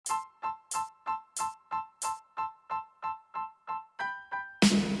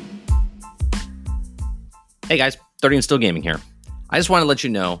Hey guys, 30 and Still Gaming here. I just want to let you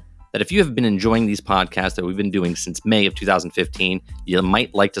know that if you have been enjoying these podcasts that we've been doing since May of 2015, you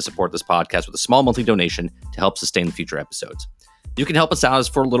might like to support this podcast with a small monthly donation to help sustain the future episodes. You can help us out as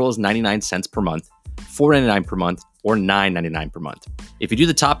for little as 99 cents per month, $4.99 per month, or $9.99 per month. If you do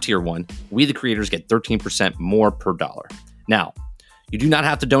the top tier one, we the creators get 13% more per dollar. Now, you do not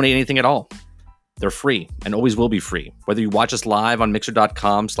have to donate anything at all. They're free and always will be free, whether you watch us live on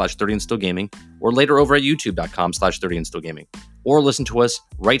mixer.com/30andstillgaming or later over at youtube.com/30andstillgaming, or listen to us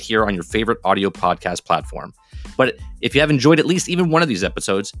right here on your favorite audio podcast platform. But if you have enjoyed at least even one of these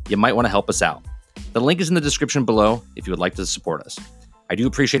episodes, you might want to help us out. The link is in the description below if you would like to support us. I do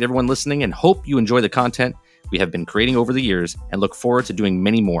appreciate everyone listening and hope you enjoy the content we have been creating over the years and look forward to doing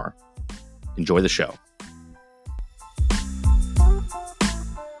many more. Enjoy the show.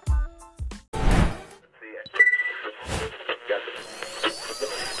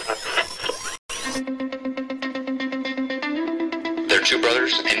 They're two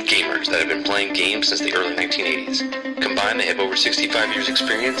brothers and gamers that have been playing games since the early 1980s. Combined, they have over 65 years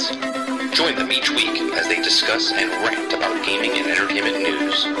experience. Join them each week as they discuss and rant about gaming and entertainment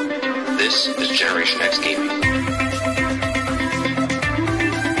news. This is Generation X Gaming.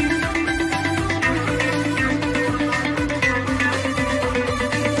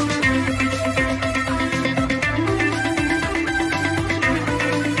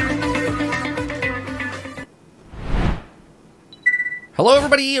 Hello,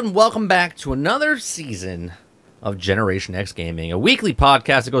 everybody, and welcome back to another season of Generation X Gaming, a weekly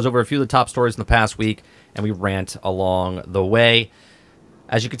podcast that goes over a few of the top stories in the past week, and we rant along the way.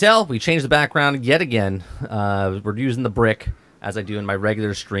 As you can tell, we changed the background yet again. We're using the brick, as I do in my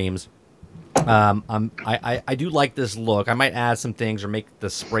regular streams. I do like this look. I might add some things or make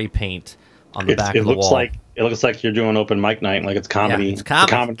the spray paint on the back of the wall. It looks like you're doing open mic night, like it's comedy. Yeah, it's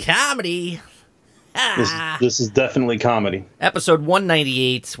comedy. This is definitely comedy. Episode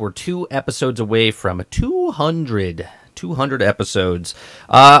 198. We're 2 episodes away from 200 episodes.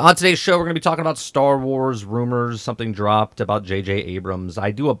 On today's show, we're going to be talking about Star Wars rumors. Something dropped about J.J. Abrams.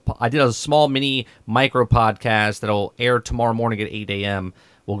 I did a small mini micro podcast that'll air tomorrow morning at 8 a.m.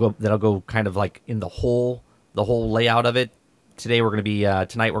 That'll go kind of like in the whole layout of it. Tonight we're going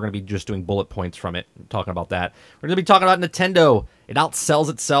to be just doing bullet points from it, talking about that. We're going to be talking about Nintendo. It outsells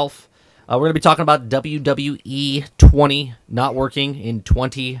itself. We're going to be talking about WWE 20 not working in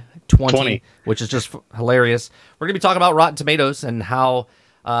 2020, which is just hilarious. We're going to be talking about Rotten Tomatoes and how,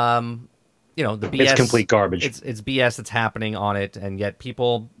 the BS. It's complete garbage. It's BS that's happening on it, and yet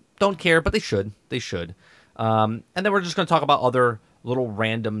people don't care, but they should. They should. And then we're just going to talk about other little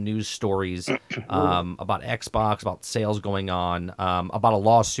random news stories about Xbox, about sales going on, about a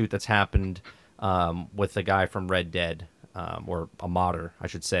lawsuit that's happened with the guy from Red Dead. Or a modder, I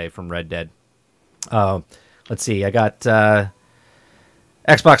should say, from Red Dead. Let's see. I got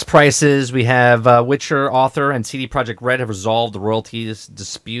Xbox prices. We have Witcher author and CD Projekt Red have resolved the royalties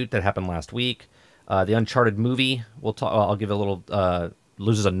dispute that happened last week. The Uncharted movie. I'll give a little.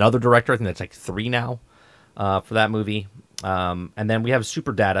 Loses another director. I think that's like 3 now for that movie. And then we have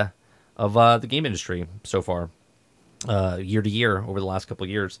super data of the game industry so far, year to year over the last couple of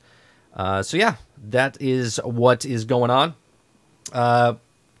years. So yeah, that is what is going on. Going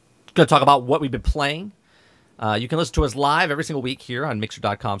to talk about what we've been playing. You can listen to us live every single week here on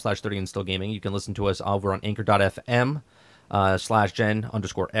mixer.com/30andstillgaming. You can listen to us over on anchor.fm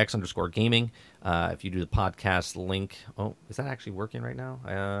 /gen_x_gaming. If you do the podcast link. Oh, is that actually working right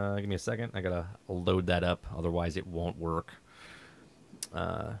now? Give me a second. I got to load that up. Otherwise it won't work.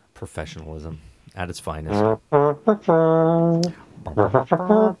 Professionalism at its finest.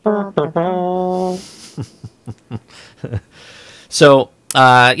 So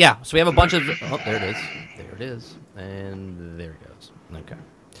we have a bunch of there it is, and there it goes. Okay,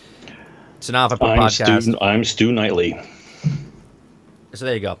 so now if I put podcast, I'm Stu Knightley. So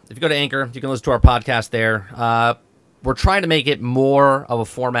there you go. If you go to Anchor, you can listen to our podcast there. We're trying to make it more of a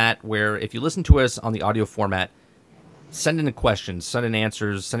format where if you listen to us on the audio format, send in the questions, send in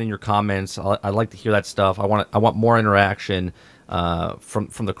answers, send in your comments. I'd like to hear that stuff. I want more interaction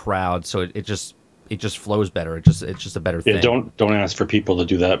from the crowd, so it just flows better. It's just a better thing. Don't ask for people to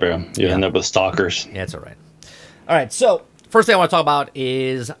do that, bro. You end up with stalkers. Yeah, it's all right. All right, so first thing I want to talk about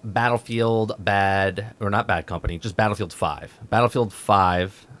is Battlefield not Bad Company, just Battlefield 5. Battlefield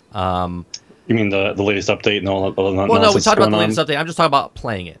 5. You mean the latest update and all that? Well, no, we talked about the latest update. I'm just talking about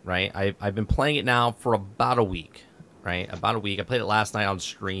playing it, right? I've been playing it now for about a week, right? About a week. I played it last night on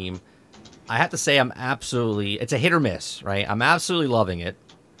stream. I have to say it's a hit or miss, right? I'm absolutely loving it.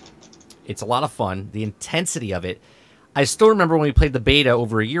 It's a lot of fun. The intensity of it. I still remember when we played the beta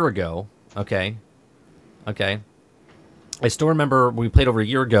over a year ago, okay? Okay. I still remember we played over a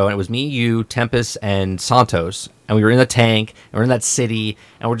year ago, and it was me, you, Tempest, and Santos, and we were in the tank, and we're in that city,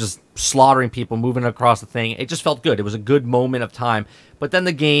 and we're just slaughtering people, moving across the thing. It just felt good. It was a good moment of time. But then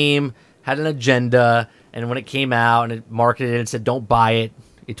the game had an agenda, and when it came out, and it marketed it and said, don't buy it,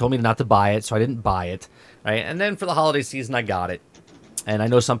 it told me not to buy it, so I didn't buy it, right? And then for the holiday season, I got it. And I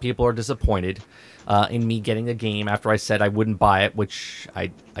know some people are disappointed in me getting the game after I said I wouldn't buy it, which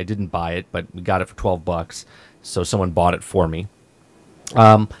I didn't buy it, but we got it for $12. So someone bought it for me.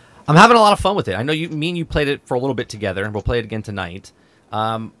 I'm having a lot of fun with it. I know me and you played it for a little bit together, and we'll play it again tonight.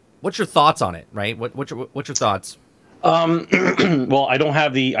 What's your thoughts on it? Right? What's your thoughts? Well, I don't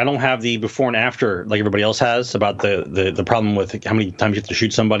have the before and after like everybody else has about the problem with how many times you have to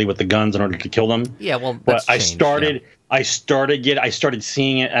shoot somebody with the guns in order to kill them. Yeah, well, but I started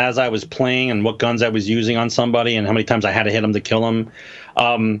seeing it as I was playing and what guns I was using on somebody and how many times I had to hit them to kill them.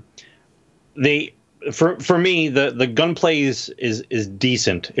 For me, the gunplay is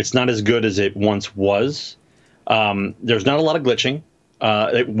decent. It's not as good as it once was. There's not a lot of glitching.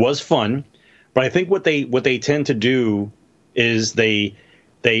 It was fun, but I think what they tend to do is they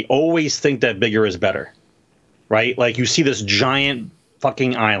always think that bigger is better, right? Like you see this giant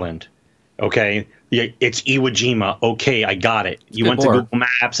fucking island, okay? It's Iwo Jima. Okay, I got it. You went to Google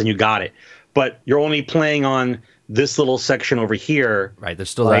Maps and you got it, but you're only playing on this little section over here. Right. There's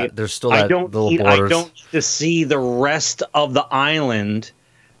still that little borders. I don't need to see the rest of the island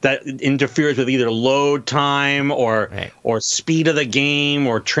that interferes with either load time or speed of the game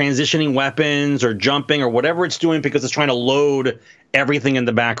or transitioning weapons or jumping or whatever it's doing because it's trying to load everything in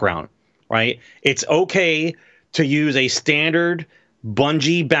the background. Right. It's okay to use a standard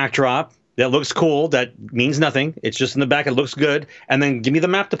Bungie backdrop that looks cool. That means nothing. It's just in the back. It looks good. And then give me the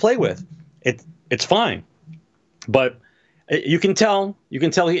map to play with. It's fine. But you can tell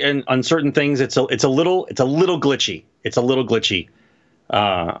on certain things it's a little glitchy. It's a little glitchy.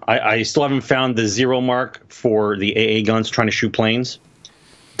 I still haven't found the 0 mark for the AA guns trying to shoot planes,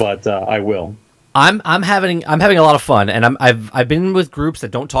 but I will. I'm having a lot of fun, and I've been with groups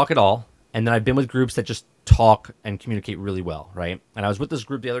that don't talk at all, and then I've been with groups that just talk and communicate really well, right? And I was with this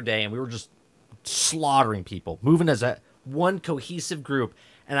group the other day, and we were just slaughtering people, moving as one cohesive group,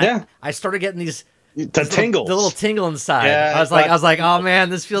 and I started getting these. The tingles, the little tingle inside. Yeah, I was like, oh man,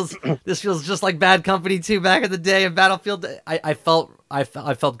 this feels just like Bad Company 2 back in the day in Battlefield. I felt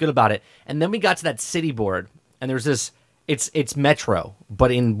good about it. And then we got to that city board, and there's this. It's Metro,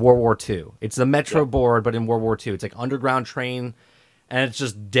 but in World War II. It's the Metro board, but in World War II. It's like underground train, and it's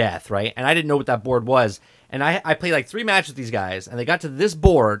just death, right? And I didn't know what that board was. And I played like 3 matches with these guys, and they got to this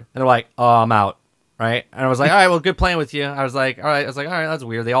board, and they're like, oh, I'm out, right? And I was like, all right, well, good playing with you. I was like, all right, that's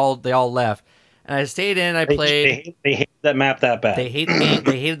weird. They all left. And I stayed in. I played. They hate that map that bad. They hate the game.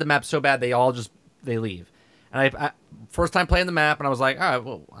 They hated the map so bad. They all they leave. And I first time playing the map, and I was like, all right,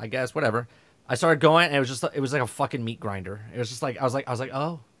 well, I guess whatever. I started going, and it was like a fucking meat grinder. It was just like I was like,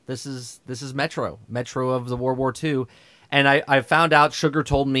 oh, this is Metro of the World War II. And I found out. Sugar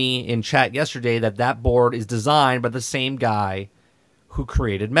told me in chat yesterday that board is designed by the same guy who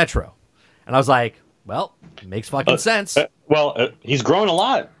created Metro. And I was like, well, it makes fucking sense. He's grown a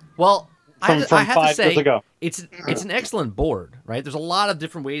lot. Well. I have 5 to say, years ago. It's an excellent board, right? There's a lot of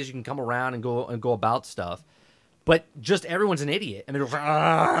different ways you can come around and go about stuff, but just everyone's an idiot, and they're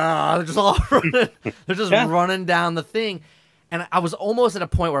just all running, running down the thing, and I was almost at a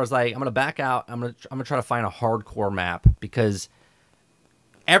point where I was like, I'm gonna back out. I'm gonna try to find a hardcore map because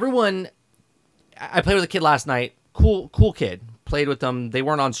everyone. I played with a kid last night, cool kid. Played with them. They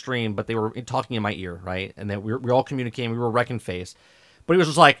weren't on stream, but they were talking in my ear, right? And then we were all communicating. We were wrecking face, but he was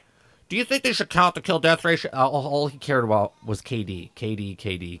just like, do you think they should count the kill-death ratio? All he cared about was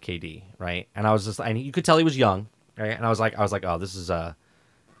KD, right? And I was just, and you could tell he was young, right? And I was like, oh, this is a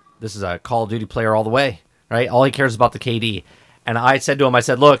Call of Duty player all the way, right? All he cares is about the KD. And I said to him,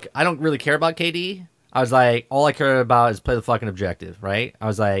 look, I don't really care about KD. I was like, all I care about is play the fucking objective, right? I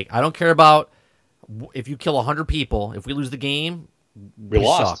was like, I don't care about if you kill 100 people. If we lose the game, we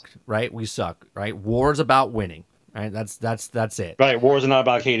suck, right? We suck, right? War's about winning. Right, that's it. Right, wars are not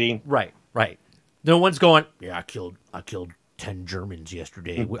about KD. Right. No one's going, yeah, I killed 10 Germans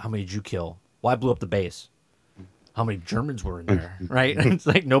yesterday. How many did you kill? Well, I blew up the base. How many Germans were in there? Right? It's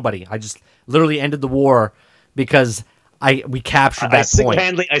like nobody. I just literally ended the war because we captured that point.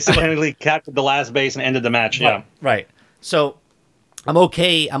 I single-handedly captured the last base and ended the match. Yeah. Right. So I'm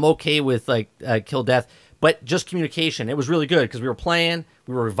okay with like kill death, but just communication. It was really good because we were playing,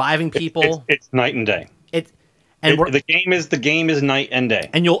 we were reviving people. It's night and day. The game is night and day.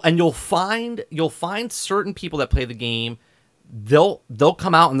 And you'll find certain people that play the game they'll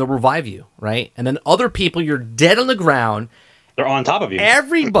come out and they'll revive you, right? And then other people, you're dead on the ground. They're on top of you.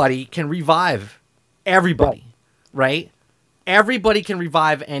 Everybody can revive everybody, right? Everybody can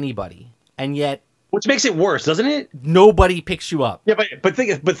revive anybody, and yet which makes it worse, doesn't it? Nobody picks you up. Yeah, but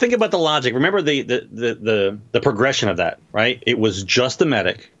think about the logic. Remember the progression of that, right? It was just the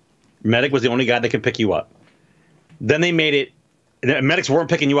medic. Medic was the only guy that could pick you up. Then they made it. The medics weren't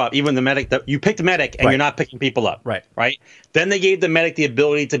picking you up. Even the medic, you picked the medic, and you're not picking people up. Right. Then they gave the medic the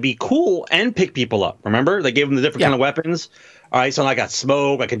ability to be cool and pick people up. Remember, they gave them the different kind of weapons. All right, so I got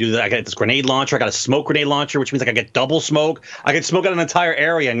smoke. I can do that. I got this grenade launcher. I got a smoke grenade launcher, which means I can get double smoke. I can smoke out an entire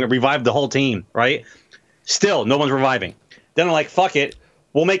area and revive the whole team. Right. Still, no one's reviving. Then I'm like, fuck it.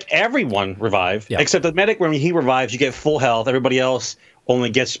 We'll make everyone revive, except the medic. When he revives, you get full health. Everybody else only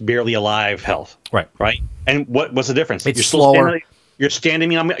gets barely alive health. Right. And what's the difference? It's slower. You're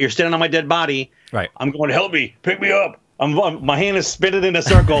standing on my dead body. Right. I'm going, help me, pick me up. My hand is spinning in a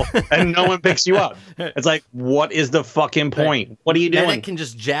circle, and no one picks you up. It's like, what is the fucking point? Right. What are you doing? Medic can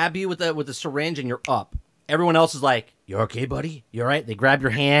just jab you with the syringe, and you're up. Everyone else is like, "You okay, buddy? You all right?" They grab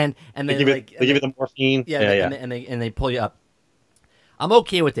your hand, and they give you the morphine. And they pull you up. I'm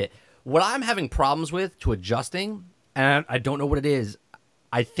okay with it. What I'm having problems with to adjusting, and I don't know what it is.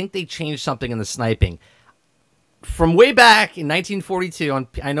 I think they changed something in the sniping. From way back in 1942,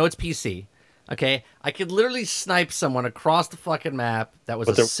 I know it's PC, okay? I could literally snipe someone across the fucking map that was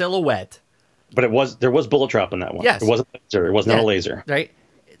a silhouette. But there was bullet drop in that one. Yes. It wasn't a laser. It was not a laser. Right?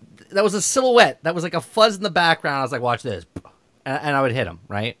 That was a silhouette. That was like a fuzz in the background. I was like, watch this. And I would hit him,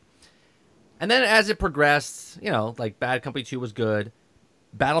 right? And then as it progressed, like Bad Company 2 was good.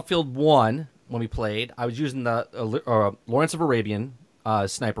 Battlefield 1, when we played, I was using the Lawrence of Arabian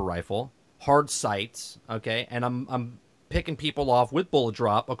sniper rifle. Hard sights, okay, and I'm picking people off with bullet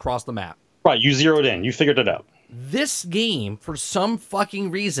drop across the map. Right, you zeroed in. You figured it out. This game, for some fucking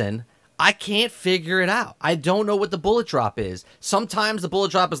reason, I can't figure it out. I don't know what the bullet drop is. Sometimes the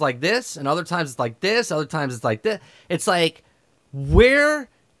bullet drop is like this, and other times it's like this, other times it's like this. It's like, where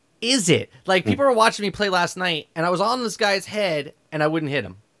is it? Like, people were watching me play last night, and I was on this guy's head, and I wouldn't hit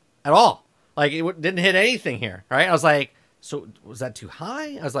him at all. Like, it didn't hit anything here, right? I was like, so was that too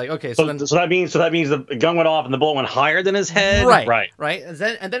high? I was like, okay. So that means the gun went off and the bullet went higher than his head. Right.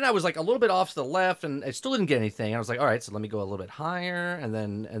 And then I was like a little bit off to the left, and I still didn't get anything. I was like, all right, so let me go a little bit higher, and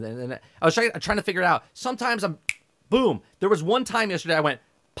then I was trying to figure it out. Sometimes boom. There was one time yesterday I went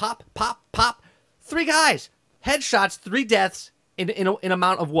pop, pop, pop, 3 guys, headshots, 3 deaths in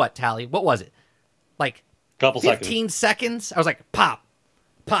amount of what, Tally? What was it? Like couple 15 seconds. I was like pop,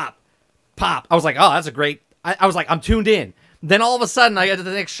 pop, pop. I was like, oh, that's a great. I was like, I'm tuned in. Then all of a sudden, I get to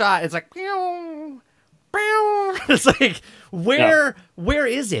the next shot. It's like, pew, pew. It's like, where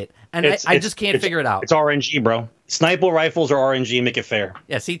is it? And I just can't figure it out. It's RNG, bro. Sniper rifles are RNG. Make it fair.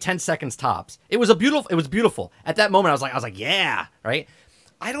 Yeah, see, 10 seconds tops. It was beautiful. At that moment, I was like, yeah, right.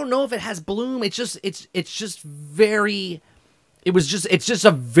 I don't know if it has bloom. It's just very. It's just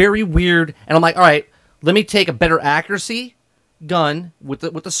a very weird. And I'm like, all right, let me take a better accuracy gun with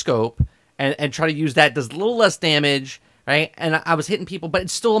the scope. And try to use that. Does a little less damage, right? And I was hitting people, but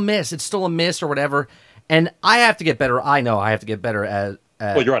it's still a miss. It's still a miss or whatever. And I have to get better. I know I have to get better at.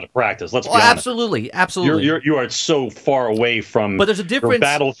 Well, you're out of practice. Let's be honest. Absolutely. You are so far away from. But there's a difference.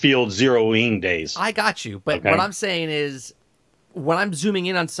 Battlefield zeroing days. I got you, but what I'm saying is, when I'm zooming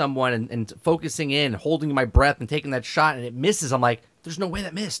in on someone and focusing in, holding my breath and taking that shot, and it misses, I'm like, there's no way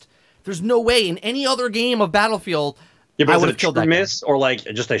that missed. There's no way in any other game of Battlefield. Yeah, but I would have killed that miss, or like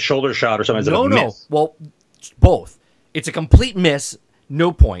just a shoulder shot or something. No. Miss? Well, both. It's a complete miss,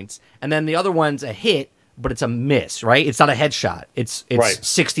 no points, and then the other one's a hit, but it's a miss, right? It's not a headshot. It's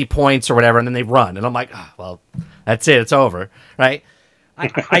 60 points or whatever, and then they run, and I'm like, well, that's it. It's over, right?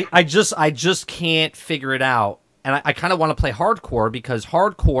 I just can't figure it out, and I kind of want to play hardcore because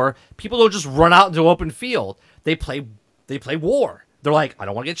hardcore people don't just run out into open field. They play war. They're like, I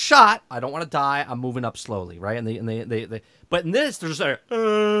don't want to get shot. I don't want to die. I'm moving up slowly, right? And they but in this, they're just like,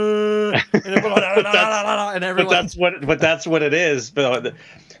 and everyone. But that's what it is. But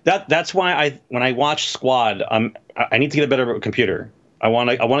that's why when I watch Squad, I need to get a better computer. I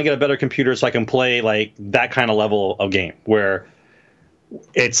want to get a better computer so I can play like that kind of level of game where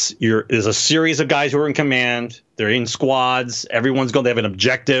there's a series of guys who are in command. They're in squads. Everyone's going. They have an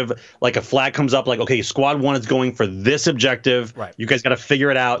objective. Like a flag comes up. Like, okay, squad 1 is going for this objective. Right. You guys got to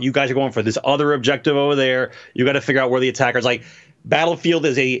figure it out. You guys are going for this other objective over there. You got to figure out where the attackers. Like, Battlefield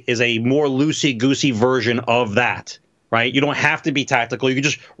is a more loosey goosey version of that. Right. You don't have to be tactical. You can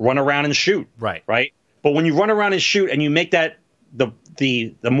just run around and shoot. Right. Right. But when you run around and shoot and you make that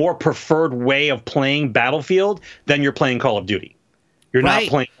the more preferred way of playing Battlefield, then you're playing Call of Duty. You're not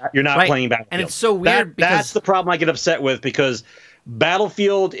playing Battlefield. And it's so weird because that's the problem I get upset with, because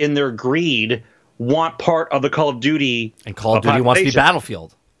Battlefield in their greed want part of the Call of Duty, and Call of Duty wants to be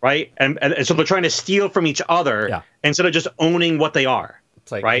Battlefield. Right? And so they're trying to steal from each other instead of just owning what they are.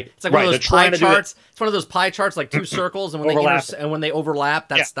 It's like, right? It's like one of those pie charts. It's one of those pie charts, like two circles, and when they overlap,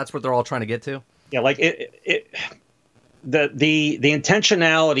 that's what they're all trying to get to. Yeah, like the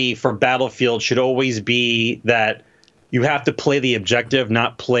intentionality for Battlefield should always be that you have to play the objective,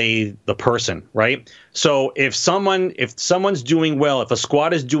 not play the person, right? So if someone's doing well, if a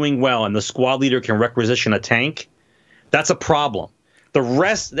squad is doing well and the squad leader can requisition a tank, that's a problem. The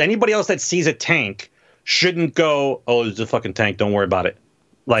rest, anybody else that sees a tank shouldn't go, oh, there's a fucking tank, don't worry about it.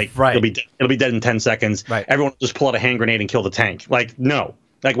 Like, it'll be dead in 10 seconds. Right. Everyone will just pull out a hand grenade and kill the tank. Like, no.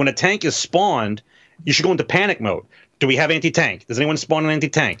 Like, when a tank is spawned, you should go into panic mode. Do we have anti-tank? Does anyone spawn an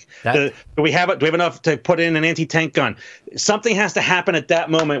anti-tank? Do we have enough to put in an anti-tank gun? Something has to happen at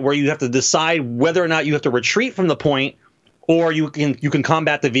that moment where you have to decide whether or not you have to retreat from the point, or you can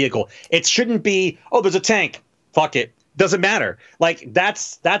combat the vehicle. It shouldn't be, oh, there's a tank. Fuck it. Doesn't matter. Like,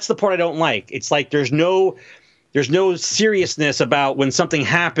 that's the part I don't like. It's like there's no seriousness about when something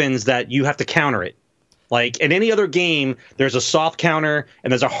happens that you have to counter it. Like in any other game, there's a soft counter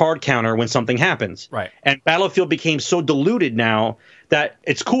and there's a hard counter when something happens. Right. And Battlefield became so diluted now that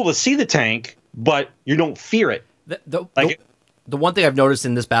it's cool to see the tank, but you don't fear it. The one thing I've noticed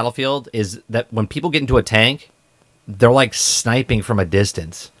in this Battlefield is that when people get into a tank, they're like sniping from a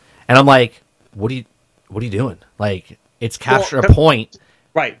distance, and I'm like, what are you doing? Like, it's capture a point.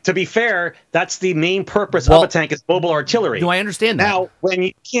 Right. To be fair, that's the main purpose of a tank, is mobile artillery. Do I understand that? Now, when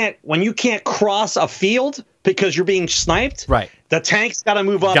you can't cross a field because you're being sniped, right? The tank's got to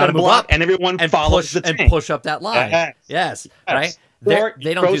move up and block, and everyone follows the tank and push up that line. Yes. Right. They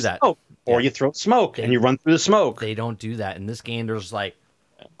don't do that. Or you throw smoke and you run through the smoke. They don't do that in this game. There's like,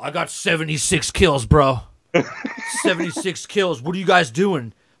 I got 76 kills, bro. 76 kills. What are you guys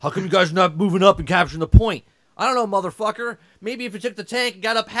doing? How come you guys not moving up and capturing the point? I don't know, motherfucker. Maybe if you took the tank and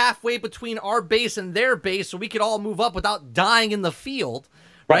got up halfway between our base and their base so we could all move up without dying in the field,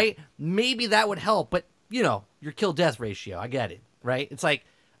 right? Maybe that would help. But, your kill-death ratio, I get it, right? It's like,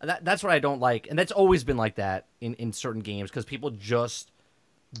 that's what I don't like. And that's always been like that in certain games, because people just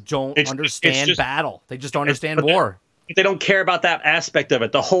don't understand battle. They just don't understand war. They don't care about that aspect of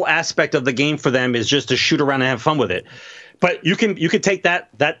it. The whole aspect of the game for them is just to shoot around and have fun with it. But you could take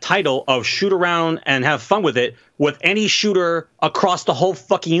that title of shoot around and have fun with it with any shooter across the whole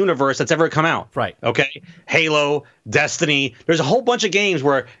fucking universe that's ever come out. Right. Okay? Halo, Destiny. There's a whole bunch of games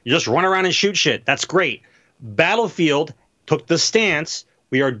where you just run around and shoot shit. That's great. Battlefield took the stance.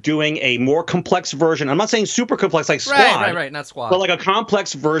 We are doing a more complex version. I'm not saying super complex like Squad. Right, not Squad. But like a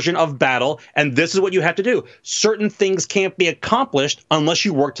complex version of battle, and this is what you have to do. Certain things can't be accomplished unless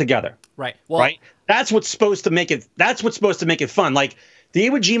you work together. Right. Well, right? That's what's supposed to make it fun. Like the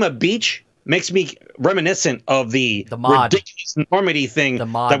Iwo Jima Beach makes me reminiscent of the ridiculous Normandy thing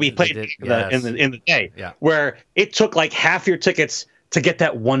that we played in the day. Yeah. Where it took like half your tickets to get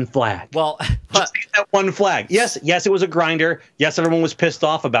that one flag. Well, just get that one flag. Yes, it was a grinder. Yes, everyone was pissed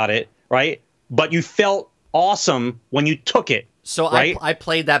off about it, right? But you felt awesome when you took it. So right? I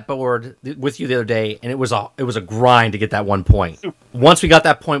played that board with you the other day, and it was a grind to get that 1 point. Once we got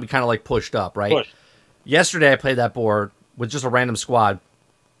that point, we kind of like pushed up, right? Yesterday I played that board with just a random squad.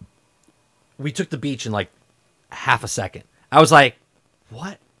 We took the beach in like half a second. I was like,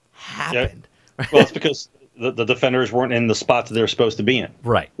 what happened? Yeah. Well, it's because the defenders weren't in the spots that they were supposed to be in.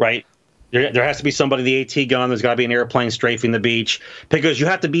 Right. There has to be somebody, the AT gun. There's got to be an airplane strafing the beach, because you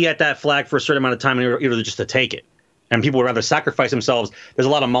have to be at that flag for a certain amount of time in order just to take it. And people would rather sacrifice themselves. There's a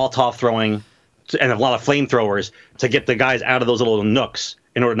lot of Molotov throwing and a lot of flamethrowers to get the guys out of those little nooks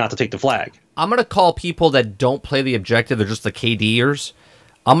in order not to take the flag. I'm going to call people that don't play the objective, they're just the KDers.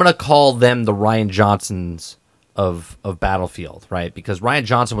 I'm going to call them the Ryan Johnsons of Battlefield, right? Because Ryan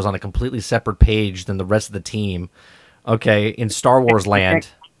Johnson was on a completely separate page than the rest of the team, okay, in Star Wars land.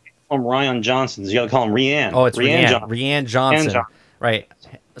 From Ryan Johnson's, you got to call him Rianne. Oh, it's Rianne Johnson. Right.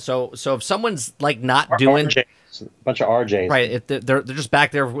 So if someone's like not doing RJs, a bunch of RJs, right? If they're just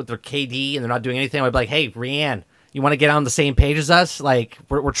back there with their KD and they're not doing anything, I'd be like, hey, Rianne, you want to get on the same page as us? Like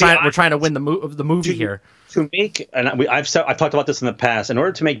we're trying to win the movie here. To make, and I've talked about this in the past. In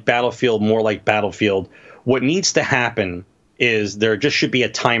order to make Battlefield more like Battlefield, what needs to happen is there just should be a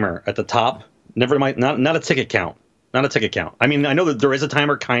timer at the top. Never mind, not a ticket count. Not a ticket count. I mean, I know that there is a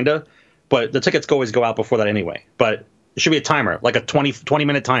timer, kinda, but the tickets always go out before that anyway. But it should be a timer, like a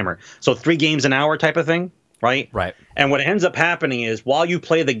 20-minute timer. So 3 games an hour type of thing. right? Right. And what ends up happening is while you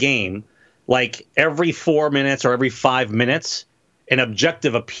play the game, like every 4 minutes or every 5 minutes, an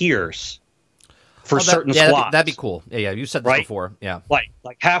objective appears for certain squads. That'd be cool. Yeah, you said this before. Yeah. Like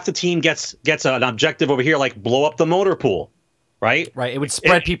half the team gets an objective over here, like blow up the motor pool, right? Right. It would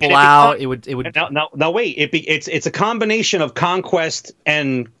spread people out. It would. Now wait. It's a combination of conquest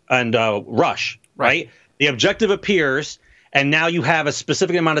and rush, right? The objective appears, and now you have a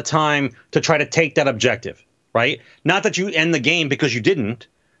specific amount of time to try to take that objective, right? Not that you end the game because you didn't,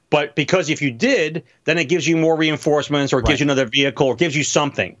 but because if you did, then it gives you more reinforcements, or it gives you another vehicle, or gives you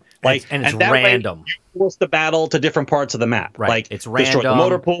something. Like, and it's random. Way, you force the battle to different parts of the map. Right. Like it's random. Destroy the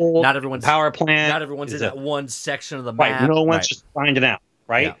motor pool. Not everyone's power plant. Not everyone's in that one section of the map. Right. No one's just finding out.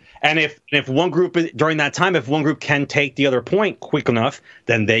 Right. Yeah. And if one group during that time, if one group can take the other point quick enough,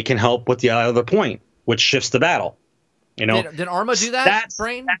 then they can help with the other point, which shifts the battle. You know. Did Arma do that?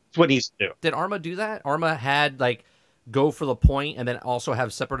 Brain. That's what he's to do. Did Arma do that? Arma had like go for the point and then also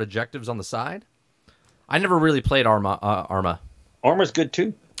have separate objectives on the side. I never really played Arma. Arma's good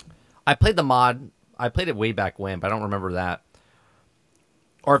too. I played the mod. I played it way back when, but I don't remember that.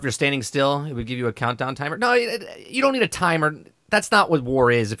 Or if you're standing still, it would give you a countdown timer. No, you don't need a timer. That's not what war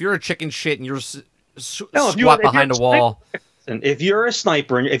is. If you're a chicken shit and you're squat behind a wall. And if you're a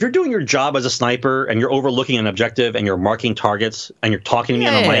sniper, and if you're doing your job as a sniper and you're overlooking an objective and you're marking targets and you're talking to me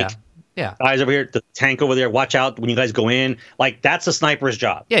on the mic, guys over here, the tank over there, watch out when you guys go in. Like, that's a sniper's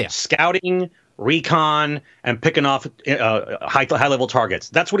job. Yeah. Scouting, recon, and picking off high level targets.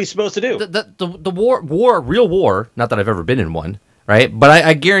 That's what he's supposed to do. The real war. Not that I've ever been in one, right? But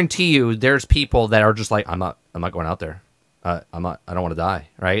I guarantee you, there's people that are just like, I'm not going out there. I don't want to die,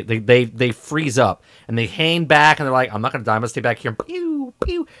 right? They freeze up and they hang back and they're like, I'm not going to die. I'm going to stay back here. Pew,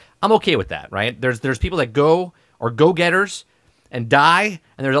 pew. I'm okay with that, right? There's people that go getters and die,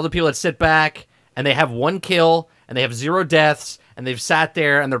 and there's other people that sit back and they have 1 kill and they have 0 deaths. And they've sat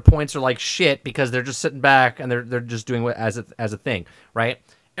there, and their points are like shit because they're just sitting back and they're just doing it as a thing, right?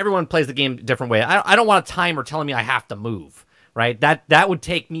 Everyone plays the game a different way. I don't want a timer telling me I have to move, right? That would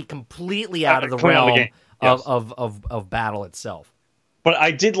take me completely out of the realm of battle itself. But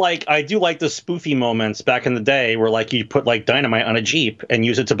I do like the spoofy moments back in the day where like you put like dynamite on a Jeep and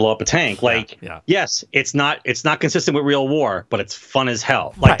use it to blow up a tank. Like, yes, it's not consistent with real war, but it's fun as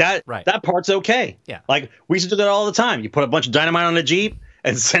hell. Like that part's okay. Yeah. Like we used to do that all the time. You put a bunch of dynamite on a Jeep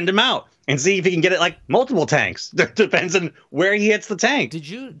and send him out and see if he can get it like multiple tanks. Depends on where he hits the tank. Did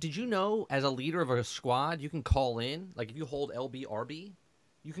you know as a leader of a squad you can call in, like if you hold LB/RB,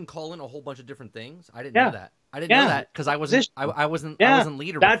 you can call in a whole bunch of different things? I didn't know that. I didn't know that because I wasn't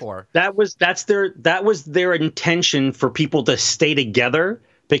leader before. That was their intention for people to stay together,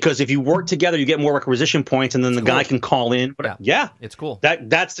 because if you work together, you get more requisition points, and then the guy can call in. But it's cool.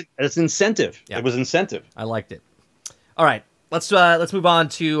 That's incentive. Yeah. It was incentive. I liked it. All right, let's move on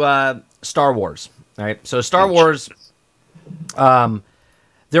to Star Wars. All right, so Star Wars.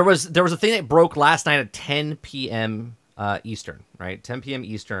 There was a thing that broke last night at 10 p.m. Eastern. Right, 10 p.m.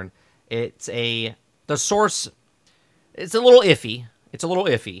 Eastern. The source, it's a little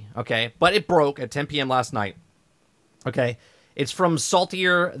iffy, okay? But it broke at 10 p.m. last night, okay? It's from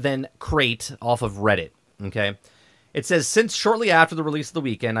Saltier Than Crate off of Reddit, okay? It says, since shortly after the release of the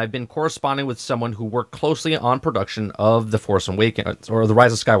weekend, I've been corresponding with someone who worked closely on production of The Force Awakens, or The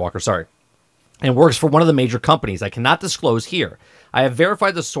Rise of Skywalker, sorry, and works for one of the major companies I cannot disclose here. I have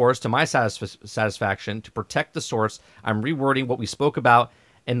verified the source to my satisfaction. To protect the source, I'm rewording what we spoke about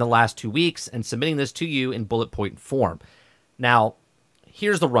in the last 2 weeks and submitting this to you in bullet point form. Now,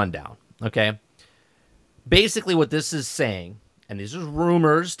 here's the rundown, okay? Basically what this is saying, and these are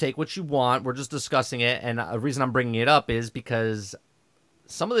rumors, take what you want, we're just discussing it, and the reason I'm bringing it up is because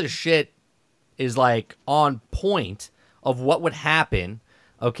some of this shit is like on point of what would happen,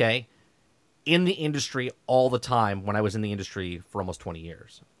 okay, in the industry all the time when I was in the industry for almost 20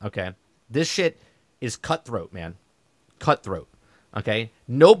 years, okay? This shit is cutthroat, man. Cutthroat. Okay,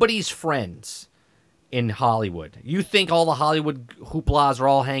 nobody's friends in Hollywood. You think all the Hollywood hooplas are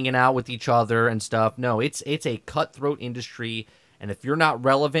all hanging out with each other and stuff? No, it's a cutthroat industry, and if you're not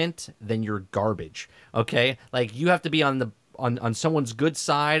relevant, then you're garbage. Okay, like you have to be on someone's good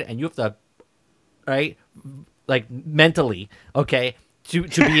side, and you have to, right, like mentally, okay, to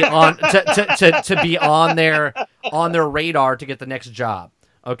be on to be on their radar to get the next job.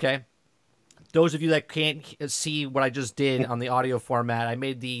 Okay. Those of you that can't see what I just did on the audio format, I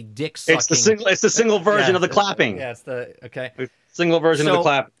made the dick sucking. It's the single version of the clapping. It's the single version of the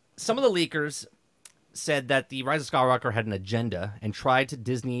clap. Some of the leakers said that the Rise of Skywalker had an agenda and tied it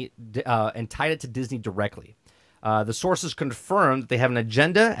to Disney directly. The sources confirmed that they have an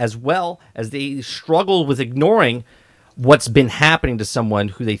agenda as well as they struggle with ignoring what's been happening to someone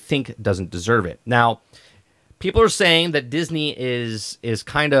who they think doesn't deserve it. Now, people are saying that Disney is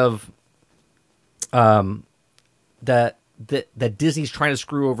kind of that Disney's trying to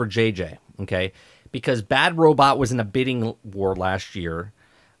screw over JJ, okay? Because Bad Robot was in a bidding war last year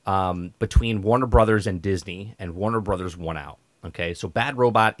between Warner Brothers and Disney, and Warner Brothers won out, okay? So Bad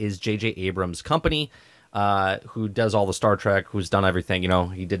Robot is J.J. Abrams' company, who does all the Star Trek, who's done everything. You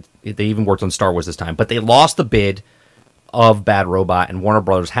know, they even worked on Star Wars this time. But they lost the bid of Bad Robot, and Warner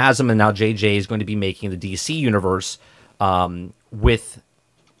Brothers has them, and now JJ is going to be making the DC universe with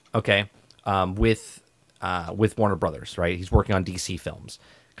Warner Brothers, right? He's working on DC films.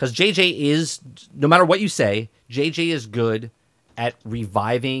 Because JJ is, no matter what you say, JJ is good at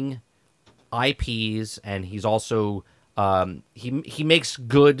reviving IPs, and he's also he makes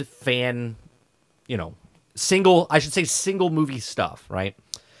good fan, single movie stuff, right?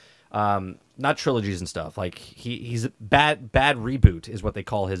 Not trilogies and stuff. Like he's bad reboot is what they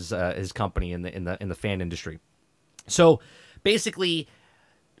call his company in the fan industry. So basically,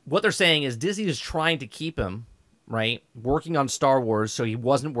 what they're saying is Disney is trying to keep him, right, working on Star Wars, so he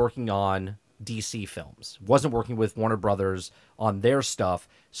wasn't working on DC films, wasn't working with Warner Brothers on their stuff.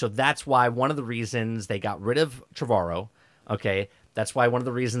 So that's why one of the reasons they got rid of Trevorrow. Okay, that's why one of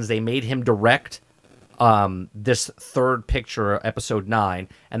the reasons they made him direct this third picture, episode 9,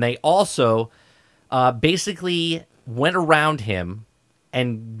 and they also basically went around him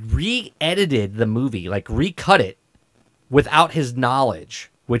and re-edited the movie, like recut it without his knowledge,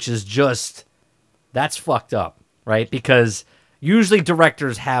 which is just, that's fucked up, right? Because usually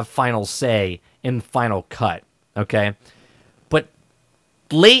directors have final say in final cut, okay? But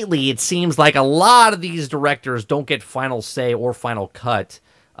lately it seems like a lot of these directors don't get final say or final cut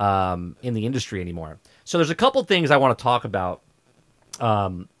in the industry anymore. So there's a couple things I want to talk about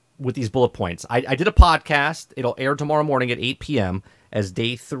with these bullet points. I did a podcast. It'll air tomorrow morning at 8 p.m. as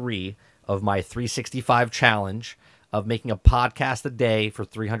day 3 of my 365 challenge of making a podcast a day for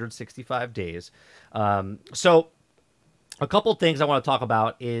 365 days. So a couple things I want to talk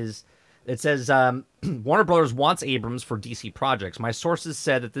about is, it says, Warner Brothers wants Abrams for DC projects. My sources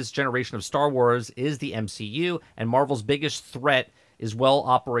said that this generation of Star Wars is the MCU, and Marvel's biggest threat is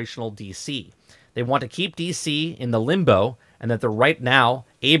well-operational DC. They want to keep DC in the limbo, and that they're right now,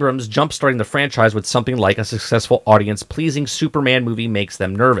 Abrams jumpstarting the franchise with something like a successful audience-pleasing Superman movie makes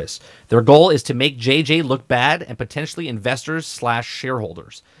them nervous. Their goal is to make JJ look bad and potentially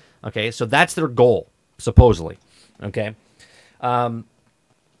investors/shareholders. Okay, so that's their goal, supposedly. Okay.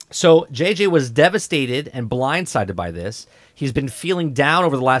 So JJ was devastated and blindsided by this. He's been feeling down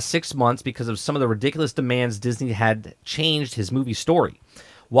over the last 6 months because of some of the ridiculous demands Disney had changed his movie story.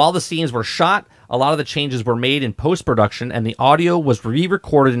 While the scenes were shot, a lot of the changes were made in post-production, and the audio was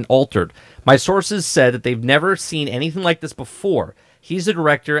re-recorded and altered. My sources said that they've never seen anything like this before. He's the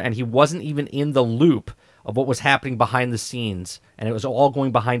director, and he wasn't even in the loop of what was happening behind the scenes, and it was all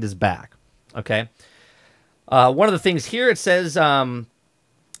going behind his back. Okay? One of the things here, it says,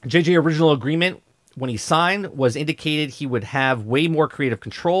 JJ original agreement when he signed was indicated he would have way more creative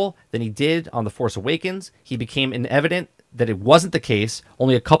control than he did on The Force Awakens. He became evident that it wasn't the case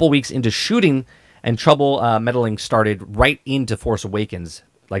only a couple weeks into shooting, and trouble meddling started right into Force Awakens.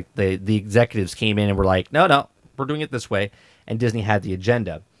 Like the executives came in and were like, no, we're doing it this way, and Disney had the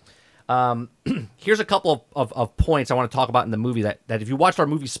agenda. Here's a couple of points I want to talk about in the movie that if you watched our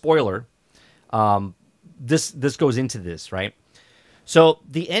movie spoiler, this goes into this, right? So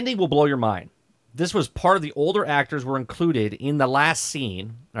the ending will blow your mind. This was part of the older actors were included in the last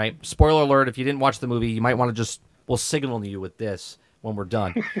scene, right? Spoiler alert, if you didn't watch the movie, you might want to we'll signal you with this when we're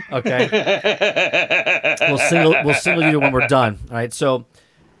done, okay? we'll signal you when we're done, all right? So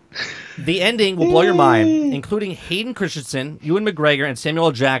the ending will blow your mind, including Hayden Christensen, Ewan McGregor, and Samuel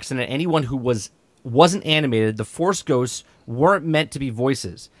L. Jackson, and anyone who wasn't animated. The Force Ghosts weren't meant to be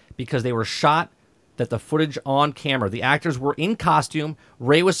voices because they were shot that the footage on camera. The actors were in costume.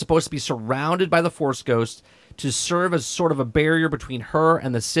 Rey was supposed to be surrounded by the Force Ghost to serve as sort of a barrier between her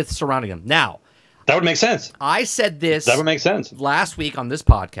and the Sith surrounding him. Now, that would make sense. I said this. That would make sense. Last week on this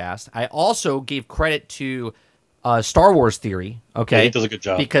podcast. I also gave credit to Star Wars Theory. Okay, yeah, he does a good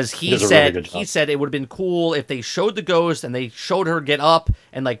job because he said it would have been cool if they showed the ghost and they showed her get up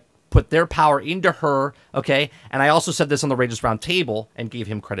and like put their power into her. Okay, and I also said this on the Rageous Round Table and gave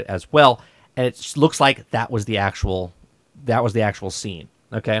him credit as well. And it looks like that was the actual scene.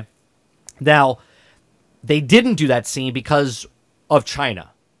 Okay, now they didn't do that scene because of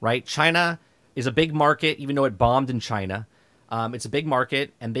China, right? China is a big market, even though it bombed in China. It's a big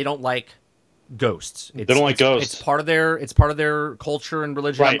market, and they don't like ghosts. They don't like ghosts. It's part of their culture and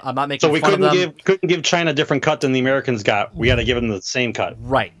religion. Right. I'm not making so we fun of them. couldn't give China a different cut than the Americans got. We got to give them the same cut.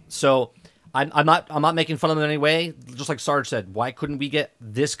 Right. So I'm not making fun of them in any way. Just like Sarge said, why couldn't we get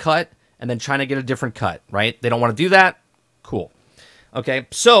this cut and then China get a different cut? Right? They don't want to do that. Cool. Okay.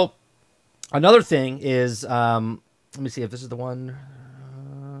 So another thing is, let me see if this is the one.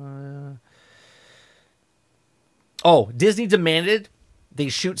 Disney demanded they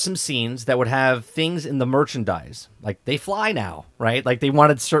shoot some scenes that would have things in the merchandise. Like, they fly now, right? Like, they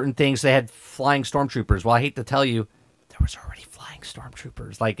wanted certain things. They had flying stormtroopers. Well, I hate to tell you, there was already flying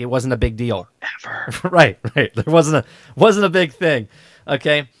stormtroopers. Like, it wasn't a big deal. Ever. Right. There wasn't a big thing.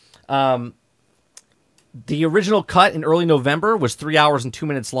 Okay. The original cut in early November was 3 hours and 2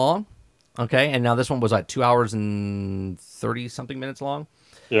 minutes long. Okay. And now this one was like 2 hours and 30-something minutes long.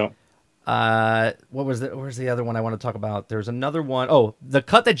 Yeah. Where's the other one I want to talk about? There's another one. Oh, the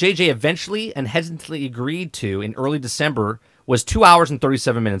cut that JJ eventually and hesitantly agreed to in early December was 2 hours and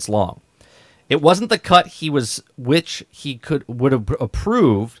 37 minutes long. It wasn't the cut would have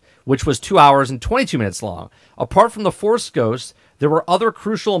approved, which was 2 hours and 22 minutes long. Apart from the Force Ghost, there were other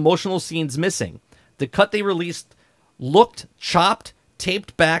crucial emotional scenes missing. The cut they released looked chopped,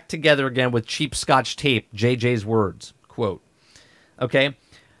 taped back together again with cheap Scotch tape. JJ's words, quote. Okay.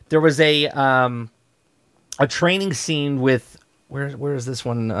 There was a training scene with where is this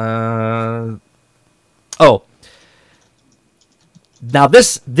one? Now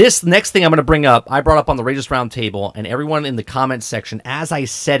this next thing I'm going to bring up, I brought up on the Rageous Round Table, and everyone in the comments section, as I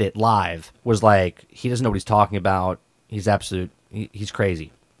said it live, was like, he doesn't know what he's talking about. He's he's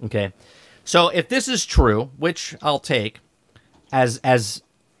crazy. Okay, so if this is true, which I'll take as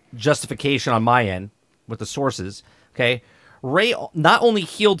justification on my end with the sources, okay. Rey not only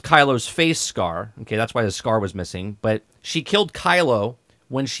healed Kylo's face scar, okay, that's why the scar was missing, but she killed Kylo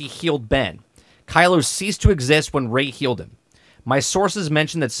when she healed Ben. Kylo ceased to exist when Rey healed him. My sources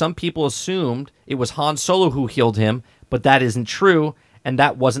mentioned that some people assumed it was Han Solo who healed him, but that isn't true, and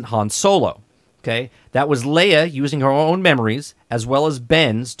that wasn't Han Solo. Okay, that was Leia using her own memories, as well as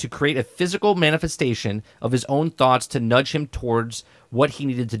Ben's, to create a physical manifestation of his own thoughts to nudge him towards what he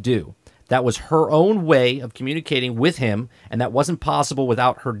needed to do. That was her own way of communicating with him, and that wasn't possible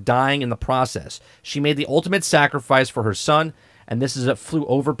without her dying in the process. She made the ultimate sacrifice for her son, and this is what flew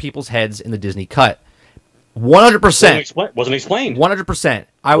over people's heads in the Disney cut. 100%. Wasn't explained. 100%.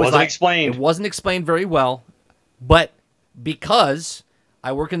 Explained. It wasn't explained very well, but because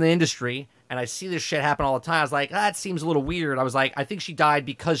I work in the industry and I see this shit happen all the time, I was like, that seems a little weird. I was like, I think she died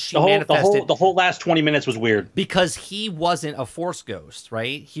because she manifested. The whole last 20 minutes was weird. Because he wasn't a Force ghost,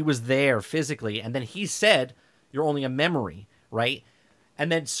 right? He was there physically. And then he said, you're only a memory, right? And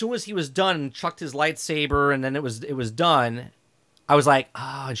then as soon as he was done and chucked his lightsaber and then it was done, I was like,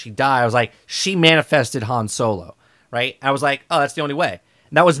 and she died. I was like, she manifested Han Solo, right? I was like, that's the only way.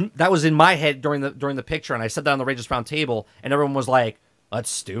 And that was in my head during the picture. And I said that on the Rageous Round Table, and everyone was like, that's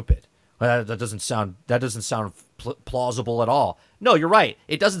stupid. That doesn't sound plausible at all. No, you're right.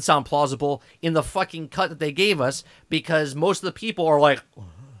 It doesn't sound plausible in the fucking cut that they gave us, because most of the people are like,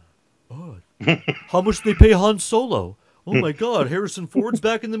 how much did they pay Han Solo? Oh my God, Harrison Ford's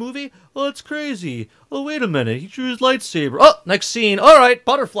back in the movie? Oh, that's crazy. Oh, wait a minute. He drew his lightsaber. Oh, next scene. All right,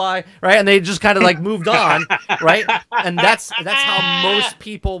 butterfly. Right? And they just kind of like moved on. Right? And that's how most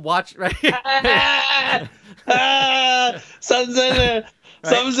people watch. Right? Something's in there.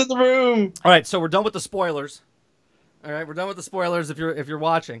 Right. Something's in the room. All right, so we're done with the spoilers. All right, we're done with the spoilers if you're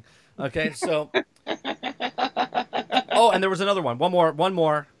watching. Okay, so. Oh, and there was another one. One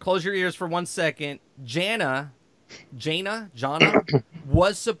more. Close your ears for 1 second. Jana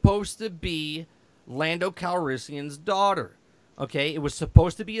was supposed to be Lando Calrissian's daughter. Okay, it was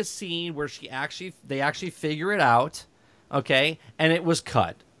supposed to be a scene where they actually figure it out. Okay, and it was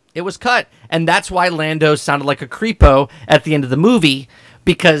cut. It was cut, and that's why Lando sounded like a creepo at the end of the movie,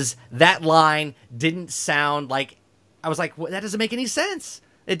 because that line didn't sound like. I was like, well, that doesn't make any sense.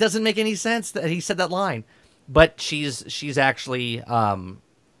 It doesn't make any sense that he said that line, but she's actually, Okay,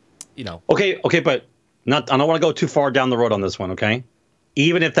 but I don't want to go too far down the road on this one. Okay,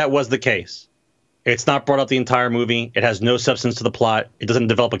 even if that was the case, it's not brought up the entire movie. It has no substance to the plot. It doesn't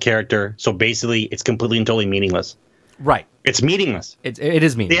develop a character. So basically, it's completely and totally meaningless. Right. It's meaningless. It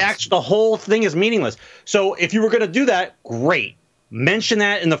is meaningless. The whole thing is meaningless. So if you were going to do that, great. Mention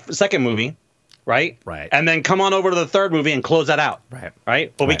that in the second movie, right? Right. And then come on over to the third movie and close that out. Right.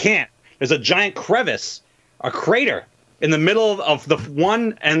 Right? But we can't. There's a giant crevice, a crater in the middle of the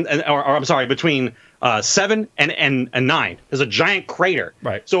between 7 and 9. There's a giant crater.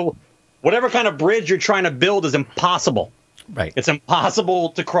 Right. So whatever kind of bridge you're trying to build is impossible. Right. It's impossible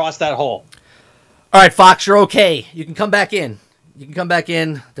to cross that hole. All right, Fox, you're okay. You can come back in. You can come back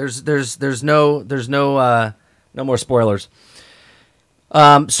in. There's no more spoilers.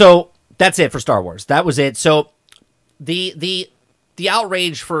 So that's it for Star Wars. That was it. So the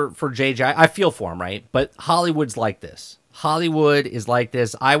outrage for JJ, I feel for him, right? But Hollywood's like this. Hollywood is like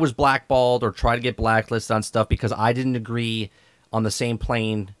this. I was blackballed or tried to get blacklisted on stuff because I didn't agree on the same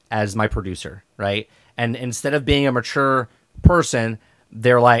plane as my producer, right? And instead of being a mature person,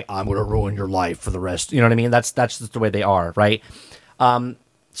 they're like, I'm going to ruin your life for the rest. You know what I mean? That's just the way they are, right?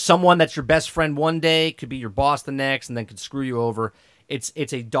 Someone that's your best friend one day could be your boss the next and then could screw you over. It's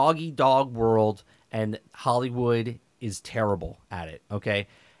a dog-eat-dog world, and Hollywood is terrible at it, okay?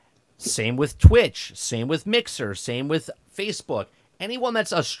 Same with Twitch, same with Mixer, same with Facebook. Anyone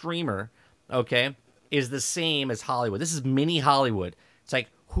that's a streamer, okay, is the same as Hollywood. This is mini Hollywood. It's like,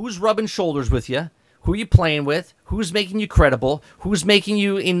 who's rubbing shoulders with you? Who are you playing with? Who's making you credible? Who's making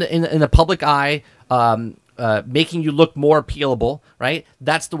you in the public eye, making you look more appealable, right?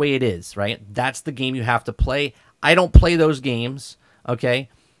 That's the way it is, right? That's the game you have to play. I don't play those games, okay?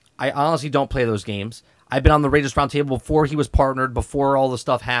 I honestly don't play those games. I've been on the Raiders Roundtable before he was partnered, before all the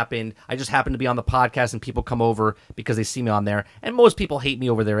stuff happened. I just happened to be on the podcast and people come over because they see me on there. And most people hate me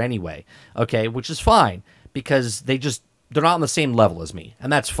over there anyway, okay, which is fine because they're not on the same level as me,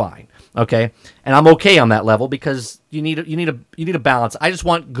 and that's fine, okay? And I'm okay on that level because you need a balance. I just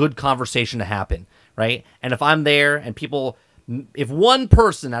want good conversation to happen, right? And if I'm there and if one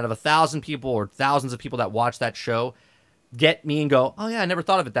person out of 1,000 people or thousands of people that watch that show get me and go, oh yeah, I never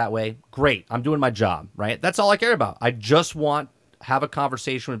thought of it that way. Great, I'm doing my job, right? That's all I care about. I just want to have a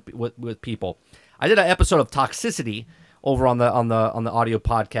conversation with people. I did an episode of toxicity over on the audio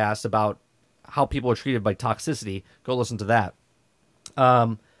podcast about how people are treated by toxicity. Go listen to that.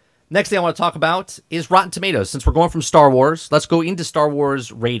 Next thing I want to talk about is Rotten Tomatoes. Since we're going from Star Wars, let's go into Star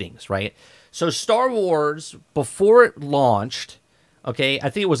Wars ratings, right? So Star Wars, before it launched, okay, I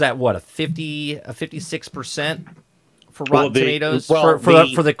think it was at what, a 56%? For Rotten Tomatoes, for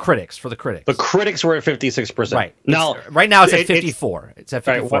the critics, The critics were at 56%. Right. Right now it's at 54. It's at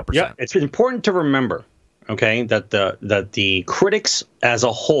 54%. Yeah, it's important to remember, okay, that the critics as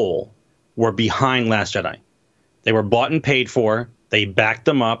a whole were behind Last Jedi. They were bought and paid for. They backed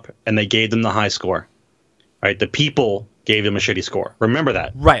them up, and they gave them the high score. Right. The people gave them a shitty score. Remember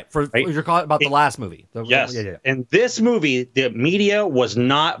that. Right. You're talking about the last movie. Yes. Yeah. And this movie, the media was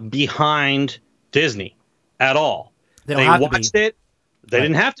not behind Disney at all. They watched it. They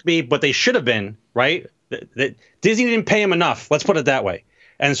didn't have to be, but they should have been, right? Disney didn't pay them enough. Let's put it that way.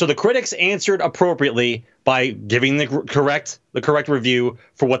 And so the critics answered appropriately by giving the correct review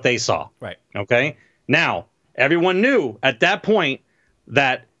for what they saw. Right. Okay. Now, everyone knew at that point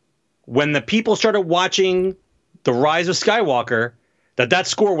that when the people started watching The Rise of Skywalker, that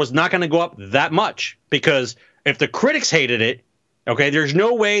score was not going to go up that much, because if the critics hated it, okay, there's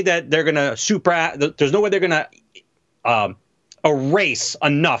no way that they're going to there's no way they're going to erase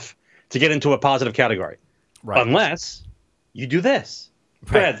enough to get into a positive category, right? Unless you do this.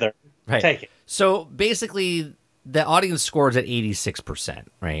 Right. Right. Take it. So basically, the audience score is at 86%,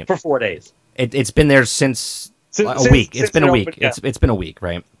 right? For 4 days. It's been there since a week. It's been a week. Yeah. It's been a week,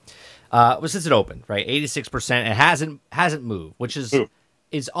 right? Since it opened, right? 86%. It hasn't moved, which is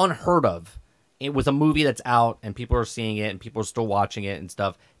unheard of. With a movie that's out and people are seeing it and people are still watching it and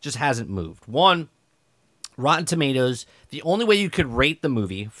stuff, it just hasn't moved. One, Rotten Tomatoes, the only way you could rate the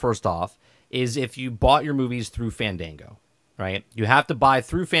movie, first off, is if you bought your movies through Fandango, right? You have to buy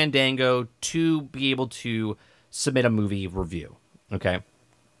through Fandango to be able to submit a movie review, okay?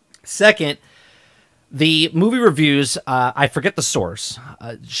 Second, the movie reviews, I forget the source.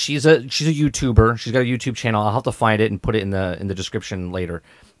 She's a YouTuber. She's got a YouTube channel. I'll have to find it and put it in the description later.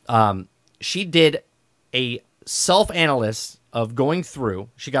 She did a self-analysis of going through.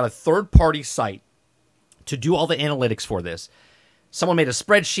 She got a third-party site to do all the analytics for this. Someone made a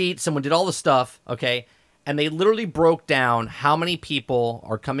spreadsheet. Someone did all the stuff, okay? And they literally broke down how many people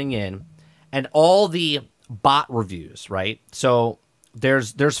are coming in and all the bot reviews, right? So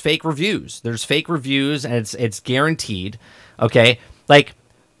there's fake reviews. There's fake reviews, and it's guaranteed, okay? Like,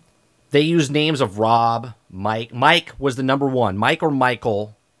 they use names of Rob, Mike. Mike was the number one. Mike or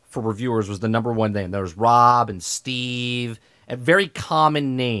Michael for reviewers was the number one name. There was Rob and Steve, and very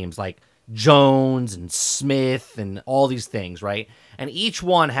common names like Jones and Smith and all these things, right? And each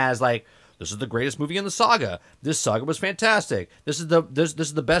one has like, this is the greatest movie in the saga. This saga was fantastic. This is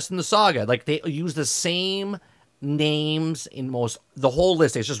the best in the saga. Like, they use the same names in the whole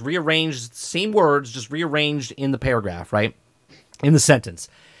list. It's just rearranged, same words, just rearranged in the paragraph, right? In the sentence.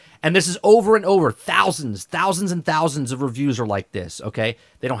 And this is over and over. Thousands and thousands of reviews are like this, okay?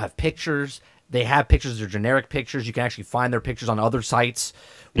 They don't have pictures. They have pictures. They're generic pictures. You can actually find their pictures on other sites.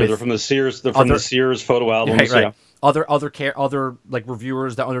 Yeah, they're from the Sears. They're from the Sears photo albums. Right. Yeah. Other like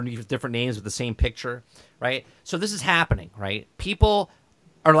reviewers that underneath different names with the same picture, right? So this is happening, right? People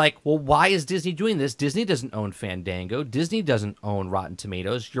are like, well, why is Disney doing this? Disney doesn't own Fandango. Disney doesn't own Rotten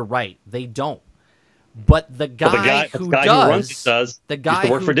Tomatoes. You're right, they don't. But the guy who does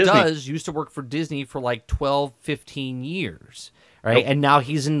used to work for Disney for like 12, 15 years, right? Nope. And now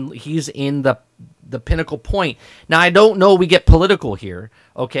he's in the pinnacle point. Now I don't know we get political here,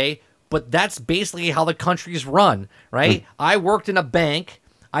 okay? But that's basically how the country's run, right? I worked in a bank.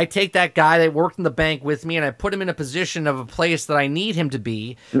 I take that guy that worked in the bank with me, and I put him in a position of a place that I need him to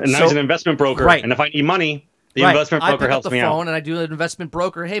be. And now he's an investment broker. Right. And if I need money, the investment broker helps me out. I pick up the phone and I do an investment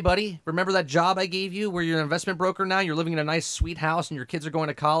broker. Hey, buddy, remember that job I gave you where you're an investment broker now? You're living in a nice, sweet house, and your kids are going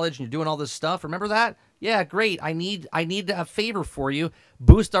to college, and you're doing all this stuff. Remember that? Yeah, great. I need a favor for you.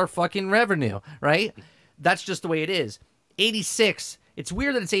 Boost our fucking revenue, right? That's just the way it is. 86. It's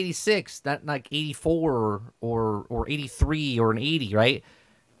weird that it's 86, not like 84 or 83 or an 80, right?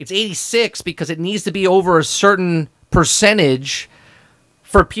 It's 86 because it needs to be over a certain percentage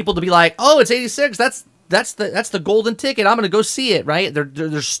for people to be like, oh, it's 86. That's the golden ticket. I'm going to go see it, right?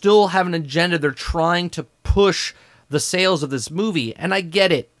 They're still have an agenda. They're trying to push the sales of this movie, and I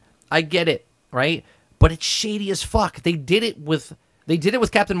get it, right? But it's shady as fuck. They did it with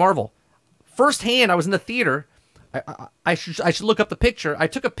Captain Marvel. Firsthand, I was in the theater. I should look up the picture. I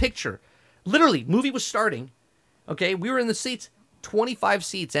took a picture. Literally, movie was starting. Okay, we were in the seats. 25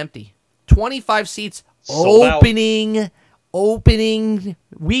 seats empty. 25 seats opening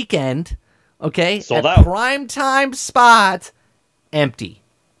weekend. Okay, sold out. Prime time spot empty.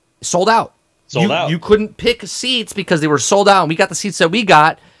 Sold out. You couldn't pick seats because they were sold out, and we got the seats that we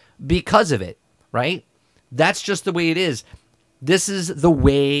got because of it. Right? That's just the way it is. This is the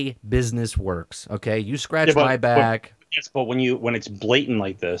way business works, okay? You scratch my back. But when it's blatant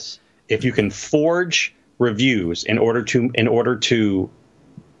like this, if you can forge reviews in order to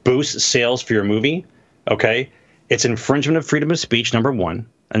boost sales for your movie, okay, it's infringement of freedom of speech, number one,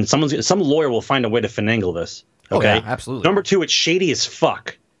 and some lawyer will find a way to finagle this, okay? Oh, yeah, absolutely. Number two, it's shady as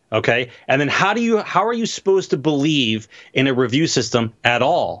fuck, okay? And then how are you supposed to believe in a review system at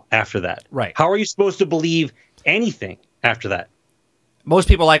all after that? Right. How are you supposed to believe anything after that? Most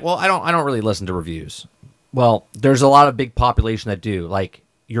people are like, well, I don't really listen to reviews. Well, there's a lot of big population that do, like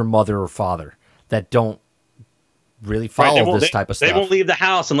your mother or father, that don't really follow this type of stuff. They won't leave the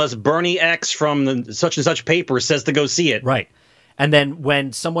house unless Bernie X from the such and such paper says to go see it. Right. And then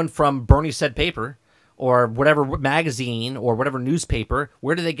when someone from Bernie said paper or whatever magazine or whatever newspaper,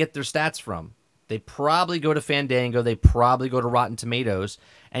 where do they get their stats from? They probably go to Fandango. They probably go to Rotten Tomatoes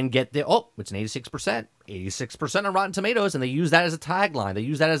and get it's an 86%. 86% on Rotten Tomatoes, and they use that as a tagline. They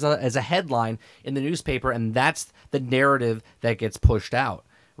use that as a headline in the newspaper, and that's the narrative that gets pushed out,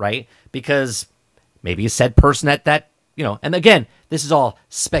 right? Because maybe a said person that and again, this is all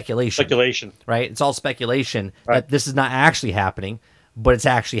speculation, right? It's all speculation that this is not actually happening, but it's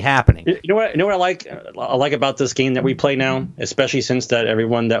actually happening. You know what I like about this game that we play now, especially since that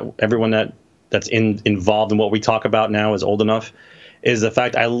everyone that's involved in what we talk about now is old enough, is the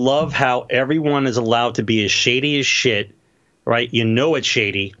fact I love how everyone is allowed to be as shady as shit, right? You know it's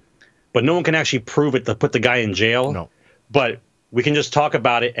shady, but no one can actually prove it to put the guy in jail. No. But we can just talk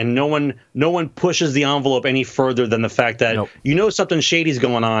about it, and no one pushes the envelope any further than the fact that something shady's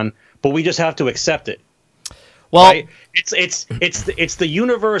going on, but we just have to accept it. Well, right? It's the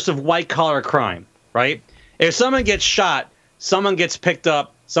universe of white collar crime, right? If someone gets shot, someone gets picked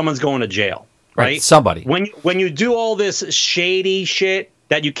up, someone's going to jail. Right? Somebody. When you do all this shady shit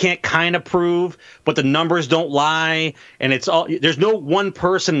that you can't kind of prove, but the numbers don't lie, and there's no one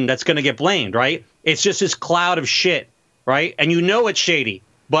person that's going to get blamed, right? It's just this cloud of shit, right? And it's shady,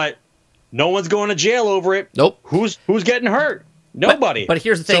 but no one's going to jail over it. Nope. Who's getting hurt? Nobody. But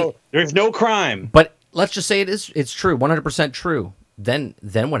here's the thing: so there's no crime. But let's just say it's true, 100% true. Then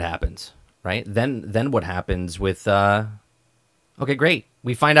what happens, right? Then what happens with? Okay, great.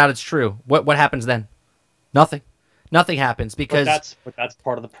 We find out it's true. What happens then? Nothing. Nothing happens because but that's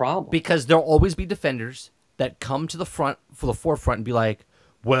part of the problem. Because there'll always be defenders that come to the forefront and be like,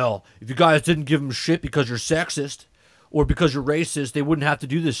 "Well, if you guys didn't give them shit because you're sexist or because you're racist, they wouldn't have to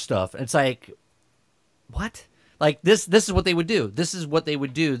do this stuff." And it's like, what? Like this is what they would do. This is what they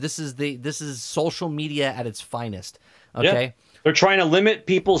would do. This is social media at its finest. Okay? Yeah. They're trying to limit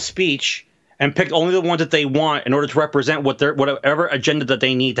people's speech. and pick only the ones that they want in order to represent whatever agenda that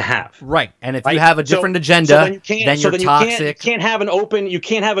they need to have. Right. And if you have a different agenda, then you're toxic. You can't have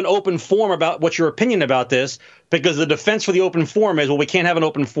an open forum about what's your opinion about this, because the defense for the open forum is, well, we can't have an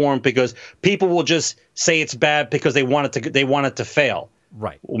open forum because people will just say it's bad because they want it to fail.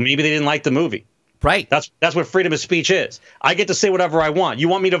 Right. Well, maybe they didn't like the movie. Right. That's what freedom of speech is. I get to say whatever I want. You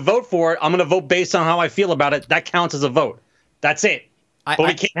want me to vote for it? I'm going to vote based on how I feel about it. That counts as a vote. That's it. But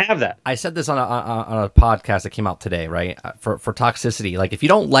we can't have that. I said this on a podcast that came out today, right? For toxicity. Like, if you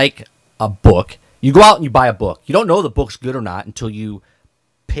don't like a book, you go out and you buy a book. You don't know the book's good or not until you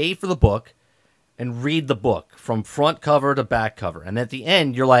pay for the book and read the book from front cover to back cover. And at the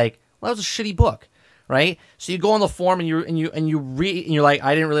end, you're like, well, that was a shitty book. Right, so you go on the forum and you read and you're like,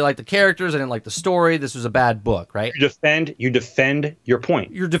 I didn't really like the characters, I didn't like the story. This was a bad book, right? You defend your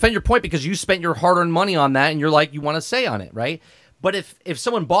point. You defend your point because you spent your hard-earned money on that, and you're like, you want to say on it, right? But if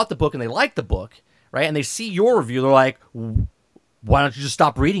someone bought the book and they liked the book, right, and they see your review, they're like, why don't you just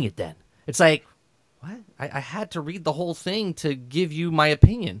stop reading it then? It's like, what? I had to read the whole thing to give you my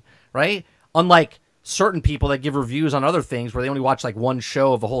opinion, right? Unlike certain people that give reviews on other things where they only watch like one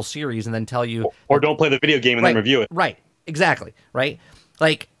show of a whole series and then tell you, or don't play the video game and then review it. Right. Exactly. Right.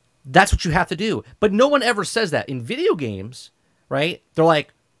 Like, that's what you have to do. But no one ever says that in video games, right? They're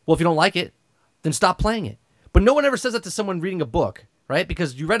like, well, if you don't like it, then stop playing it. But no one ever says that to someone reading a book, right?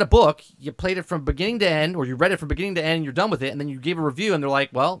 Because you read a book, you played it from beginning to end, or you read it from beginning to end, and you're done with it, and then you gave a review, and they're like,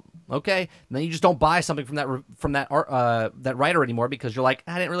 well, okay. And then you just don't buy something from that writer anymore because you're like,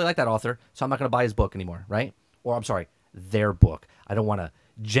 I didn't really like that author, so I'm not going to buy his book anymore, right? Or I'm sorry, their book. I don't want to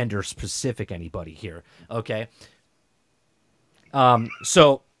gender specific anybody here, okay?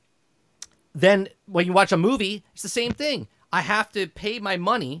 So then when you watch a movie, it's the same thing. I have to pay my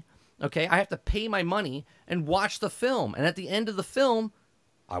money. Okay, I have to pay my money and watch the film. And at the end of the film,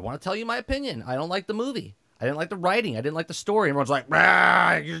 I want to tell you my opinion. I don't like the movie. I didn't like the writing. I didn't like the story. Everyone's like,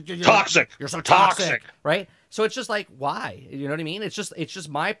 you're toxic. You're so toxic, right? So it's just like, why? You know what I mean? It's just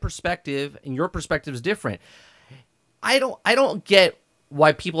my perspective, and your perspective is different. I don't get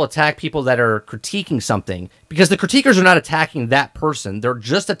why people attack people that are critiquing something, because the critiquers are not attacking that person. They're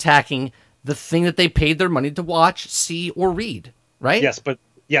just attacking the thing that they paid their money to watch, see, or read, right? Yes, but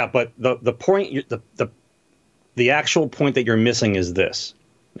the point, the actual point that you're missing is this,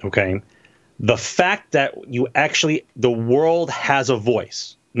 okay? The fact that the world has a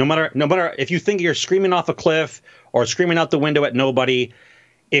voice. No matter if you think you're screaming off a cliff or screaming out the window at nobody,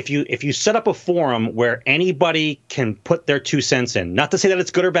 if you set up a forum where anybody can put their 2 cents in, not to say that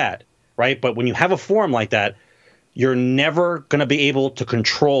it's good or bad, right? But when you have a forum like that, you're never going to be able to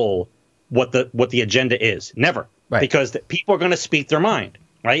control what the agenda is. Never. Right. Because people are going to speak their mind,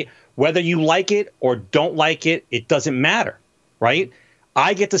 right? Whether you like it or don't like it, it doesn't matter, right?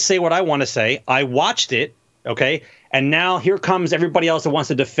 I get to say what I want to say. I watched it, okay? And now here comes everybody else that wants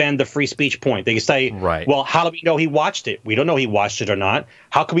to defend the free speech point. They say, right, well, how do we know he watched it? We don't know he watched it or not.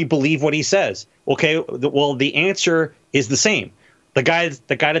 How can we believe what he says? Okay, well, the answer is the same. The guy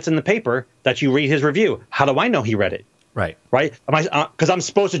that's in the paper that you read his review, how do I know he read it? Right. Right? Because I'm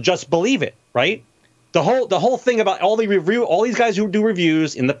supposed to just believe it, right? The whole thing about all these guys who do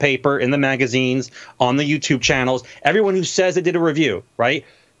reviews in the paper, in the magazines, on the YouTube channels, everyone who says they did a review, right?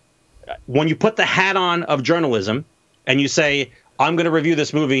 When you put the hat on of journalism and you say, I'm going to review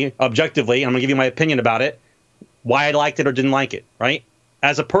this movie objectively, and I'm going to give you my opinion about it, why I liked it or didn't like it, right?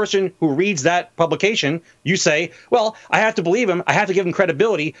 As a person who reads that publication, you say, well, I have to believe him. I have to give him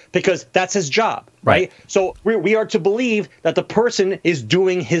credibility because that's his job, right? So we are to believe that the person is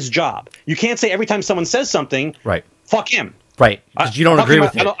doing his job. You can't say every time someone says something, right, fuck him. Right, because you don't agree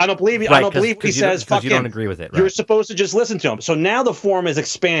with it. I don't believe. Right, I don't believe he says fuck him. You don't agree with it. Right. You're supposed to just listen to him. So now the forum is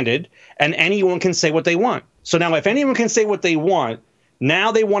expanded, and anyone can say what they want. So now, if anyone can say what they want,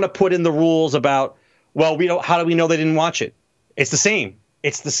 now they want to put in the rules about, well, how do we know they didn't watch it? It's the same.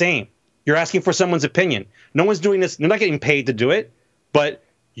 It's the same. You're asking for someone's opinion. No one's doing this. They're not getting paid to do it, but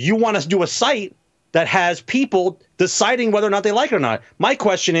you want us to do a site that has people deciding whether or not they like it or not. My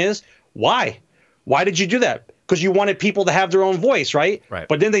question is, why? Why did you do that? Because you wanted people to have their own voice, right? Right.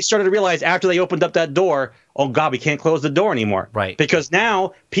 But then they started to realize after they opened up that door, oh, God, we can't close the door anymore. Right. Because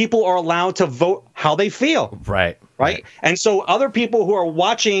now people are allowed to vote how they feel. Right. Right. And so other people who are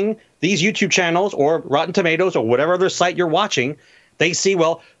watching these YouTube channels or Rotten Tomatoes or whatever other site you're watching, they see,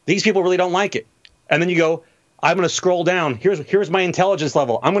 well, these people really don't like it. And then you go, I'm going to scroll down. Here's my intelligence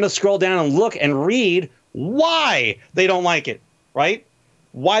level. I'm going to scroll down and look and read why they don't like it, right?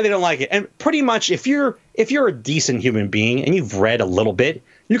 Why they don't like it. And pretty much if you're a decent human being and you've read a little bit,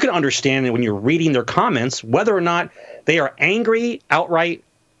 you can understand that when you're reading their comments, whether or not they are angry outright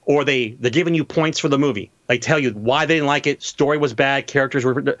or they're giving you points for the movie. They tell you why they didn't like it. Story was bad. Characters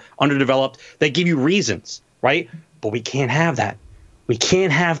were underdeveloped. They give you reasons, right? But we can't have that. We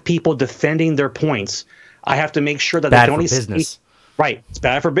can't have people defending their points. I have to make sure that bad they can only for business. Right. It's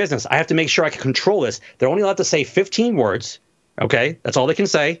bad for business. I have to make sure I can control this. They're only allowed to say 15 words. Okay. That's all they can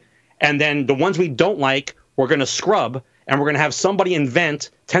say. And then the ones we don't like, we're going to scrub, and we're going to have somebody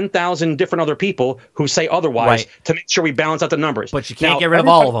invent 10,000 different other people who say otherwise to make sure we balance out the numbers. But you can't get rid of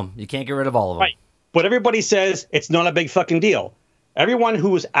all of them. You can't get rid of all of them. Right. But everybody says it's not a big fucking deal. Everyone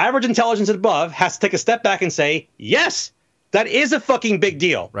who's average intelligence and above has to take a step back and say, yes, that is a fucking big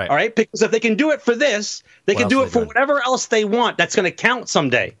deal. Right. All right. Because if they can do it for this, they can do it for whatever else they want. That's going to count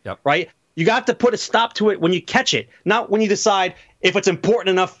someday. Yep. Right. You got to put a stop to it when you catch it, not when you decide if it's important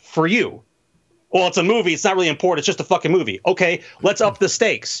enough for you. Well, it's a movie. It's not really important. It's just a fucking movie. Okay, let's up the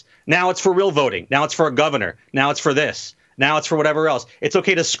stakes. Now it's for real voting. Now it's for a governor. Now it's for this. Now it's for whatever else. It's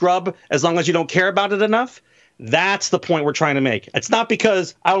okay to scrub as long as you don't care about it enough. That's the point we're trying to make. It's not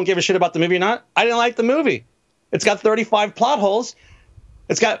because I don't give a shit about the movie or not. I didn't like the movie. It's got 35 plot holes.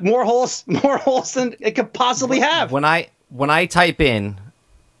 It's got more holes than it could possibly have. When I type in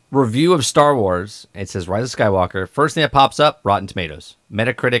review of Star Wars, it says Rise of Skywalker. First thing that pops up, Rotten Tomatoes,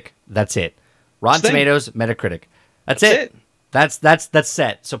 Metacritic. That's it. Rotten Tomatoes, Metacritic. That's it. That's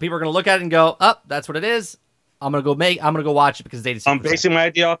set. So people are going to look at it and go, "Oh, that's what it is. I'm going to go watch it because it's 86%." I'm basing my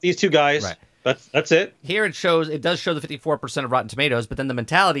idea off these two guys. Right. That's it. Here it does show the 54% of Rotten Tomatoes, but then the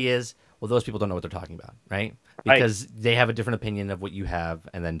mentality is, well, those people don't know what they're talking about, right? Because they have a different opinion of what you have,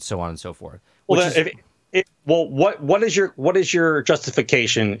 and then so on and so forth. What is your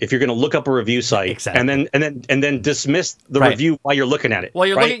justification if you're going to look up a review site and then dismiss the review while you're looking at it? Well,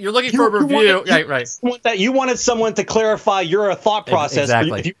 you're looking for a review, right? You wanted someone to clarify your thought process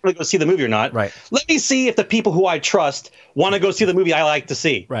if you want to go see the movie or not. Right. Let me see if the people who I trust want to go see the movie I like to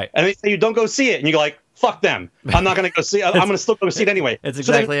see. Right. And they say you don't go see it, and you go like, fuck them. I'm not going to go see it. I'm going to still go see it anyway. It's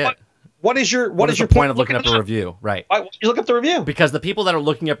exactly it. What is your point of looking up a review? Right. Why you look up the review? Because the people that are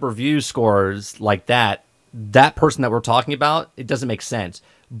looking up review scores like that person that we're talking about, it doesn't make sense.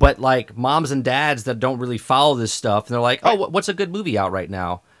 But like moms and dads that don't really follow this stuff, and they're like, "Oh, what's a good movie out right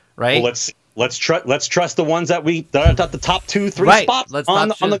now?" Right. Well, let's trust the ones that are at the top 2-3 spots on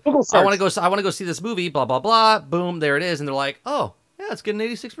the Google search. I want to go see this movie. Blah blah blah. Boom, there it is, and they're like, "Oh, yeah, it's getting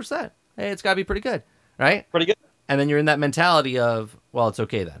 86%. Hey, it's got to be pretty good, right?" Pretty good. And then you're in that mentality of, well, it's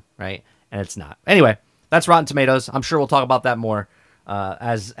okay then, right? And it's not. Anyway, that's Rotten Tomatoes. I'm sure we'll talk about that more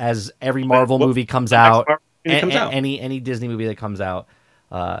as every Marvel movie comes out, any Disney movie that comes out,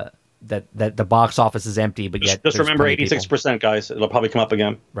 that the box office is empty, but yet just remember 86%, guys. It'll probably come up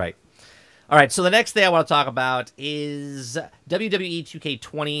again. Right. All right. So the next thing I want to talk about is WWE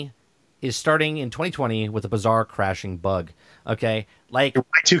 2K20 is starting in 2020 with a bizarre crashing bug. Okay, like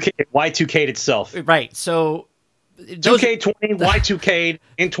Y2K'd itself. Right. So 2K20 Y2K'd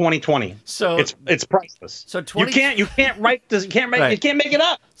in 2020. So it's priceless. So you can't make it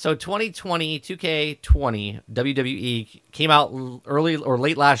up. So 2020 2K20 WWE came out early or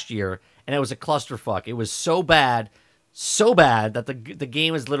late last year, and it was a clusterfuck. It was so bad that the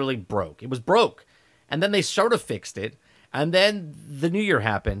game is literally broke. It was broke, and then they sort of fixed it, and then the new year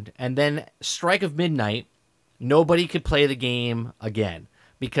happened, and then strike of midnight, nobody could play the game again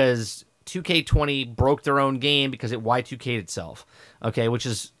because 2K20 broke their own game because it Y2K'd itself, okay, which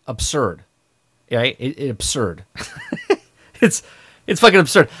is absurd, right? It absurd. It's fucking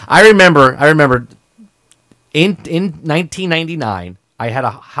absurd. I remember in 1999, I had a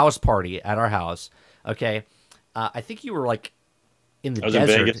house party at our house, okay? I think you were like in the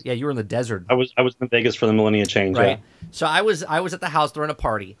desert. In Vegas. Yeah, you were in the desert. I was in Vegas for the Millennium Change, right? Yeah. So I was at the house during a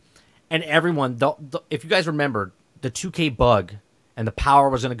party, and everyone, if you guys remember, the 2K bug. And the power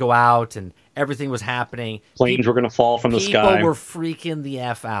was going to go out, and everything was happening. Planes were going to fall from the sky. People were freaking the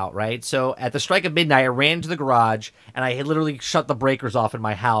F out, right? So at the strike of midnight, I ran to the garage, and I had literally shut the breakers off in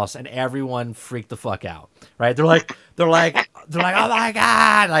my house, and everyone freaked the fuck out, right? They're like, oh my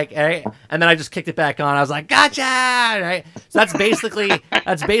God, like, right? And then I just kicked it back on. I was like, gotcha, right? So that's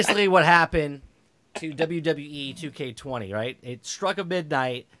basically what happened to WWE 2K20, right? It struck a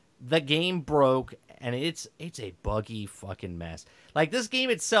midnight, the game broke, and it's a buggy fucking mess. Like this game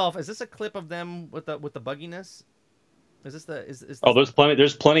itself, is this a clip of them with the bugginess? Is this the Oh, there's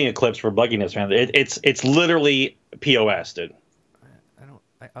plenty of clips for bugginess, man. It's literally POS, dude.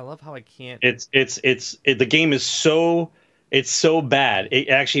 I love how I can't. The game is so bad. It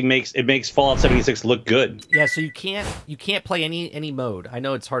actually makes Fallout 76 look good. Yeah, so you can't play any mode. I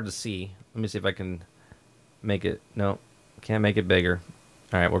know it's hard to see. Let me see if I can make it. No, can't make it bigger.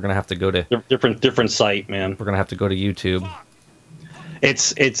 All right, we're gonna have to go to different site, man. We're gonna have to go to YouTube.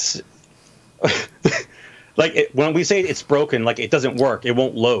 It's like when we say it's broken, like it doesn't work, it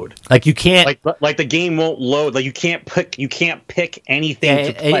won't load. Like you can't like the game won't load. Like you can't pick anything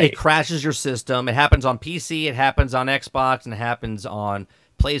to play. It crashes your system. It happens on PC, it happens on Xbox, and it happens on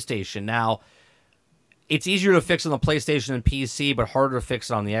PlayStation. Now, it's easier to fix on the PlayStation and PC, but harder to fix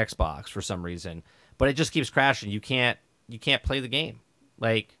it on the Xbox for some reason. But it just keeps crashing. You can't play the game.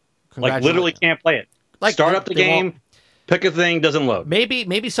 Like literally can't play it. Like start up the game, pick a thing, doesn't load.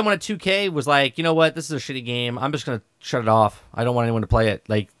 Maybe someone at 2K was like, you know what, this is a shitty game. I'm just gonna shut it off. I don't want anyone to play it.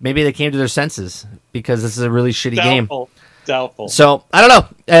 Like maybe they came to their senses because this is a really shitty game. Doubtful. So I don't know.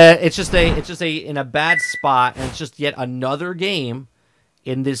 It's just in a bad spot, and it's just yet another game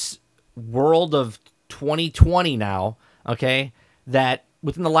in this world of 2020 now. Okay, that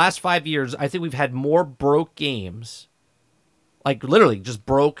within the last 5 years, I think we've had more broke games, like literally just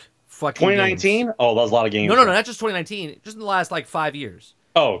broke. 2019? Games. Oh, that was a lot of games. No, not just 2019. Just in the last like 5 years.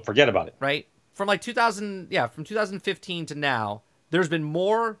 Oh, forget about it. Right? From like 2015 to now, there's been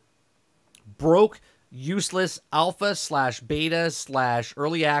more broke, useless alpha / beta /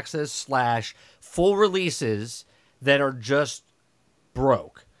 early access / full releases that are just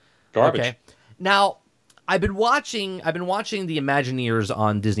broke. Garbage. Okay. Now, I've been watching the Imagineers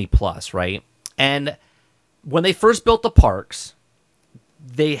on Disney Plus, right? And when they first built the parks,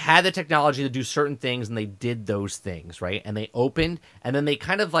 they had the technology to do certain things, and they did those things, right? And they opened, and then they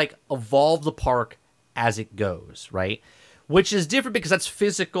kind of like evolve the park as it goes, right? Which is different because that's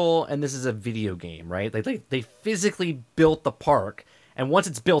physical, and this is a video game, right? They physically built the park, and once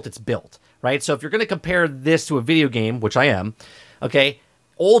it's built, right? So if you're going to compare this to a video game, which I am, okay,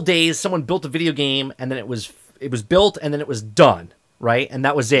 old days, someone built a video game, and then it was built, and then it was done, right? And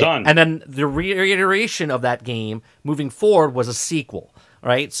that was it. Done. And then the reiteration of that game moving forward was a sequel.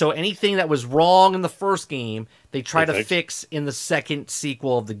 Right, so anything that was wrong in the first game, they try to fix in the second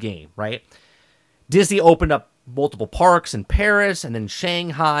sequel of the game, right? Disney opened up multiple parks in Paris and then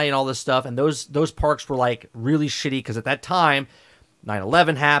Shanghai and all this stuff, and those parks were like really shitty because at that time,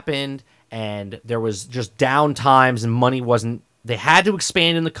 9/11 happened, and there was just down times and money wasn't. They had to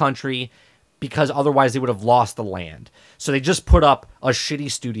expand in the country because otherwise they would have lost the land. So they just put up a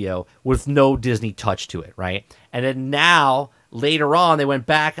shitty studio with no Disney touch to it, right? And then now. Later on, they went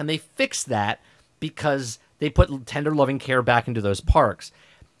back and they fixed that because they put tender loving care back into those parks.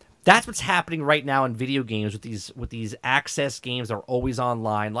 That's what's happening right now in video games with these access games that are always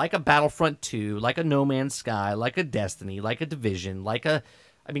online, like a Battlefront 2, like a No Man's Sky, like a Destiny, like a Division,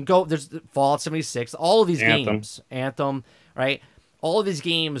 there's Fallout 76, all of these games, Anthem, right? All of these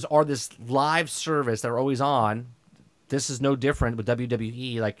games are this live service that are always on. This is no different with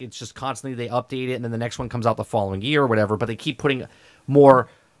WWE. Like, it's just constantly they update it, and then the next one comes out the following year or whatever, but they keep putting more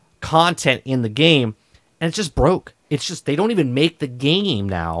content in the game, and it's just broke. It's just, they don't even make the game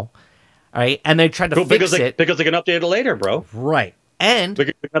now, all right? And they tried to fix it. Because they can update it later, bro. Right. And they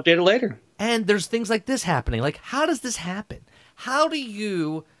can update it later. And there's things like this happening. Like, how does this happen? How do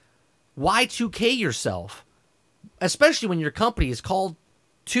you Y2K yourself, especially when your company is called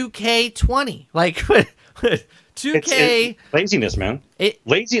 2K20? Like, 2K. It's laziness, man.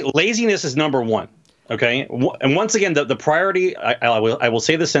 Laziness is number one. Okay, and once again, the priority. I will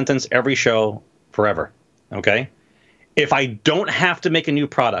say this sentence every show forever. Okay, if I don't have to make a new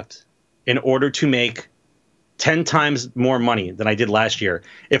product in order to make 10 times more money than I did last year,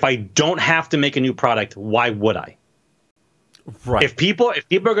 if I don't have to make a new product, why would I? Right. If people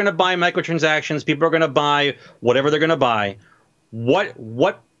are going to buy microtransactions, people are going to buy whatever they're going to buy.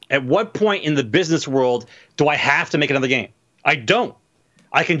 At what point in the business world do I have to make another game? I don't.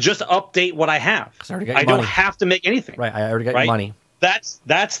 I can just update what I have. I don't have to make anything. Right. I already got your money. That's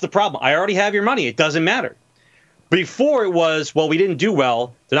the problem. I already have your money. It doesn't matter. Before it was, well, we didn't do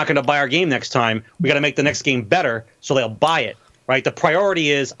well. They're not going to buy our game next time. We got to make the next game better, so they'll buy it. Right. The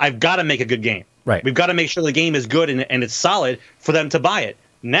priority is I've got to make a good game. Right. We've got to make sure the game is good and it's solid for them to buy it.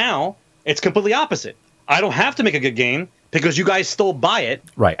 Now it's completely opposite. I don't have to make a good game because you guys still buy it.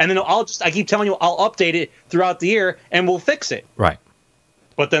 Right. And then I keep telling you I'll update it throughout the year and we'll fix it. Right.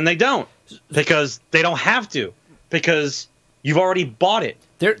 But then they don't because they don't have to because you've already bought it.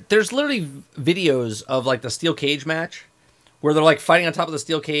 There's literally videos of like the steel cage match where they're like fighting on top of the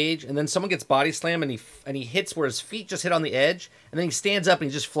steel cage, and then someone gets body slammed and he hits where his feet just hit on the edge, and then he stands up and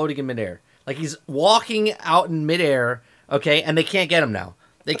he's just floating in midair. Like he's walking out in midair, okay, and they can't get him now.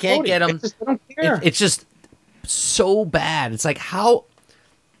 They can't get him. I don't care. It's just so bad. It's like how.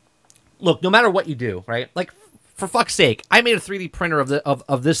 Look, no matter what you do, right? Like for fuck's sake, I made a 3D printer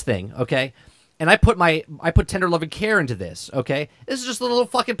of this thing, okay, and I put tender loving care into this, okay. This is just a little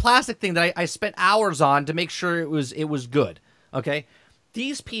fucking plastic thing that I spent hours on to make sure it was good, okay.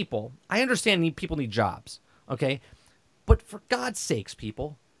 these people, I understand people need jobs, okay? But for God's sakes,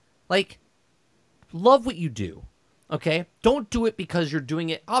 people, like, love what you do, okay? Don't do it because you're doing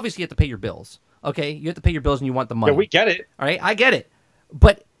it. Obviously, you have to pay your bills, okay? You have to pay your bills and you want the money. Yeah, we get it. All right, I get it.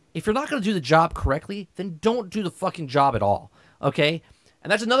 But if you're not going to do the job correctly, then don't do the fucking job at all, okay?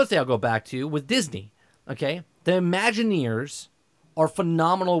 And that's another thing I'll go back to with Disney, okay? The Imagineers are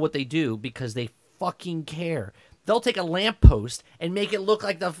phenomenal at what they do because they fucking care. They'll take a lamppost and make it look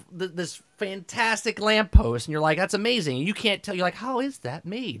like this fantastic lamppost, and you're like, that's amazing. And you can't tell. You're like, how is that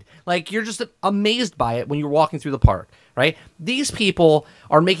made? Like, you're just amazed by it when you're walking through the park, right? These people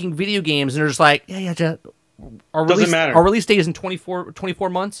are making video games, and they're just like, yeah. Our release date is in 24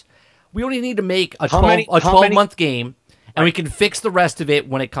 months. We only need to make a 12-month game, and we can fix the rest of it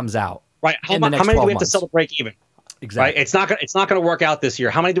when it comes out. Right. How many do we have to sell to break even? Exactly. Right? It's not going to work out this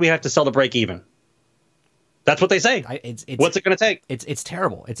year. How many do we have to sell to break even? That's what they say. What's it going to take? It's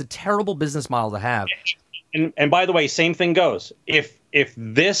terrible. It's a terrible business model to have. And by the way, same thing goes. If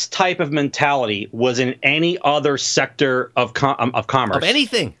this type of mentality was in any other sector of commerce, of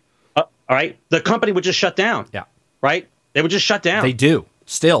anything, all right, the company would just shut down. Yeah. Right. They would just shut down. They do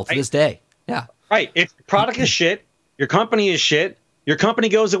still to this day. Yeah. Right. If your product is shit, your company is shit. Your company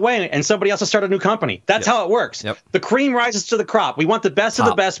goes away and somebody else will start a new company. That's how it works. Yep. The cream rises to the crop. We want the best of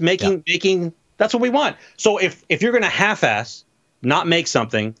the best making. That's what we want. So if you're going to half-ass, not make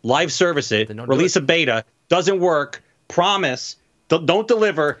something, live service it, release a beta, doesn't work, promise, don't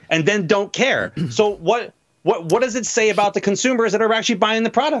deliver, and then don't care. So what does it say about the consumers that are actually buying the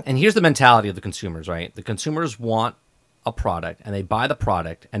product? And here's the mentality of the consumers, right? The consumers want a product, and they buy the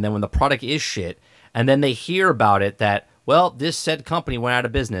product, and then when the product is shit, and then they hear about it that, well, this said company went out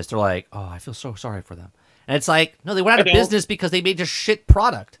of business, they're like, oh, I feel so sorry for them. And it's like, no, they went out of business because they made a shit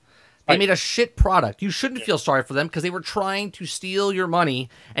product. They made a shit product. You shouldn't feel sorry for them because they were trying to steal your money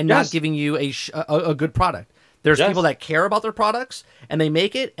and not giving you a good product. There's people that care about their products, and they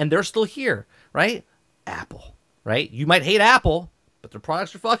make it, and they're still here, right? Apple, right? You might hate Apple, but their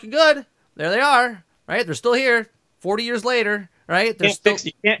products are fucking good. There they are, right? They're still here 40 years later, right? You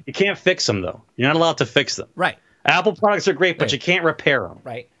can't fix them, though. You're not allowed to fix them. Right. Apple products are great, but you can't repair them.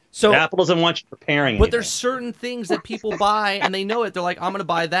 Right. So Apple doesn't want you repairing But there's certain things that people buy, and they know it. They're like, I'm going to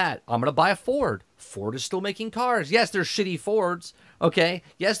buy that. I'm going to buy a Ford. Ford is still making cars. Yes, there's shitty Fords, okay?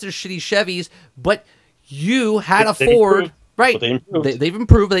 Yes, there's shitty Chevys, but you had a Ford. Right. They've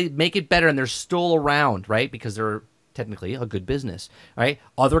improved. They make it better, and they're still around, right? Because they're technically a good business, right?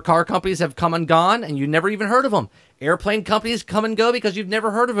 Other car companies have come and gone, and you never even heard of them. Airplane companies come and go because you've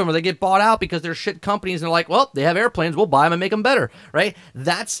never heard of them, or they get bought out because they're shit companies, and they're like, well, they have airplanes, we'll buy them and make them better, right?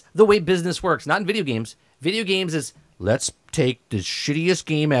 That's the way business works, not in video games. Video games is, let's take the shittiest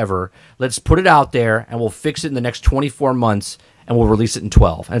game ever, let's put it out there, and we'll fix it in the next 24 months, and we'll release it in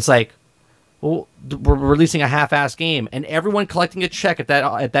 12. And it's like, well, we're releasing a half-ass game, and everyone collecting a check at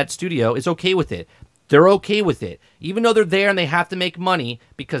that studio is okay with it. They're okay with it. Even though they're there and they have to make money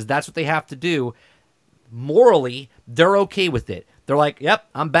because that's what they have to do, morally, they're okay with it. They're like, yep,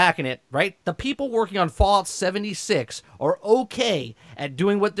 I'm backing it, right? The people working on Fallout 76 are okay at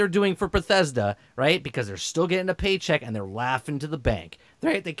doing what they're doing for Bethesda, right? Because they're still getting a paycheck and they're laughing to the bank,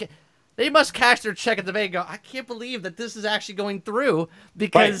 right? They must cash their check at the bank and go, I can't believe that this is actually going through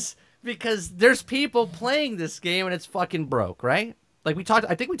because there's people playing this game and it's fucking broke, right? Like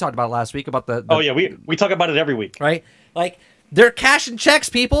I think we talked about it last week about the oh yeah, we talk about it every week, right? Like they're cashing checks,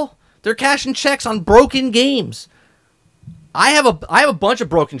 people. They're cashing checks on broken games. I have a bunch of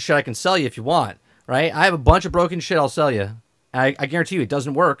broken shit I can sell you if you want, right? I have a bunch of broken shit I'll sell you. I guarantee you it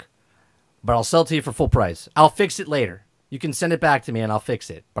doesn't work, but I'll sell it to you for full price. I'll fix it later. You can send it back to me and I'll fix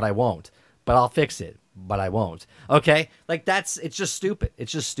it, but I won't. But I'll fix it, but I won't. Okay? Like it's just stupid.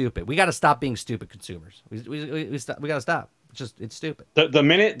 It's just stupid. We got to stop being stupid consumers. We got to stop. It's stupid. The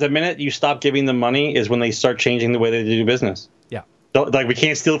minute you stop giving them money is when they start changing the way they do business. Yeah. Like, we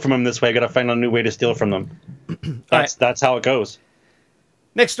can't steal from them this way. I got to find a new way to steal from them. That's how it goes.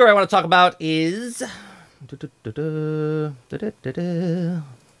 Next story I want to talk about is Nintendo.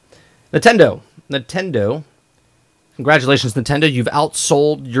 Congratulations, Nintendo. You've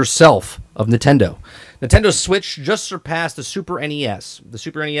outsold yourself of Nintendo. Nintendo Switch just surpassed the Super NES. The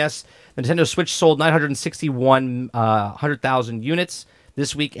Super NES, Nintendo Switch sold 961,000 units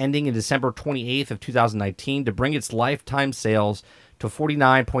this week, ending in December 28th of 2019, to bring its lifetime sales to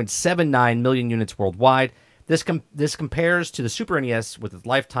 49.79 million units worldwide. This compares to the Super NES with a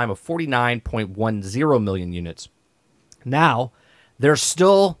lifetime of 49.10 million units. Now, they're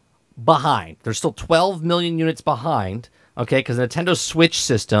still behind. They're still 12 million units behind, okay, because the Nintendo Switch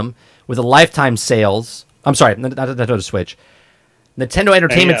system with a lifetime sales... I'm sorry, not Nintendo Switch. Nintendo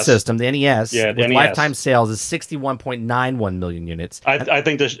Entertainment NES. System, the NES, Yeah, the with NES. lifetime sales is 61.91 million units. I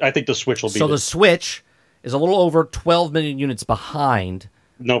think the Switch will be So the Switch is a little over 12 million units behind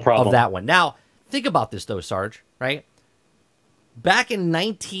no problem of that one. Now, think about this though, Sarge, right? Back in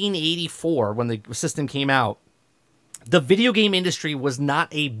 1984, when the system came out, the video game industry was not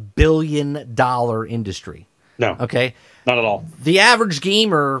a billion-dollar industry. No, Okay? not at all. The average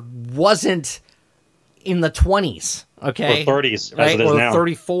gamer wasn't in the 20s, okay? Or 30s, as right? it is or now.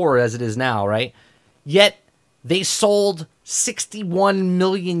 34 as it is now, right? Yet they sold 61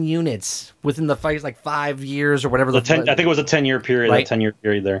 million units within the like 5 years or whatever. I think it was a 10-year period. Right. That 10-year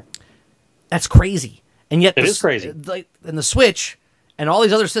period there. That's crazy. And yet It is crazy. And the Switch and all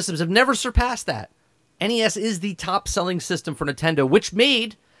these other systems have never surpassed that. NES is the top-selling system for Nintendo, which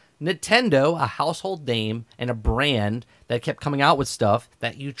made Nintendo a household name and a brand that kept coming out with stuff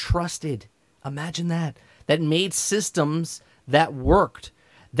that you trusted. Imagine that. That made systems that worked,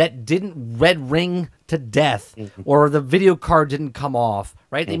 that didn't red ring to death, or the video card didn't come off,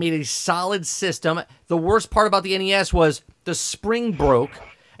 right? They made a solid system. The worst part about the NES was the spring broke,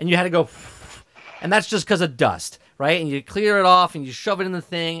 and you had to go, and that's just because of dust, right? And you clear it off, and you shove it in the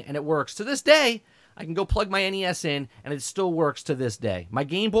thing, and it works. To this day, I can go plug my NES in, and it still works to this day. My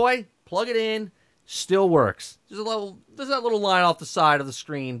Game Boy, plug it in, still works. There's that little line off the side of the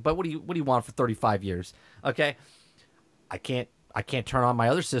screen, but what do you want for 35 years? Okay, I can't turn on my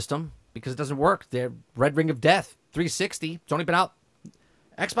other system because it doesn't work. The red ring of death, 360. It's only been out.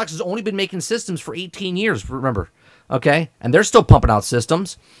 Xbox has only been making systems for 18 years. Remember, okay, and they're still pumping out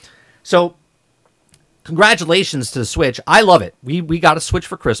systems. So, congratulations to the Switch. I love it. We got a Switch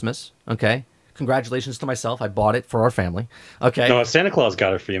for Christmas. Okay. Congratulations to myself. I bought it for our family. Okay. No, Santa Claus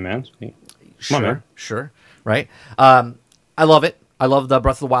got it for you, man. Come on, man. Sure. Right. I love it. I love the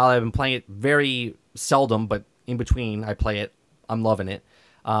Breath of the Wild. I've been playing it very seldom, but in between I play it. I'm loving it.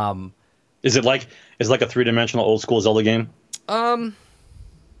 Is it like a 3-dimensional old school Zelda game?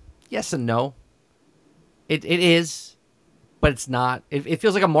 Yes and no. It is, but it's not. It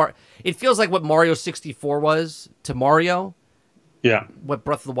feels like it feels like what Mario 64 was to Mario. Yeah. What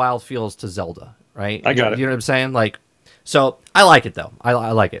Breath of the Wild feels to Zelda, right? I got it. You know what I'm saying? Like, so I like it though. I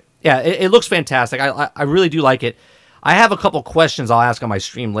like it. Yeah, it looks fantastic. I really do like it. I have a couple questions I'll ask on my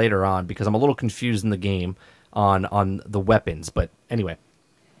stream later on because I'm a little confused in the game on the weapons. But anyway,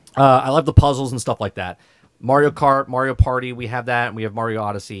 I love the puzzles and stuff like that. Mario Kart, Mario Party, we have that, and we have Mario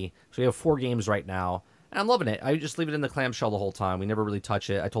Odyssey. So we have 4 games right now, and I'm loving it. I just leave it in the clamshell the whole time. We never really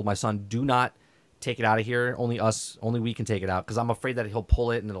touch it. I told my son, do not take it out of here. Only we can take it out because I'm afraid that he'll pull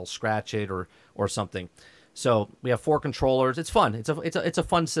it and it'll scratch it or something. So we have 4 controllers. It's fun. It's a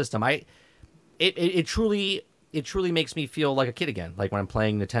fun system. It truly makes me feel like a kid again, like when I'm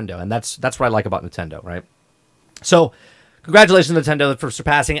playing Nintendo, and that's what I like about Nintendo, right? So congratulations Nintendo for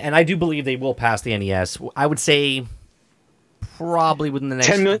surpassing, and I do believe they will pass the NES. I would say probably within the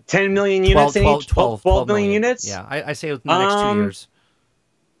next 10 million units 12 million units. Yeah, I say within the next 2 years.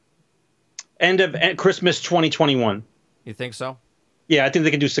 End Christmas 2021. You think so? Yeah, I think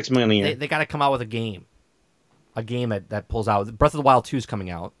they can do 6 million a year. They got to come out with a game that pulls out. Breath of the Wild 2 is coming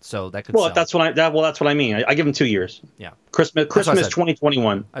out, so that could. Well, sell. that's what I mean. I give them 2 years. Yeah, Christmas what I said.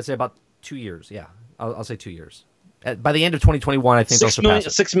 2021. I'd say about 2 years. Yeah, I'll say 2 years. By the end of 2021, I think they'll surpass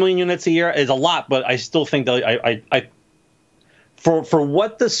it. 6 million units a year is a lot, but I still think that for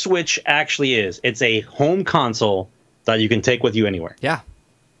what the Switch actually is, it's a home console that you can take with you anywhere. Yeah.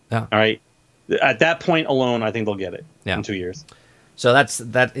 All right. At that point alone, I think they'll get it in 2 years. So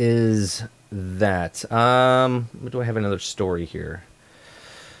that is that. Do I have another story here?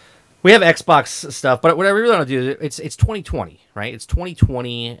 We have Xbox stuff, but what I really want to do, it's 2020, right? It's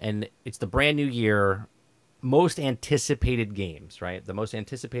 2020, and it's the brand new year. Most anticipated games, right? The most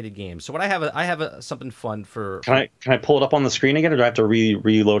anticipated games. So what I have something fun for. Can I pull it up on the screen again, or do I have to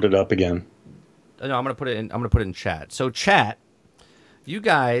reload it up again? No, I'm gonna put it in chat. So chat, you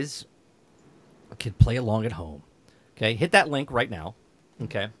guys can play along at home. Okay, hit that link right now.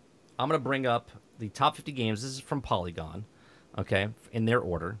 Okay, I'm gonna bring up the top 50 games. This is from Polygon. Okay, in their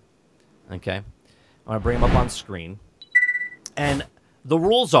order. Okay, I'm gonna bring them up on screen, and the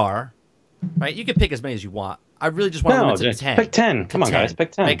rules are. Right, you can pick as many as you want. I really just want to limit it to 10. Pick 10. Come on, guys,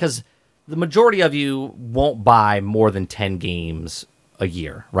 pick 10. Because the majority of you won't buy more than 10 games a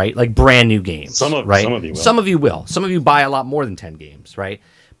year, right? Like brand new games. Some of you will. Some of you will. Some of you buy a lot more than 10 games, right?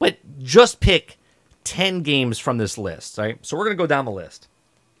 But just pick 10 games from this list, right? So we're going to go down the list.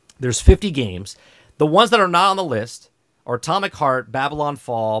 There's 50 games. The ones that are not on the list are Atomic Heart, Babylon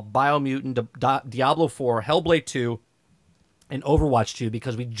Fall, Biomutant, Diablo 4, Hellblade 2, and Overwatch 2,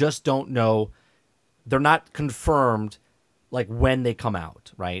 because we just don't know. They're not confirmed like when they come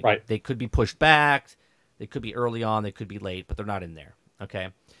out, right? Right. They could be pushed back, they could be early on, they could be late, but they're not in there. Okay.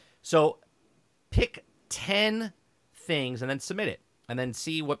 So pick 10 things and then submit it and then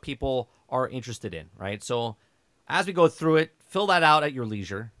see what people are interested in, right? So as we go through it, fill that out at your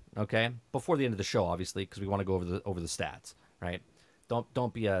leisure, okay? Before the end of the show, obviously, because we want to go over the stats, right?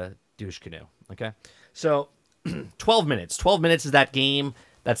 Don't be a douche canoe, okay? So 12 minutes. 12 minutes is that game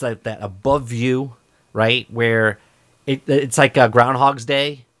that's like that above view, right? Where it's like a Groundhog's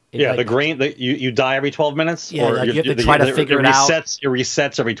Day. Yeah, you die every 12 minutes. Yeah, like you have to try to figure it out. It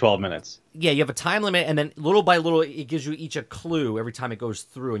resets every 12 minutes. Yeah, you have a time limit, and then little by little, it gives you each a clue every time it goes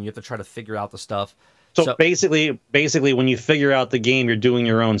through, and you have to try to figure out the stuff. So basically, when you figure out the game, you're doing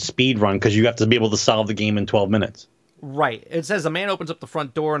your own speed run because you have to be able to solve the game in 12 minutes. Right. It says a man opens up the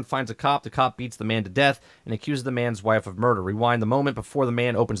front door and finds a cop. The cop beats the man to death and accuses the man's wife of murder. Rewind the moment before the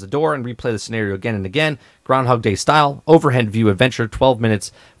man opens the door and replay the scenario again and again. Groundhog Day style. Overhead view adventure. 12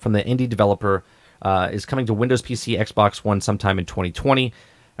 minutes from the indie developer. Is coming to Windows, PC, Xbox One sometime in 2020.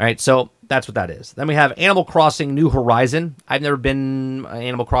 All right, so that's what that is. Then we have Animal Crossing New Horizon. I've never been an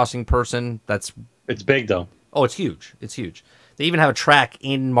Animal Crossing person. It's big, though. Oh, it's huge. It's huge. They even have a track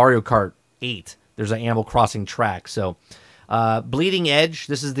in Mario Kart 8. There's an Animal Crossing track. So, Bleeding Edge.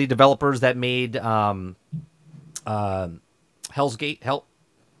 This is the developers that made Hellgate,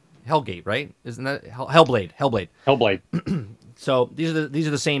 right? Isn't that Hellblade? Hellblade. So these are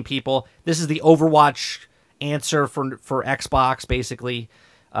the same people. This is the Overwatch answer for Xbox, basically,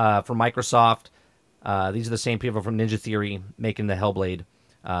 for Microsoft. These are the same people from Ninja Theory making the Hellblade.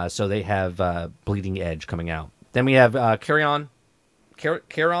 So they have Bleeding Edge coming out. Then we have Carrion.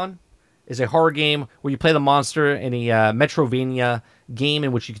 Carrion is a horror game where you play the monster in a Metrovania game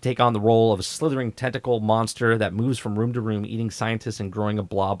in which you can take on the role of a slithering tentacle monster that moves from room to room, eating scientists and growing a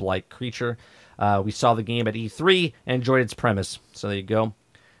blob-like creature. We saw the game at E3 and enjoyed its premise. So there you go.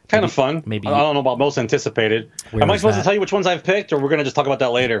 Kind of fun. Maybe I don't know about most anticipated. Am I supposed to tell you which ones I've picked, or we're going to just talk about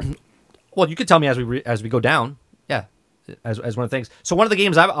that later? Well, you could tell me as we go down. Yeah, as one of the things. So one of the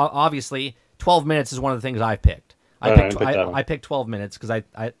games I've obviously 12 minutes is one of the things I've picked. I picked 12 minutes because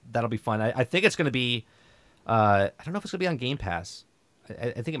I that'll be fun. I think it's going to be. I don't know if it's going to be on Game Pass. I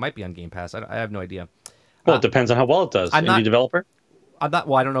think it might be on Game Pass. I have no idea. Well, it depends on how well it does. Indie developer.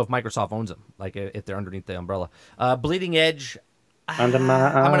 Well, I don't know if Microsoft owns them. Like if they're underneath the umbrella. Bleeding Edge. Under my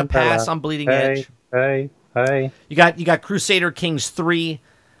I'm going to pass on Bleeding Edge. Hey. You got Crusader Kings 3.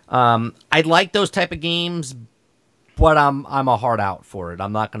 I like those type of games, but I'm a hard out for it.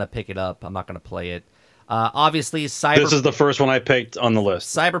 I'm not going to pick it up. I'm not going to play it. Obviously, This is the first one I picked on the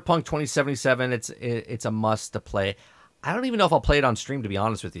list. Cyberpunk 2077. It's a must to play. I don't even know if I'll play it on stream, to be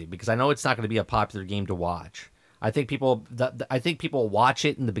honest with you, because I know it's not going to be a popular game to watch. I think people watch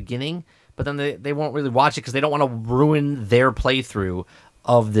it in the beginning, but then they won't really watch it because they don't want to ruin their playthrough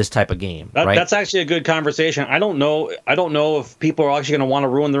of this type of game. Right? That's actually a good conversation. I don't know if people are actually going to want to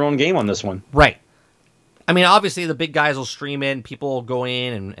ruin their own game on this one. Right. I mean, obviously the big guys will stream in, people will go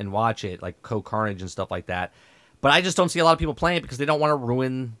in and watch it, like Carnage and stuff like that. But I just don't see a lot of people playing it because they don't want to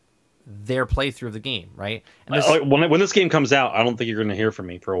ruin their playthrough of the game, right? And when this game comes out, I don't think you're going to hear from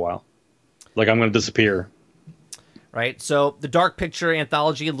me for a while. Like, I'm going to disappear. Right? So, the Dark Picture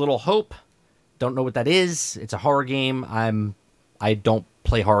Anthology, Little Hope. Don't know what that is. It's a horror game. I don't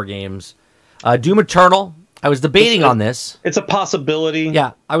play horror games. Doom Eternal. I was debating on this. It's a possibility.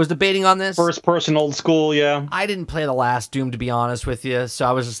 Yeah, I was debating on this. First person, old school, yeah. I didn't play the last Doom, to be honest with you. So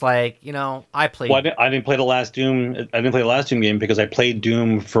I was just like, I played. Well, I didn't play the last Doom. I didn't play the last Doom game because I played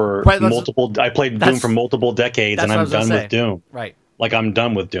Doom for multiple. I played Doom for multiple decades, and I'm done with Doom. Right. Like, I'm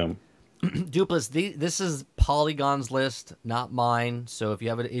done with Doom. Dupless, this is Polygon's list, not mine. So if you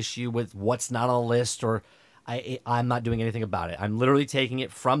have an issue with what's not on the list, or I'm not doing anything about it. I'm literally taking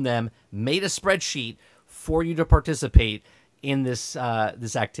it from them, made a spreadsheet for you to participate in this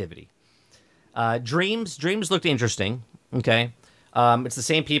this activity. Dreams looked interesting. Okay, it's the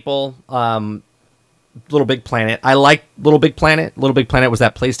same people. Little Big Planet. I like Little Big Planet. Little Big Planet was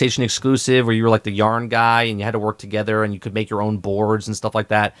that PlayStation exclusive where you were like the yarn guy and you had to work together and you could make your own boards and stuff like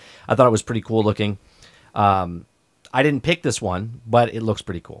that. I thought it was pretty cool looking. I didn't pick this one, but it looks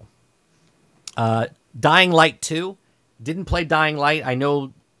pretty cool. Dying Light 2. Didn't play Dying Light. I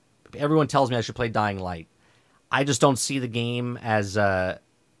know everyone tells me I should play Dying Light. I just don't see the game as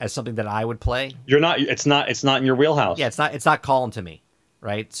something that I would play. You're not. It's not in your wheelhouse. Yeah, it's not calling to me,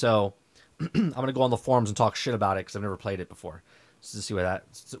 right? So I'm gonna go on the forums and talk shit about it because I've never played it before, just to see what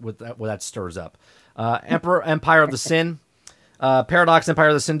that stirs up. Empire of the Sin, Paradox Empire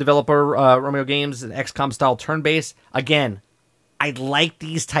of the Sin developer Romeo Games, an XCOM style turn based. Again, I like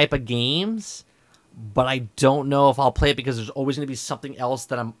these type of games, but I don't know if I'll play it because there's always going to be something else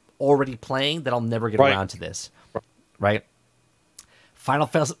that I'm already playing that I'll never get around to this. Right? Final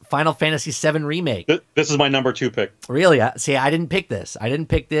Fantasy VII Remake. This is my number 2 pick. Really? See, I didn't pick this. I didn't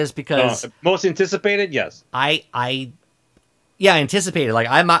pick this because most anticipated. Yes. I anticipated. Like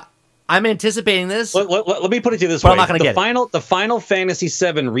I'm anticipating this. Let me put it to you this way. I'm not going to get it. The Final Fantasy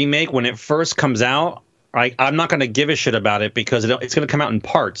VII Remake, when it first comes out, I'm not going to give a shit about it because it's going to come out in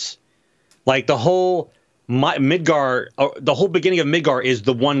parts. Like the whole Midgar, the whole beginning of Midgar is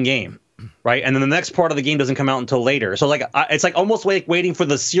the one game. Right, and then the next part of the game doesn't come out until later. So like, it's like almost like waiting for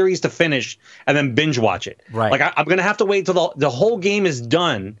the series to finish and then binge watch it. Right. Like I'm gonna have to wait till the whole game is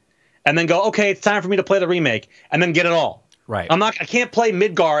done, and then go, okay, it's time for me to play the remake, and then get it all. Right. I can't play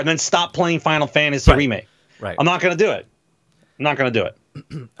Midgar and then stop playing Final Fantasy Remake. Right. I'm not gonna do it. I'm not gonna do it.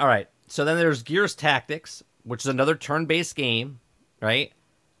 All right. So then there's Gears Tactics, which is another turn-based game. Right.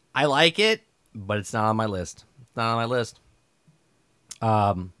 I like it, but it's not on my list. It's not on my list.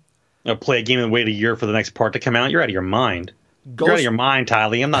 Play a game and wait a year for the next part to come out. You're out of your mind. You're out of your mind,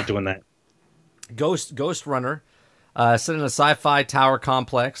 Tylee. I'm not doing that. Ghost Runner, set in a sci-fi tower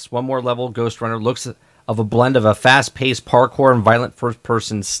complex. One more level. Ghost Runner looks of a blend of a fast-paced parkour and violent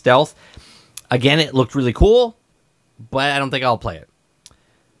first-person stealth. Again, it looked really cool, but I don't think I'll play it.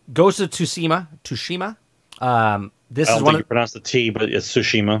 Ghost of Tsushima. This I is don't one. think you pronounce the T, but it's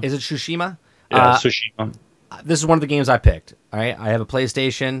Tsushima. Is it Tsushima? Yeah, Tsushima. This is one of the games I picked. All right, I have a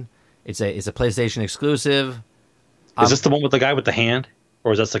PlayStation. It's a PlayStation exclusive. Is this the one with the guy with the hand,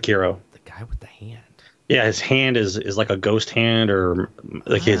 or is that Sekiro? The guy with the hand. Yeah, his hand is like a ghost hand, or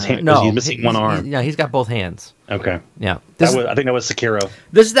like his hand. No, he's missing one arm. He's got both hands. Okay. Yeah, I think that was Sekiro.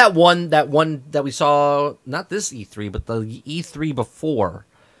 This is that one that we saw, not this E3, but the E3 before,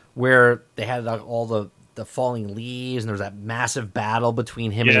 where they had all the falling leaves, and there was that massive battle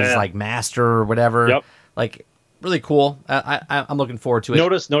between him and his like master or whatever. Yep. Like, really cool. I'm looking forward to it.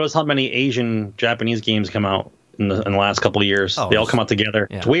 Notice how many Asian Japanese games come out in the last couple of years. They all come out together.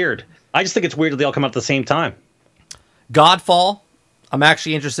 Yeah. It's weird. I just think it's weird that they all come out at the same time. Godfall. I'm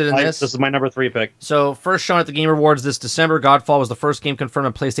actually interested in this. This is my number 3 pick. So, first shown at the Game Awards this December, Godfall was the first game confirmed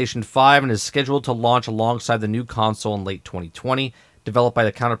on PlayStation 5 and is scheduled to launch alongside the new console in late 2020. Developed by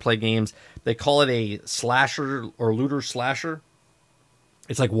the Counterplay Games. They call it a slasher or looter slasher.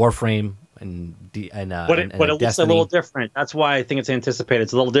 It's like Warframe but it looks a little different. That's why I think it's anticipated.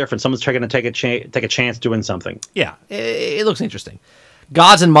 It's a little different. Someone's trying to take a chance doing something. Yeah, it looks interesting.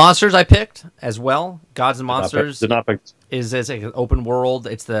 Gods and Monsters I picked as well. Gods and Monsters is an open world.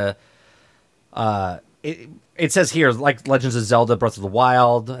 It's the it says here like Legends of Zelda, Breath of the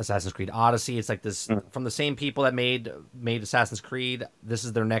Wild, Assassin's Creed Odyssey. It's like this from the same people that made Assassin's Creed. This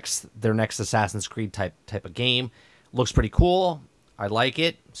is their next Assassin's Creed type of game. Looks pretty cool. I like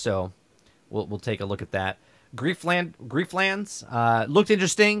it. So we'll take a look at that. Grieflands looked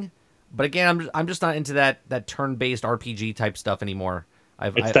interesting, but again, I'm just not into that turn-based RPG type stuff anymore.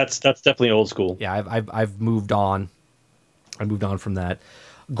 That's definitely old school. Yeah, I've moved on. I moved on from that.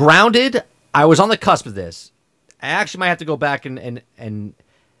 Grounded, I was on the cusp of this. I actually might have to go back and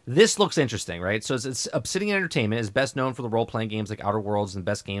this looks interesting, right? So it's Obsidian Entertainment is best known for the role-playing games like Outer Worlds and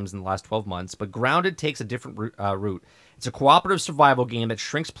best games in the last 12 months, but Grounded takes a different route. It's a cooperative survival game that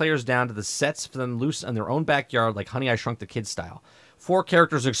shrinks players down to the sets for them loose in their own backyard like Honey, I Shrunk the Kids style. 4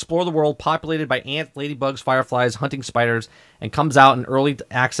 characters explore the world populated by ants, ladybugs, fireflies, hunting spiders, and comes out in early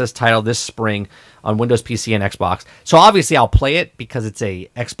access title this spring on Windows PC and Xbox. So obviously I'll play it because it's a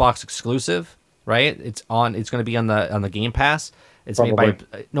Xbox exclusive, right? It's going to be on the Game Pass. It's Probably. Made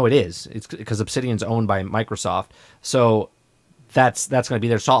by it is. It's because Obsidian's owned by Microsoft. So that's going to be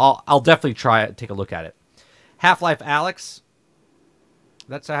there. So I'll definitely take a look at it. Half-Life Alyx.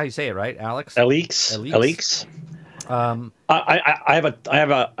 That's how you say it, right? Alyx. I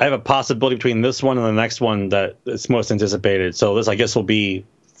have a possibility between this one and the next one that it's most anticipated. So this, I guess, will be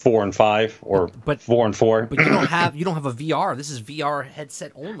 4 and 5 or 4 and 4. But you don't have a VR. This is VR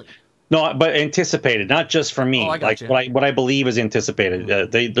headset only. No, but anticipated, not just for me. What I believe is anticipated.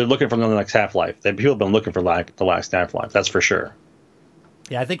 They're looking for the next Half-Life. People have been looking for the last Half-Life. That's for sure.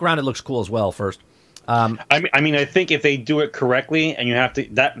 Yeah, I think Grounded looks cool as well. First. I think if they do it correctly, and you have to,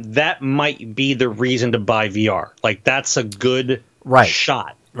 that might be the reason to buy VR. Like that's a good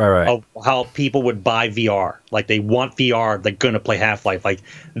shot of how people would buy VR. Like they want VR, they're gonna play Half-Life. Like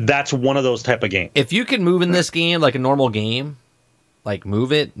that's one of those type of games. If you can move in this game like a normal game, like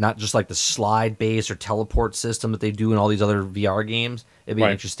move it, not just like the slide base or teleport system that they do in all these other VR games, it'd be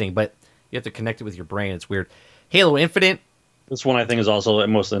interesting. But you have to connect it with your brain. It's weird. Halo Infinite. This one I think is also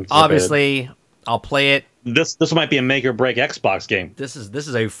most anticipated. Obviously, I'll play it. This might be a make or break Xbox game. This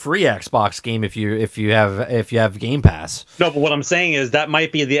is a free Xbox game if you have Game Pass. No, but what I'm saying is that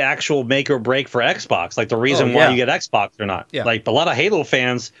might be the actual make or break for Xbox. Like the reason why you get Xbox or not. Yeah. Like a lot of Halo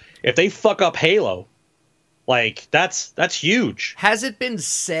fans, if they fuck up Halo, like that's huge. Has it been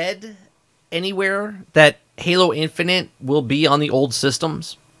said anywhere that Halo Infinite will be on the old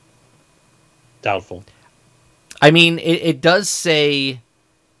systems? Doubtful. I mean, it does say.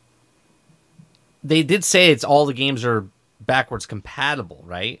 They did say it's all the games are backwards compatible,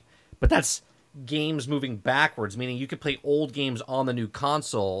 right? But that's games moving backwards, meaning you could play old games on the new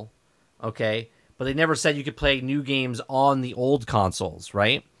console, okay? But they never said you could play new games on the old consoles,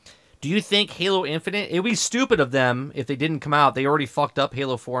 right? Do you think Halo Infinite, it would be stupid of them if they didn't come out. They already fucked up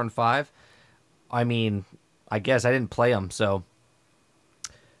Halo 4 and 5. I mean, I guess I didn't play them, so...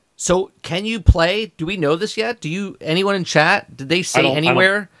 So, can you play? Do we know this yet? Anyone in chat, did they say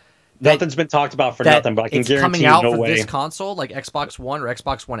anywhere... Nothing's been talked about for nothing, but I can guarantee coming out no for way. this console, like Xbox One or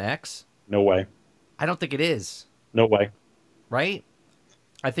Xbox One X? No way. I don't think it is. No way. Right?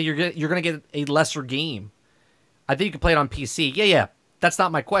 I think you're gonna get a lesser game. I think you can play it on PC. Yeah. That's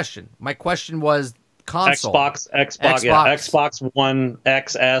not my question. My question was console. Xbox. Yeah, Xbox One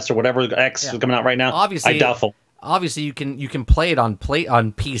XS or whatever X is coming out right now. Obviously, I doubtful. Obviously, you can play it on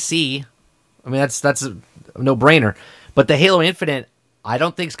PC. I mean, that's a no-brainer. But the Halo Infinite, I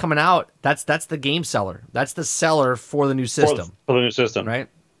don't think it's coming out. That's the game seller. That's the seller for the new system. For the new system. Right?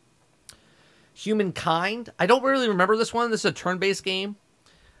 Humankind. I don't really remember this one. This is a turn-based game.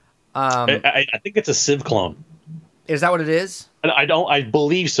 I think it's a Civ clone. Is that what it is? I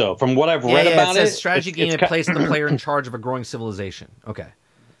believe so. From what I've read about it, says strategy game that places the player in charge of a growing civilization. Okay.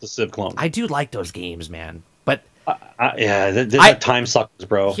 It's a Civ clone. I do like those games, man. But they're time suckers,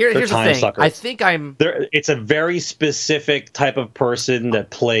 bro. Here's time the thing. suckers. I think it's a very specific type of person that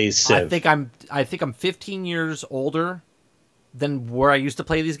plays Civ. I think I'm 15 years older than where I used to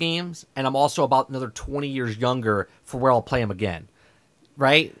play these games, and I'm also about another 20 years younger for where I'll play them again.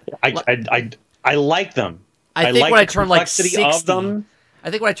 Right? I like them. I think like when I the turn like complexity 60, of them.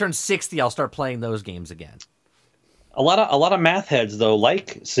 I think when I turn 60, I'll start playing those games again. A lot of math heads though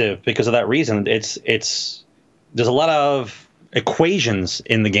like Civ because of that reason. It's there's a lot of equations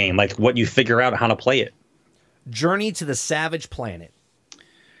in the game, like what you figure out how to play it. Journey to the Savage Planet.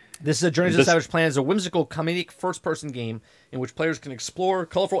 This is a Journey to the Savage Planet is a whimsical comedic first-person game in which players can explore a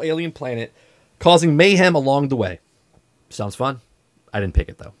colorful alien planet, causing mayhem along the way. Sounds fun. I didn't pick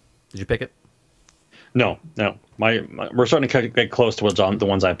it though. Did you pick it? No. We're starting to get close to the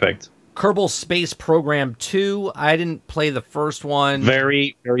ones I picked. Kerbal Space Program 2. I didn't play the first one.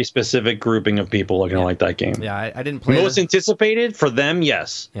 Very, very specific grouping of people are going to like that game. Yeah, I didn't play Most anticipated for them,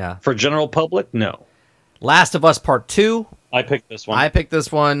 yes. Yeah. For general public, no. Last of Us Part 2. I picked this one.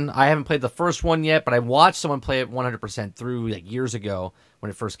 I haven't played the first one yet, but I watched someone play it 100% through like years ago when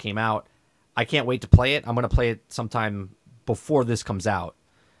it first came out. I can't wait to play it. I'm going to play it sometime before this comes out.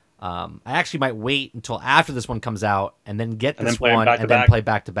 I actually might wait until after this one comes out and then get this one and then play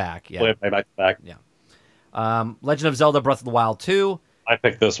back to back. Yeah. Play back to back. Yeah. Legend of Zelda Breath of the Wild 2. I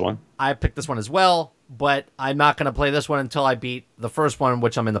picked this one. I picked this one as well, but I'm not going to play this one until I beat the first one,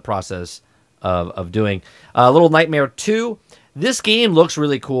 which I'm in the process of doing. Little Nightmare 2. This game looks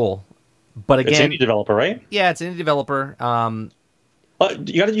really cool, but again... It's an indie developer, right? Yeah, it's an indie developer.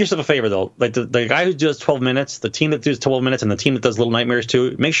 You got to do yourself a favor, though. Like the guy who does 12 minutes, the team that does 12 minutes, and the team that does Little Nightmares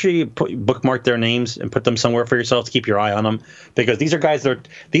 2, make sure you bookmark their names and put them somewhere for yourself to keep your eye on them, because these are guys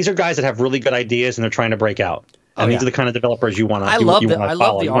that have really good ideas and they're trying to break out. And these are the kind of developers you want to. I love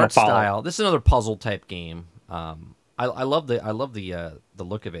the art style. This is another puzzle type game. I love the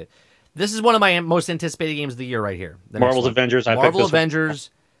look of it. This is one of my most anticipated games of the year right here. Marvel's Avengers. Marvel Avengers.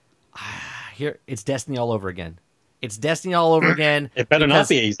 Here, it's Destiny all over again. It's Destiny all over again. It better not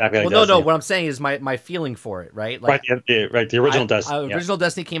be exactly like Destiny. No. What I'm saying is my feeling for it, right? Like, right. The original Destiny. Original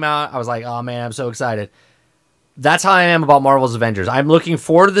Destiny came out. I was like, oh man, I'm so excited. That's how I am about Marvel's Avengers. I'm looking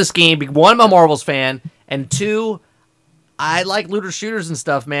forward to this game. One, I'm a Marvel's fan, and two, I like looter shooters and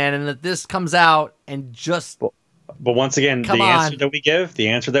stuff, man. And that this comes out and just. But once again, the answer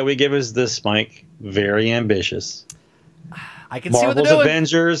that we give is this, Mike. Very ambitious. I can see what they're doing.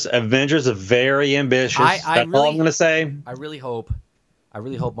 Avengers are very ambitious. That's all I'm going to say. I really hope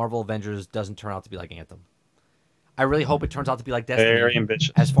Marvel Avengers doesn't turn out to be like Anthem. I really hope it turns out to be like Destiny. Very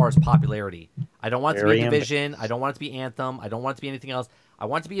ambitious. As far as popularity. I don't want it to be Division. I don't want it to be Anthem. I don't want it to be anything else. I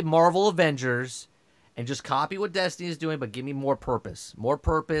want it to be Marvel Avengers and just copy what Destiny is doing, but give me more purpose. More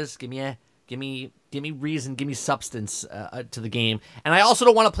purpose. Give me Give me reason. Give me substance to the game. And I also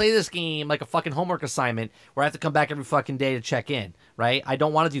don't want to play this game like a fucking homework assignment where I have to come back every fucking day to check in. Right? I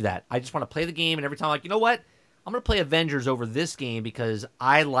don't want to do that. I just want to play the game, and every time I'm like, you know what? I'm going to play Avengers over this game because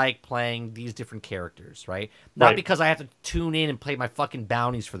I like playing these different characters, right? Not because I have to tune in and play my fucking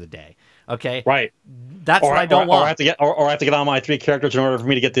bounties for the day, okay? Right. That's what I don't want. Or I have to get on my 3 characters in order for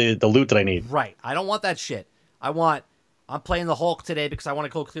me to get the loot that I need. Right. I don't want that shit. I'm playing the Hulk today because I want to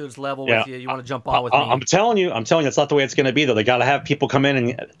go clear this level with you. You want to jump on with me? I'm telling you, that's not the way it's going to be, though. They got to have people come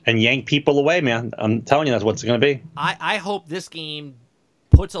in and yank people away, man. I'm telling you, that's what it's going to be. I hope this game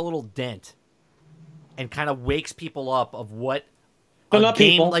puts a little dent and kind of wakes people up of what a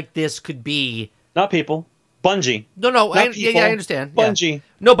game like this could be. Not people. Bungie. No. I understand. Bungie. Yeah.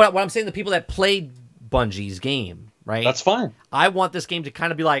 No, but what I'm saying, the people that played Bungie's game, right? That's fine. I want this game to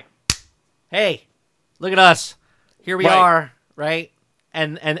kind of be like, hey, look at us. Here we are, right?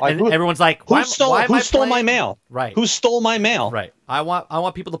 And everyone's like, who stole my mail? Right. Who stole my mail? Right. I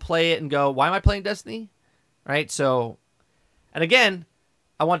want people to play it and go, why am I playing Destiny? Right? So, and again,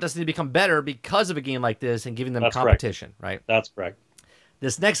 I want Destiny to become better because of a game like this and giving them competition, right? That's correct.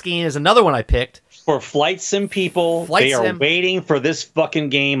 This next game is another one I picked. For Flight Sim people, they are waiting for this fucking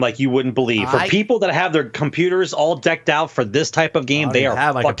game like you wouldn't believe. For people that have their computers all decked out for this type of game, they are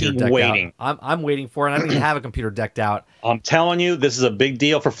fucking waiting. I'm waiting for it. I don't even have a computer decked out. I'm telling you, this is a big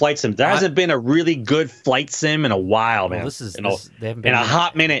deal for Flight Sim. There hasn't been a really good Flight Sim in a while, man. They haven't been in a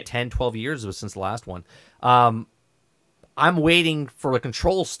hot minute. 10, 12 years since the last one. I'm waiting for a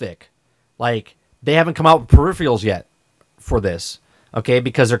control stick. Like, they haven't come out with peripherals yet for this. Okay,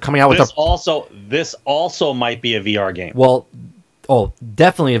 because they're coming out with this also might be a VR game. Well,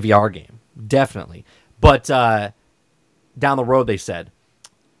 definitely a VR game. Definitely. But down the road, they said.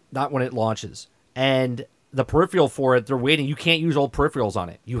 Not when it launches. And the peripheral for it, they're waiting. You can't use old peripherals on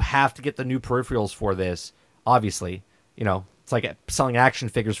it. You have to get the new peripherals for this, obviously. You know, it's like selling action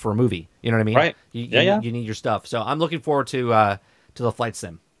figures for a movie. You know what I mean? Right. You need your stuff. So I'm looking forward to the Flight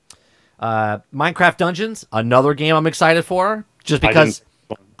Sim. Minecraft Dungeons, another game I'm excited for. Just because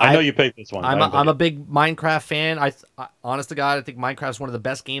I know you picked this one. I'm a big Minecraft fan. I honest to God, I think Minecraft is one of the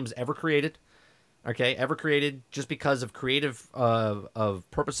best games ever created. Okay, ever created, just because of creative of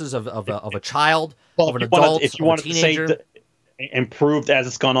purposes of a child, of an adult, if you want to say improved as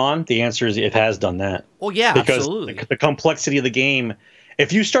it's gone on, the answer is it has done that. Well, yeah, because absolutely. The complexity of the game.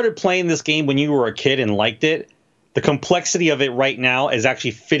 If you started playing this game when you were a kid and liked it, the complexity of it right now is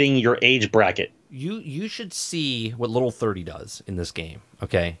actually fitting your age bracket. You should see what Little 30 does in this game,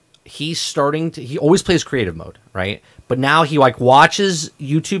 okay? He always plays creative mode, right? But now he watches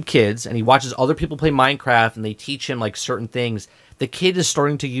YouTube kids and he watches other people play Minecraft and they teach him certain things. The kid is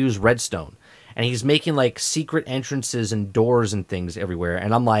starting to use redstone and he's making secret entrances and doors and things everywhere.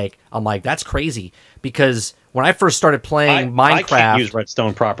 And I'm like, that's crazy, because when I first started playing Minecraft, I can't use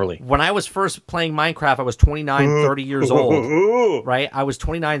redstone properly. When I was first playing Minecraft, I was 29, 30 years old, right? I was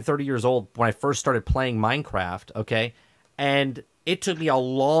 29, 30 years old when I first started playing Minecraft, okay? And it took me a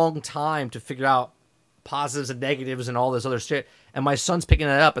long time to figure out positives and negatives and all this other shit. And my son's picking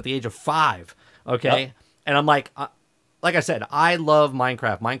it up at the age of 5, okay? Yep. And I'm like I said, I love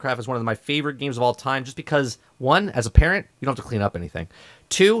Minecraft. Minecraft is one of my favorite games of all time just because, one, as a parent, you don't have to clean up anything.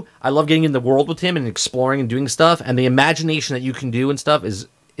 2, I love getting in the world with him and exploring and doing stuff, and the imagination that you can do and stuff is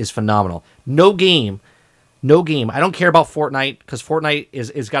phenomenal. No game. I don't care about Fortnite, because Fortnite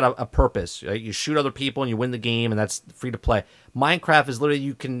is got a purpose. Right? You shoot other people and you win the game, and that's free to play. Minecraft is literally,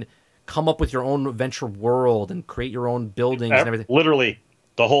 you can come up with your own adventure world and create your own buildings and everything. Literally,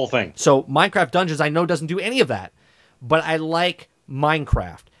 the whole thing. So Minecraft Dungeons, I know, doesn't do any of that. But I like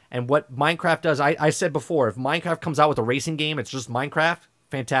Minecraft. And what Minecraft does, I said before, if Minecraft comes out with a racing game, it's just Minecraft,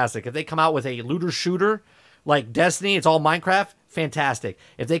 fantastic. If they come out with a looter shooter like Destiny, it's all Minecraft, fantastic.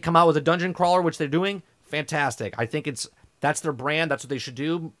 If they come out with a dungeon crawler, which they're doing, fantastic. I think that's their brand. That's what they should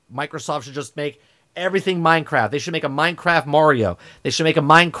do. Microsoft should just make everything Minecraft. They should make a Minecraft Mario. They should make a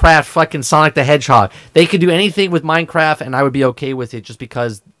Minecraft fucking Sonic the Hedgehog. They could do anything with Minecraft, and I would be okay with it just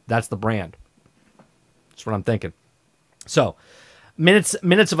because that's the brand. That's what I'm thinking. So, Minutes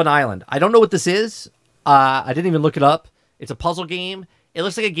of an Island. I don't know what this is. I didn't even look it up. It's a puzzle game. It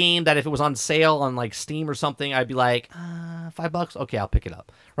looks like a game that if it was on sale on Steam or something, I'd be like, $5? Okay, I'll pick it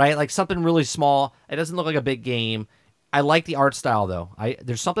up. Right? Something really small. It doesn't look like a big game. I like the art style, though.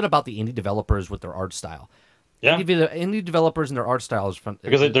 There's something about the indie developers with their art style. Yeah. Indie developers and their art style is fun.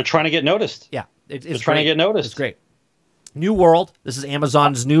 Because they're trying to get noticed. Yeah. They're trying to get noticed. It's great. New World. This is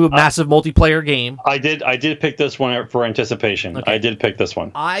Amazon's new massive multiplayer game. I did pick this one for anticipation. Okay. I did pick this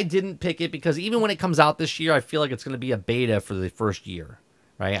one. I didn't pick it because even when it comes out this year, I feel like it's going to be a beta for the first year,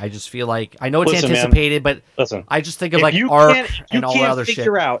 right? I just feel like I know it's Listen, man. anticipated, but Listen, I just think of if like you Ark can't- and all that other shit.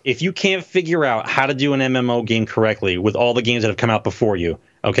 If you can't figure out how to do an MMO game correctly with all the games that have come out before you,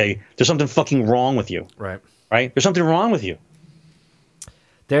 okay, there's something fucking wrong with you. Right. Right? There's something wrong with you.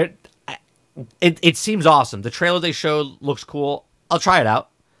 It seems awesome. The trailer they showed looks cool. I'll try it out.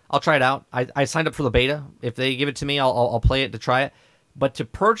 I signed up for the beta. If they give it to me, I'll play it to try it. But to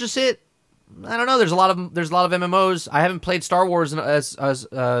purchase it, I don't know. There's a lot of MMOs. I haven't played Star Wars as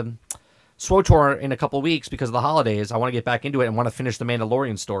SWTOR in a couple weeks because of the holidays. I want to get back into it and want to finish the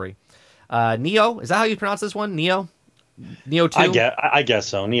Mandalorian story. Neo, is that how you pronounce this one? Neo 2? I guess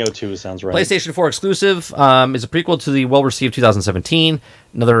so. Neo 2 sounds right. PlayStation 4 exclusive. Is a prequel to the well-received 2017.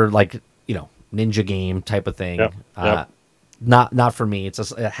 Another ninja game type of thing. Yep. Not for me.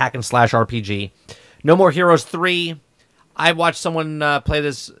 It's a hack and slash RPG. No More Heroes 3. I watched someone play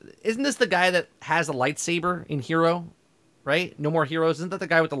this. Isn't this the guy that has a lightsaber in Hero? Right? No More Heroes. Isn't that the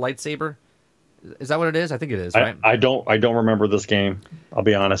guy with the lightsaber? Is that what it is? I think it is, right? I don't remember this game. I'll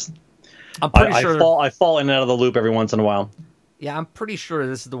be honest. I'm pretty sure. I fall in and out of the loop every once in a while. Yeah, I'm pretty sure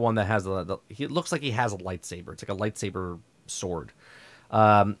this is the one that has he looks like he has a lightsaber. It's like a lightsaber sword.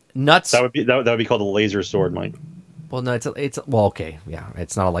 Nuts. That would be called a laser sword, Mike. Well, no, it's well, okay, yeah,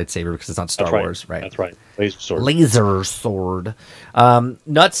 it's not a lightsaber because it's not Star Wars, right? That's right, laser sword. Laser sword.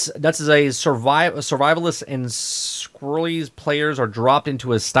 Nuts is a survivalist, and Squirrely's players are dropped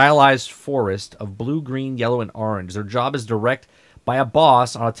into a stylized forest of blue, green, yellow, and orange. Their job is direct by a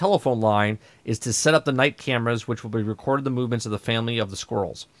boss on a telephone line is to set up the night cameras, which will be recorded the movements of the family of the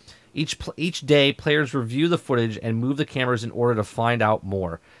squirrels. Each day, players review the footage and move the cameras in order to find out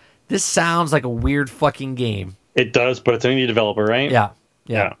more. This sounds like a weird fucking game. It does, but it's an indie developer, right? Yeah.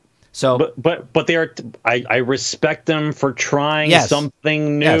 So, but they are. I respect them for trying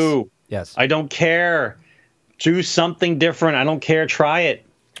something new. Yes. I don't care. Do something different. I don't care. Try it.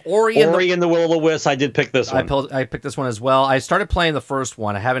 Ori and the Will-O-the-Wisp. I did pick this one. I picked this one as well. I started playing the first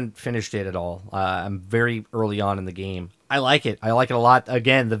one. I haven't finished it at all. I'm very early on in the game. I like it. I like it a lot.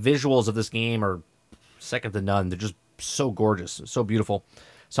 Again, the visuals of this game are second to none. They're just so gorgeous, so beautiful.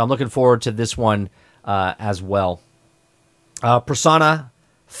 So I'm looking forward to this one as well. Persona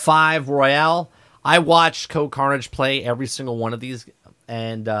 5 Royale. I watched Code Carnage play every single one of these,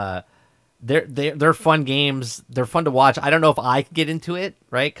 and they're fun games. They're fun to watch. I don't know if I could get into it,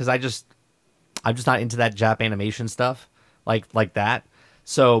 right? Because I'm just not into that Jap animation stuff like that.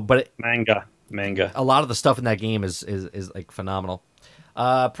 So, but manga. A lot of the stuff in that game is like phenomenal.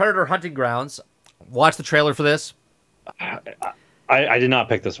 Predator Hunting Grounds. Watch the trailer for this. I did not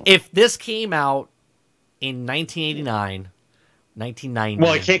pick this one. If this came out in 1989, 1990.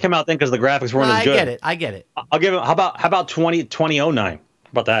 Well, it can't come out then because the graphics weren't as good. I get it. I'll give it. How about 2009? How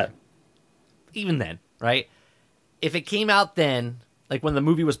about that? Even then, right? If it came out then, like when the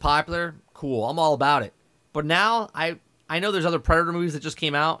movie was popular, cool. I'm all about it. But now I know there's other Predator movies that just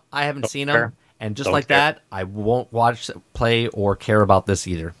came out. I haven't seen them, and just like that, I won't watch, play, or care about this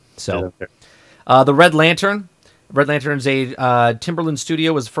either. So, the Red Lantern. Red Lantern's a Timberland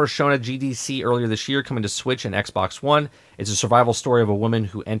Studio was first shown at GDC earlier this year, coming to Switch and Xbox One. It's a survival story of a woman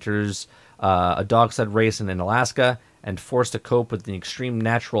who enters a dog sled race in Alaska and forced to cope with the extreme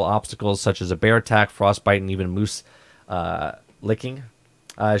natural obstacles such as a bear attack, frostbite, and even moose licking.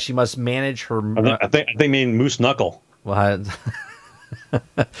 She must manage her. I think they mean moose knuckle. Well,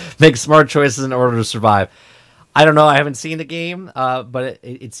 make smart choices in order to survive. I don't know. I haven't seen the game, but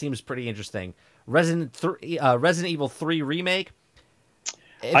it seems pretty interesting. Resident Evil 3 remake.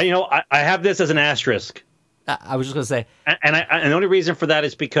 I have this as an asterisk. I was just gonna say, and the only reason for that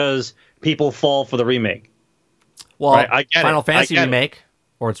is because people fall for the remake. Well, right? I get Final Fantasy I remake,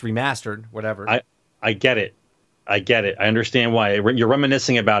 or it's remastered, whatever. I get it. I understand why you're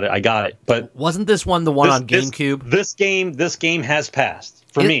reminiscing about it. I got it. But wasn't this one the one on GameCube? This game has passed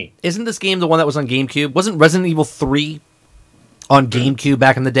for me. Isn't this game the one that was on GameCube? Wasn't Resident Evil 3 on GameCube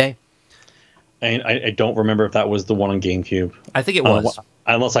back in the day? And I don't remember if that was the one on GameCube. I think it was.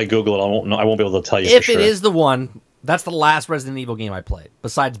 Unless I Google it, I won't be able to tell you. If for sure. It is the one, that's the last Resident Evil game I played,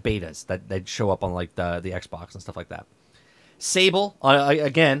 besides betas that show up on like the Xbox and stuff like that. Sable,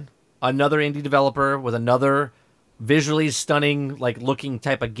 again, another indie developer with another visually stunning, like looking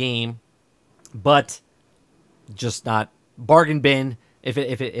type of game, but just not bargain bin if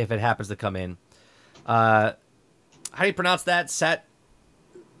it happens to come in. How do you pronounce that?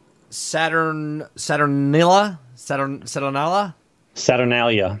 Saturnalia.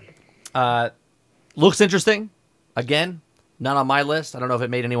 Looks interesting. Again, not on my list. I don't know if it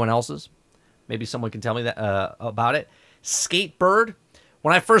made anyone else's. Maybe someone can tell me that about it. Skatebird.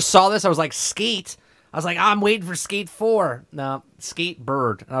 When I first saw this, I was like, Skate? I was like, I'm waiting for Skate 4. No, Skate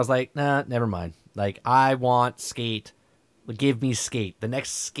Bird. And I was like, nah, never mind. Like, I want Skate. Give me Skate. The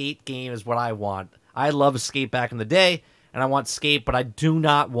next Skate game is what I want. I love Skate back in the day, and I want Skate, but I do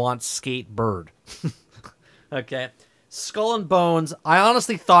not want Skate Bird. Okay. Skull and Bones, I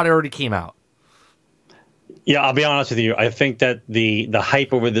honestly thought it already came out. Yeah, I'll be honest with you. I think that the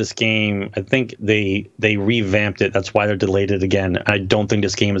hype over this game, I think they revamped it. That's why they're delayed it again. I don't think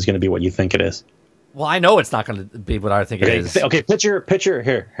this game is going to be what you think it is. Well, I know it's not going to be what I think it is. Okay, picture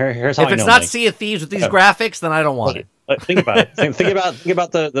here. Here's how I know. If it's not Sea of Thieves with these graphics, then I don't want it. Think about it. Think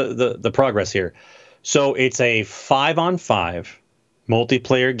about the progress here. So it's a 5-on-5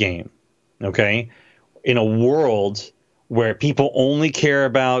 multiplayer game. Okay, in a world where people only care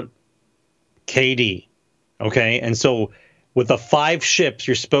about KD. Okay, and so with the 5 ships,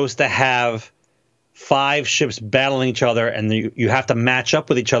 you're supposed to have 5 ships battling each other, and you have to match up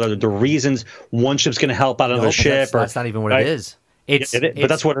with each other. The reasons one ship's going to help out another ship. That's not even what it is. But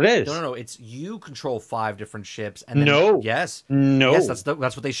that's what it is. No. It's you control 5 different ships. And then, yes. That's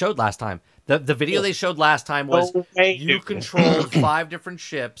what they showed last time. The video they showed last time was you controlled 5 different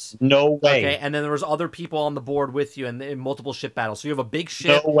ships. No way. Okay, and then there was other people on the board with you in multiple ship battles. So you have a big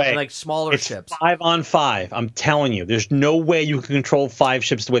ship and like smaller ships. 5-on-5. I'm telling you, there's no way you can control 5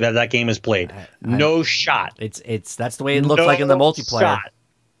 ships the way that game is played. No shot. That's the way it looks like in the multiplayer.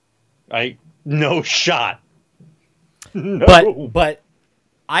 No shot. No. But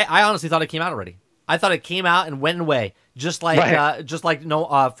I honestly thought it came out already. I thought it came out and went away, just like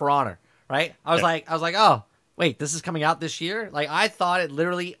For Honor, right? I was like, oh wait, this is coming out this year. Like I thought it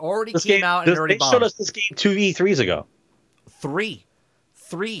literally already came out and already bombed. They showed us this game 2 E3s ago. Three.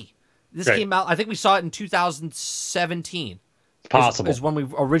 This came out. I think we saw it in 2017. Possible is when we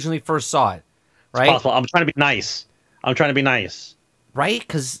originally first saw it, right? It's possible. I'm trying to be nice. Right?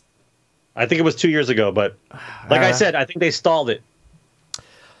 Because I think it was 2 years ago, but like I said, I think they stalled it.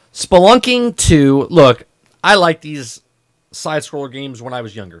 Spelunking 2. Look, I like these side-scroller games when I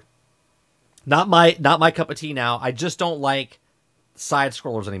was younger. Not my cup of tea now. I just don't like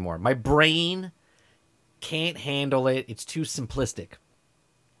side-scrollers anymore. My brain can't handle it. It's too simplistic.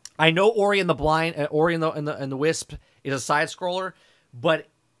 I know Ori and the Wisp is a side-scroller, but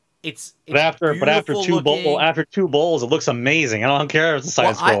it's after 2 bowls, it looks amazing. I don't care if it's a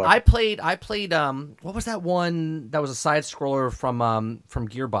side scroller. I played what was that one that was a side scroller from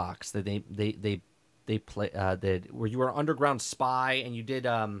Gearbox that they play where you were an underground spy and you did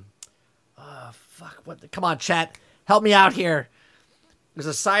come on chat, help me out here. There's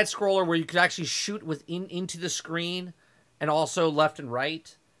a side scroller where you could actually shoot into the screen and also left and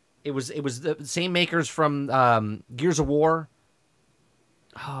right. It was the same makers from Gears of War.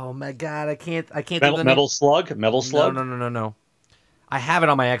 Oh my god, I can't think of the Metal Slug? No. I have it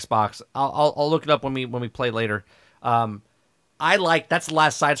on my Xbox. I'll look it up when we play later. That's the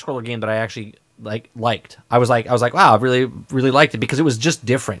last side scroller game that I actually liked. I was like, wow, I really liked it because it was just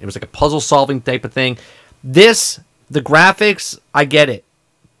different. It was like a puzzle solving type of thing. The graphics, I get it,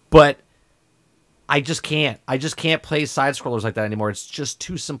 but I just can't play side scrollers like that anymore. It's just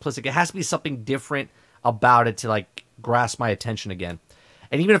too simplistic. It has to be something different about it to like grasp my attention again.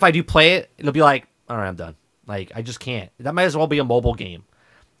 And even if I do play it, it'll be like, all right, I'm done. Like, I just can't. That might as well be a mobile game,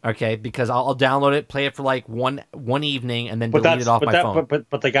 okay? Because I'll download it, play it for like one evening, and then delete it off my phone.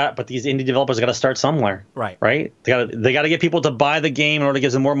 But these indie developers got to start somewhere, right? They got to get people to buy the game in order to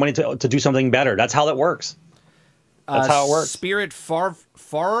give them more money to do something better. That's how that works. That's how it works. Spiritfarer.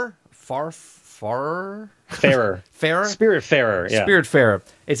 Spiritfarer, yeah. Spiritfarer.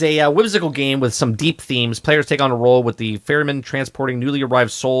 It's a whimsical game with some deep themes. Players take on a role with the ferryman transporting newly arrived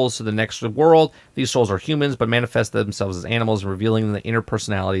souls to the next world. These souls are humans, but manifest themselves as animals, revealing the inner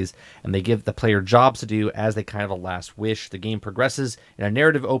personalities, and they give the player jobs to do as they kind of a last wish. The game progresses in a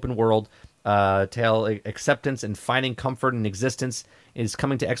narrative open world tale, acceptance and finding comfort in existence. Is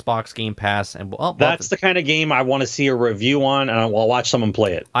coming to Xbox Game Pass, and that's the kind of game I want to see a review on, and I'll watch someone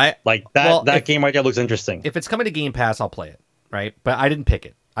play it. That game right there looks interesting. If it's coming to Game Pass, I'll play it, right? But I didn't pick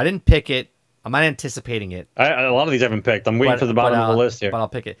it. I'm not anticipating it. A lot of these I haven't picked. I'm waiting for the bottom of the list here. But I'll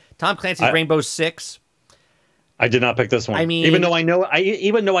pick it. Tom Clancy's Rainbow Six. I did not pick this one. I mean, even though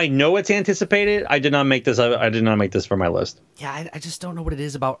I know it's anticipated, I did not make this. I did not make this for my list. Yeah, I just don't know what it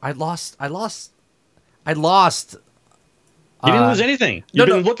is about. I lost. You didn't lose anything. You've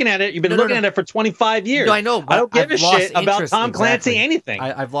been looking at it. You've been looking at it for 25 years. No, I know. I don't give a shit about Tom Clancy anything.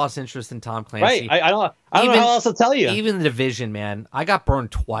 I've lost interest in Tom Clancy. Right. I don't know how else to tell you. Even The Division, man. I got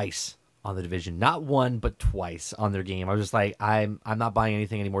burned twice on The Division. Not one, but twice on their game. I was just like, I'm not buying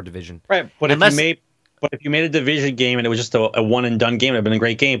anything anymore Division. Right. But But if you made a Division game and it was just a one and done game, it'd have been a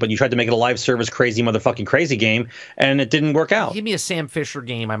great game. But you tried to make it a live service, crazy motherfucking crazy game, and it didn't work out. Give me a Sam Fisher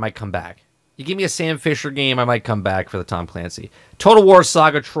game, I might come back. You give me a Sam Fisher game, I might come back for the Tom Clancy. Total War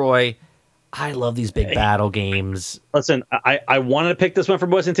Saga Troy. I love these big battle games. Listen, I wanted to pick this one for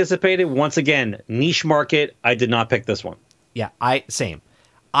most anticipated. Once again, niche market. I did not pick this one. Yeah, same.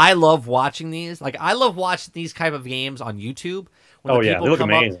 I love watching these. Like, I love watching these type of games on YouTube. When they look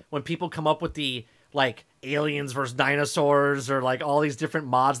amazing. When people come up with the, like, aliens versus dinosaurs or, like, all these different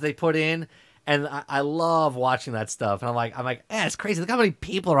mods they put in. And I love watching that stuff. And I'm like, it's crazy. Look how many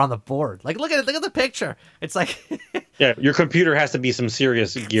people are on the board. Like, look at it. Look at the picture. It's like... Yeah, your computer has to be some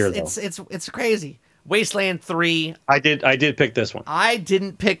serious gear, though. It's crazy. Wasteland 3. I did pick this one. I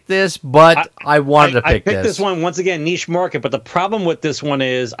didn't pick this, but I wanted to pick this. I picked this one, once again, niche market. But the problem with this one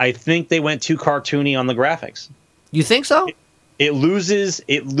is I think they went too cartoony on the graphics. You think so? It loses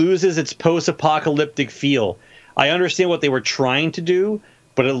its post-apocalyptic feel. I understand what they were trying to do,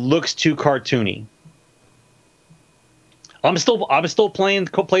 but it looks too cartoony. I'm still playing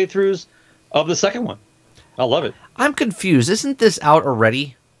playthroughs of the second one. I love it. I'm confused. Isn't this out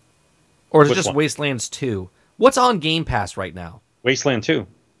already? Or is it Which just one? Wastelands 2? What's on Game Pass right now? Wasteland 2.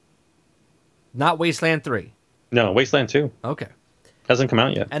 Not Wasteland 3. No, Wasteland 2. Okay. Hasn't come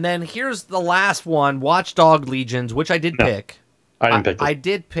out yet. And then here's the last one, Watchdog Legions, which I did pick. I didn't pick it. I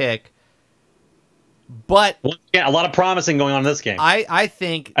did pick. But a lot of promising going on in this game. I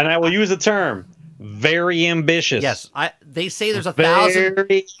think, and I will use the term, very ambitious. Yes, they say there's 1,000.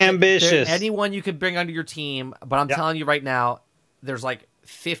 Very ambitious. Anyone you could bring onto your team, but I'm telling you right now, there's like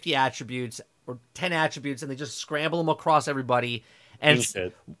 50 attributes or 10 attributes, and they just scramble them across everybody. And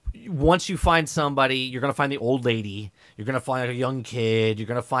once you find somebody, you're gonna find the old lady. You're gonna find like a young kid. You're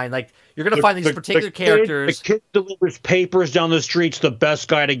gonna find these particular characters. The kid delivers papers down the streets. The best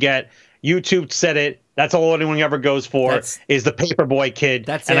guy to get. YouTube said it. That's all anyone ever goes for is the paperboy kid.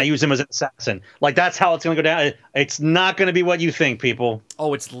 I use him as an assassin. Like, that's how it's going to go down. It's not going to be what you think, people.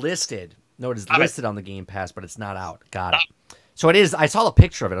 Oh, it's listed. No, it is listed on the Game Pass, but it's not out. Got it. So it is. I saw the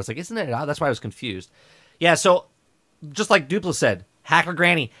picture of it. I was like, isn't it out? That's why I was confused. Yeah, so just like Dupla said, Hacker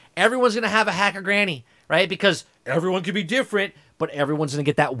Granny. Everyone's going to have a Hacker Granny, right? Because everyone could be different, but everyone's going to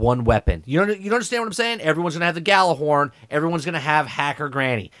get that one weapon. You understand what I'm saying? Everyone's going to have the Gjallarhorn. Everyone's going to have Hacker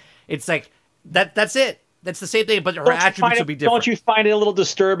Granny. It's like that's it. That's the same thing, but her attributes will be different. Don't you find it a little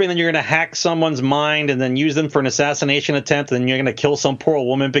disturbing that you're going to hack someone's mind and then use them for an assassination attempt, and then you're going to kill some poor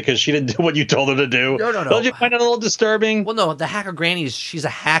woman because she didn't do what you told her to do? No. Don't you find it a little disturbing? Well, no, the Hacker Granny she's a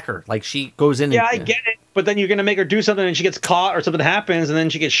hacker. Like, she goes in. Yeah, I get it. But then you're going to make her do something and she gets caught or something happens and then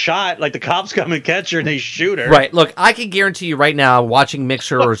she gets shot. Like, the cops come and catch her and they shoot her. Right. Look, I can guarantee you right now, watching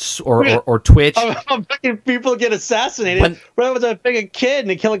Mixer or Twitch. I'm making people get assassminated. What if I pick a kid and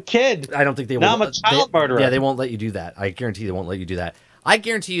they kill a kid? I don't think they will. Now I'm a child murderer. Yeah, they won't let you do that. I guarantee they won't let you do that. I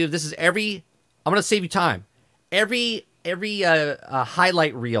guarantee you this is I'm going to save you time. Every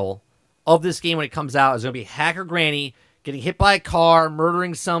highlight reel of this game when it comes out is going to be Hacker Granny getting hit by a car,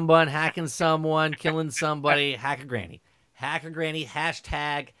 murdering someone, hacking someone, killing somebody. Hacker Granny. Hacker Granny,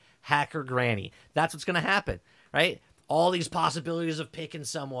 hashtag Hacker Granny. That's what's going to happen, right? All these possibilities of picking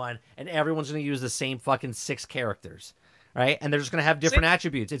someone, and everyone's going to use the same fucking 6 characters, right? And they're just going to have different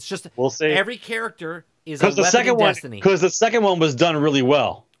attributes. It's just every character is a weapon in Destiny. Because the second one was done really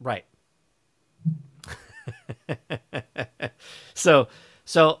well. Right. So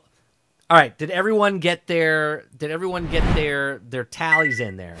all right, did everyone get their tallies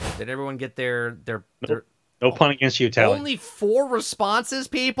in there? Did everyone get their no pun against you, tally. Only 4 responses,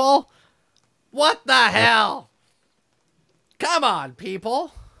 people? What the hell? Come on,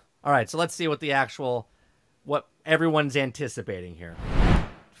 people. All right, so let's see what everyone's anticipating here.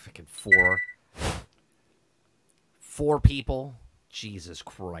 Freaking 4 people. Jesus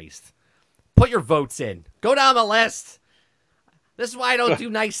Christ. Put your votes in. Go down the list. This is why I don't do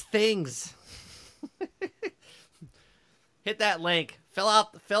nice things. Hit that link. Fill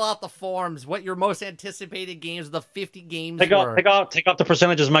out the forms. What your most anticipated games of the 50 games were. Take off the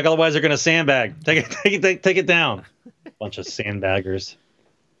percentages, Mike. Otherwise, they're gonna sandbag. Take it down. Bunch of sandbaggers.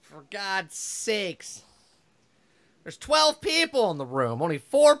 For God's sakes. There's 12 people in the room. Only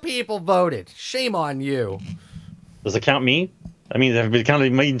 4 people voted. Shame on you. Does it count me? I mean, that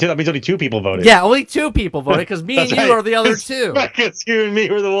means only 2 people voted. Yeah, only 2 people voted because me and you are the other 2. Because you and me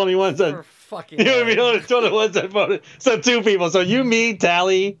were the only ones that. You and me are the ones that voted. So 2 people. So you, me,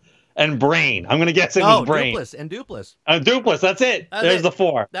 Tally, and Brain. I'm gonna guess it was Brain. Dupless. Dupless. That's it. There's the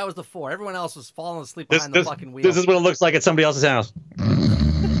 4. That was the 4. Everyone else was falling asleep behind the fucking wheel. This is what it looks like at somebody else's house.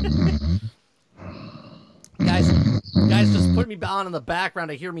 Guys, guys just put me on in the background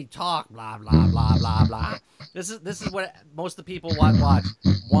to hear me talk. Blah blah blah blah blah. This is what most of the people watch.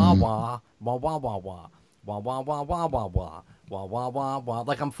 Wah wah wah wah wah wah wah wah wah wah wah wah wah wah wah wah.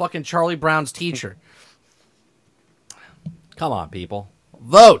 Like I'm fucking Charlie Brown's teacher. Come on, people,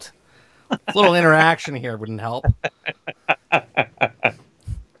 vote. A little interaction here wouldn't help.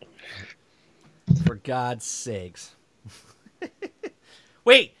 For God's sakes.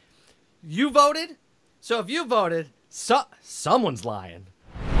 Wait, you voted? So if you voted, someone's lying.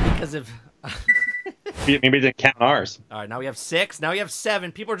 Because if... Maybe they didn't count ours. All right, now we have 6. Now we have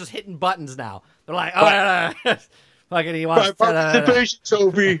 7. People are just hitting buttons now. They're like, oh, fucking he wants participation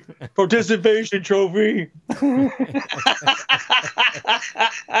trophy. Participation trophy.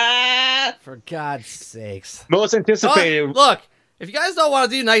 For God's sakes. Most anticipated. Oh, look, if you guys don't want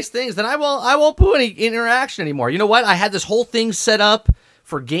to do nice things, then I won't put any interaction anymore. You know what? I had this whole thing set up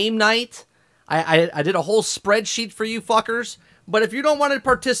for game night. I did a whole spreadsheet for you fuckers. But if you don't want to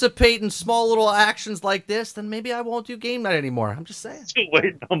participate in small little actions like this, then maybe I won't do game night anymore. I'm just saying. Still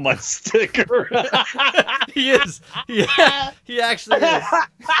waiting on my sticker. He is. Yeah, he actually is.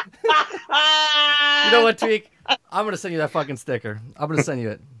 You know what, Tweak? I'm going to send you that fucking sticker. I'm going to send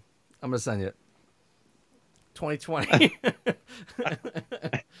you it. 2020.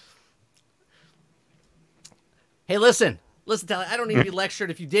 Hey, listen, Tally, I don't need to be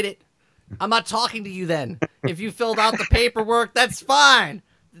lectured if you did it. I'm not talking to you then. If you filled out the paperwork, that's fine.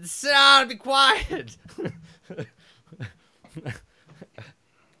 Sit down and be quiet.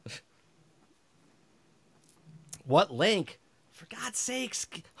 What link? For God's sakes,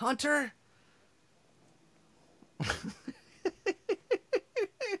 Hunter.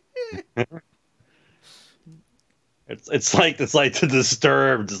 It's like the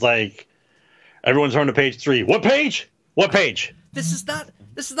Disturbed. It's like everyone's on to page 3. What page? What page? This is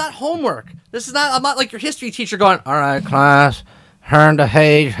not homework. I'm not like your history teacher going, all right, class, turn to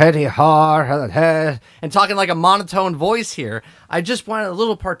page, heady hard, and talking like a monotone voice here. I just wanted a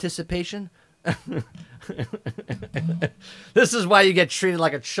little participation. This is why you get treated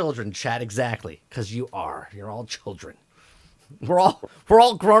like a children, Chad. Exactly. Because you are. You're all children. We're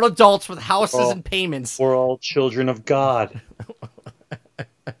all grown adults with houses and payments. We're all children of God.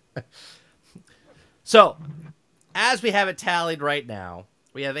 So, as we have it tallied right now,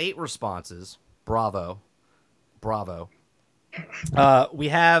 we have 8 responses. Bravo. We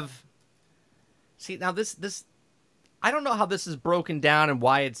have... See, now this... I don't know how this is broken down and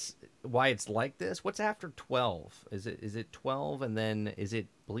why it's like this. What's after 12? Is it 12 and then is it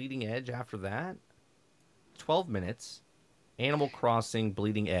Bleeding Edge after that? 12 minutes. Animal Crossing,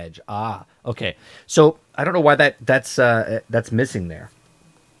 Bleeding Edge. Ah, okay. So I don't know why that's missing there.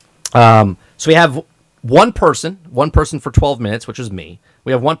 So we have one person for 12 minutes, which is me.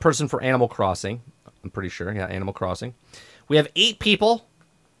 We have one person for Animal Crossing. I'm pretty sure, yeah, Animal Crossing. We have 8 people,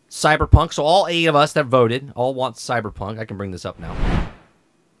 Cyberpunk. So all 8 of us that voted all want Cyberpunk. I can bring this up now.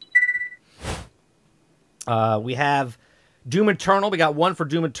 We have Doom Eternal. We got 1 for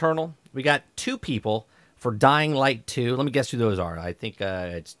Doom Eternal. We got 2 people for Dying Light 2. Let me guess who those are. I think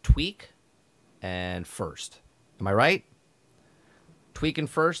it's Tweak and First. Am I right? Tweak and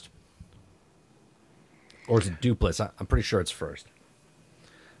First? Or is it Dupless? I'm pretty sure it's First.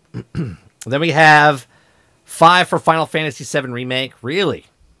 Then we have 5 for Final Fantasy VII Remake. Really?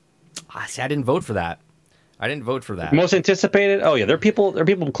 See, I didn't vote for that. Most anticipated? Oh, yeah. There are people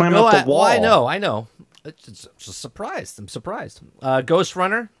climbing up the wall. Well, I know. It's just surprised. I'm surprised. Ghost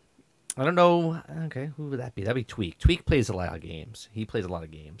Runner. I don't know. Okay, who would that be? That'd be Tweak. Tweak plays a lot of games. He plays a lot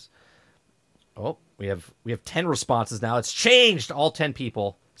of games. Oh, we have 10 responses now. It's changed. All 10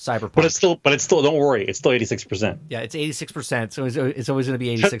 people. Cyberpunk. But it's still. Don't worry. It's still 86%. Yeah, it's 86%. So it's always going to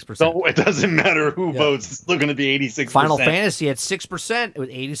be 86%. No, it doesn't matter who votes. It's still going to be 86%. Final Fantasy at 6%. It was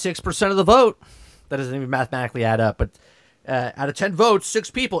 86% of the vote. That doesn't even mathematically add up. But out of 10 votes,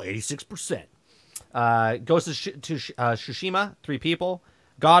 6 people, 86%. Ghost of Tsushima, 3 people.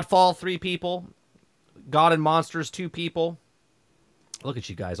 Godfall, 3 people. God and Monsters, 2 people. Look at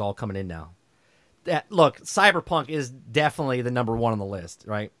you guys all coming in now. Look, Cyberpunk is definitely the number 1 on the list,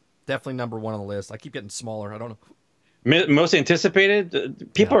 right? Definitely number 1 on the list. I keep getting smaller. I don't know. Most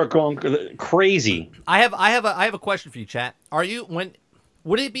anticipated? People are going crazy. I have a question for you, chat.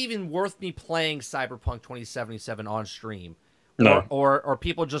 Would it be even worth me playing Cyberpunk 2077 on stream? No. Or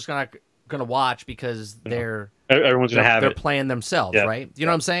people just gonna watch because everyone's gonna have they're playing themselves, right? You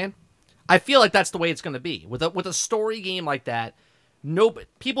know what I'm saying? I feel like that's the way it's gonna be with a story game like that.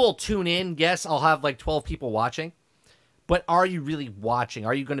 People will tune in. Yes, I'll have like 12 people watching, but are you really watching?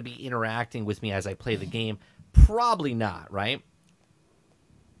 Are you going to be interacting with me as I play the game? Probably not, right?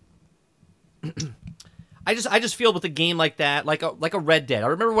 I just feel with a game like that, like a Red Dead. I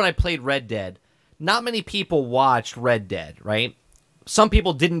remember when I played Red Dead, not many people watched Red Dead, right? Some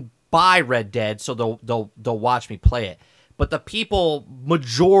people didn't buy Red Dead, so they'll watch me play it. But the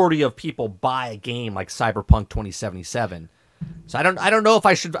majority of people buy a game like Cyberpunk 2077. So I don't know if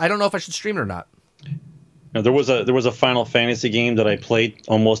I should stream it or not. Now, there was a Final Fantasy game that I played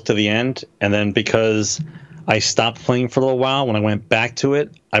almost to the end, and then because I stopped playing for a little while, when I went back to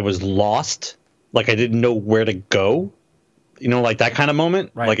it, I was lost. Like I didn't know where to go. You know, like that kind of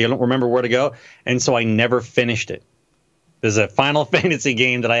moment. Right. Like I don't remember where to go, and so I never finished it. There's a Final Fantasy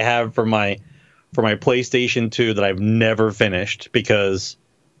game that I have for my PlayStation 2 that I've never finished because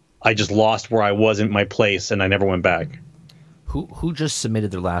I just lost where I was in my place and I never went back. Who just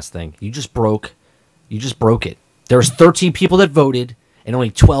submitted their last thing? You just broke it. There's 13 people that voted and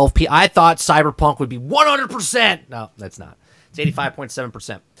only 12 people. I thought Cyberpunk would be 100%. No, that's not. It's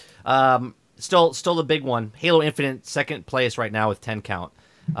 85.7%. Still the big one. Halo Infinite, second place right now with 10 count.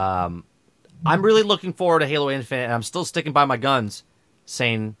 I'm really looking forward to Halo Infinite, and I'm still sticking by my guns,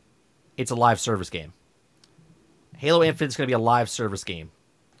 saying it's a live service game. Halo Infinite's going to be a live service game.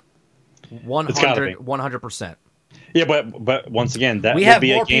 100%. Yeah, but once again, that we will have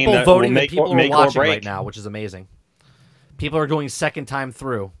be more a game people that voting will than make, people make are or watching break right now, which is amazing. People are going second time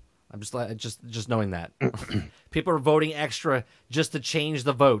through. I'm just knowing that. People are voting extra just to change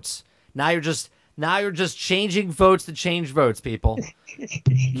the votes. Now you're just changing votes to change votes, people.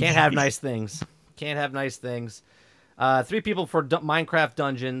 Can't have nice things. Can't have nice things. 3 people for Minecraft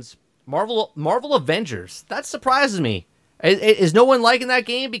Dungeons. Marvel Avengers. That surprises me. Is no one liking that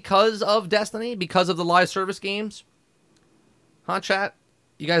game because of Destiny? Because of the live service games? Huh, chat?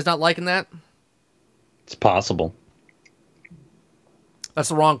 You guys not liking that? It's possible. That's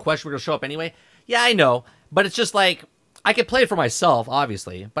the wrong question. We're going to show up anyway. Yeah, I know. But it's just like, I can play it for myself,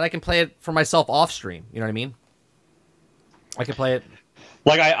 obviously. But I can play it for myself off stream. You know what I mean? I can play it.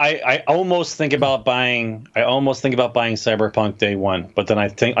 Like I almost think about buying Cyberpunk day one, but then I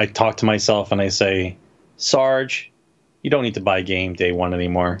talk to myself and I say, Sarge, you don't need to buy a game day one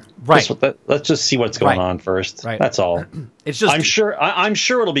anymore. Right. Let's just see what's going on first. Right. That's all. It's just. I'm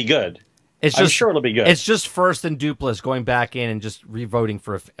sure it'll be good. I'm sure it'll be good. It's just First and Dupless going back in and just revoting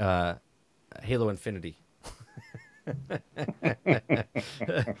for Halo Infinity.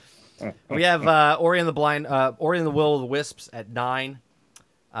 We have Ori and the Will of the Wisps at 9.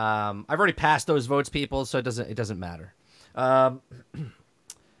 I've already passed those votes, people, so it doesn't matter.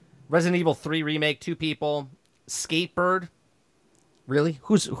 Resident Evil 3 remake, 2 people. Skatebird, really?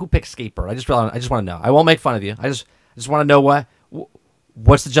 Who picked Skatebird? I just want to know. I won't make fun of you. I just want to know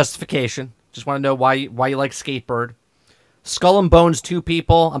what's the justification. Just want to know why you like Skatebird. Skull and Bones, 2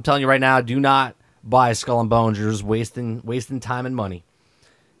 people. I'm telling you right now, do not buy Skull and Bones. You're just wasting time and money.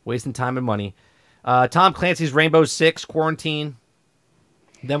 Wasting time and money. Tom Clancy's Rainbow Six Quarantine.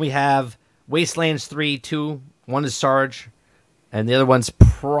 Then we have Wastelands 3, 2. One is Sarge, and the other one's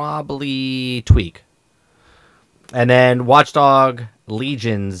probably Tweak. And then Watchdog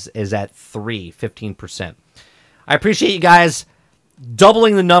Legions is at 3, 15%. I appreciate you guys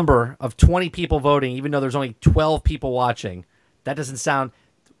doubling the number of 20 people voting, even though there's only 12 people watching. That doesn't sound...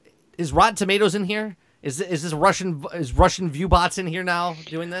 Is Rotten Tomatoes in here? Is Russian view bots in here now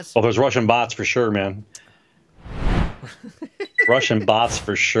doing this? Oh, there's Russian bots for sure, man. Russian bots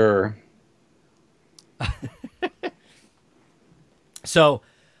for sure. So,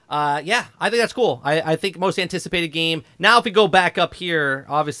 yeah, I think that's cool. I think most anticipated game. Now, if we go back up here,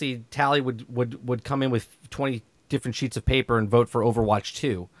 obviously Tally would come in with 20 different sheets of paper and vote for Overwatch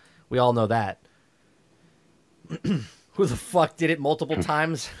 2. We all know that. Who the fuck did it multiple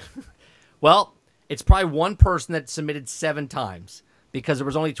times? Well, it's probably one person that submitted 7 times because there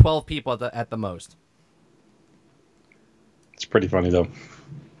was only 12 people at the most. It's pretty funny though.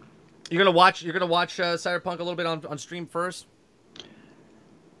 You're gonna watch Cyberpunk a little bit on stream first.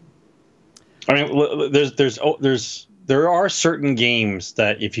 I mean, there are certain games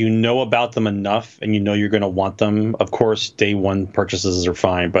that if you know about them enough and you know you're going to want them, of course, day one purchases are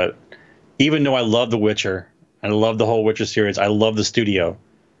fine. But even though I love The Witcher, I love the whole Witcher series, I love the studio,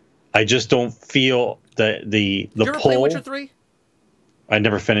 I just don't feel the Did you ever play pull. Witcher 3? I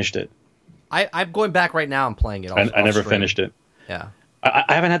never finished it. I'm going back right now and playing it. I never finished it. Yeah, I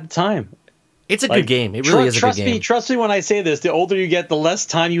haven't had the time. It's a good game. It really is a good game. Trust me when I say this. The older you get, the less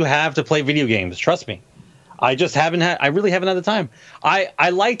time you have to play video games. Trust me. I really haven't had the time. I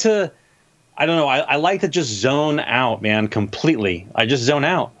like to, I don't know. I like to just zone out, man, completely. I just zone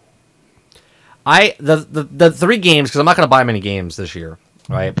out. The 3 games, because I'm not going to buy many games this year,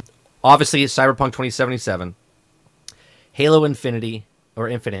 right? Obviously, Cyberpunk 2077, Halo Infinite,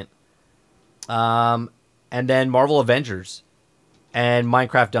 and then Marvel Avengers, and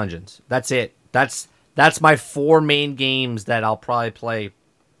Minecraft Dungeons. That's it. That's my 4 main games that I'll probably play.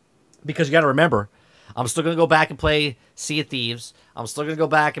 Because you got to remember, I'm still going to go back and play Sea of Thieves. I'm still going to go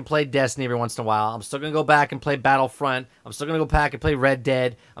back and play Destiny every once in a while. I'm still going to go back and play Battlefront. I'm still going to go back and play Red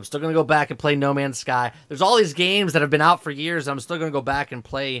Dead. I'm still going to go back and play No Man's Sky. There's all these games that have been out for years. I'm still going to go back and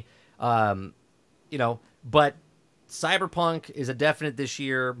play, but Cyberpunk is a definite this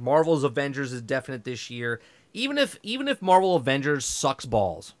year. Marvel's Avengers is definite this year. Even if Marvel Avengers sucks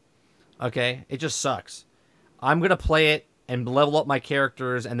balls, okay, it just sucks. I'm going to play it and level up my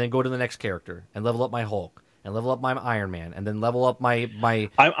characters, and then go to the next character and level up my Hulk and level up my Iron Man, and then level up my.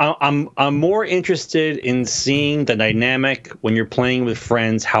 I'm more interested in seeing the dynamic when you're playing with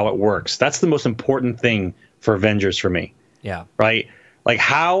friends, how it works. That's the most important thing for Avengers for me. Yeah. Right. Like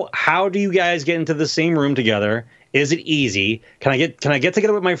how do you guys get into the same room together? Is it easy? Can I get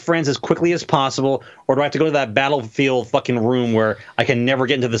together with my friends as quickly as possible, or do I have to go to that Battlefield fucking room where I can never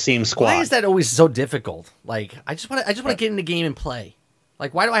get into the same squad? Why is that always so difficult? Like, I just want to get in the game and play.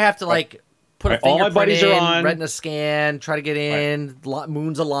 Like, why do I have to put a fingerprint all my buddies in, are on retina scan, try to get in,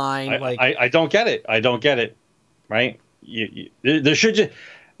 moons align? I don't get it. I don't get it. Right? There should just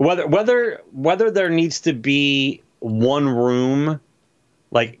whether there needs to be one room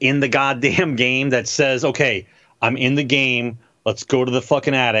like in the goddamn game that says, okay, I'm in the game. Let's go to the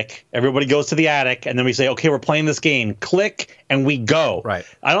fucking attic. Everybody goes to the attic, and then we say, okay, we're playing this game. Click, and we go. Right.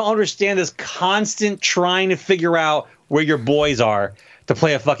 I don't understand this constant trying to figure out where your boys are to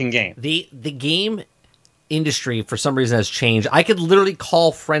play a fucking game. The game industry, for some reason, has changed. I could literally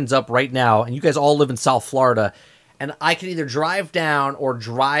call friends up right now, and you guys all live in South Florida, and I could either drive down or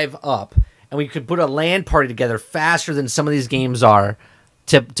drive up, and we could put a LAN party together faster than some of these games are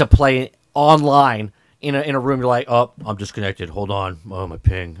to play online. In a room, you're like, oh, I'm disconnected. Hold on. Oh, my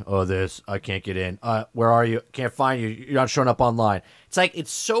ping. Oh, this. I can't get in. Where are you? Can't find you. You're not showing up online. It's like,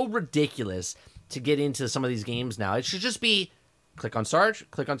 it's so ridiculous to get into some of these games now. It should just be click on Sarge.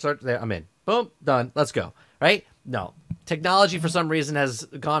 There, I'm in. Boom, done. Let's go. Right? No. Technology, for some reason, has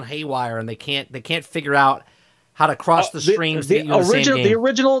gone haywire, and they can't figure out how to cross the streams. The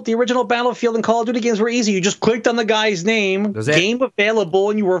original Battlefield and Call of Duty games were easy. You just clicked on the guy's name, game available,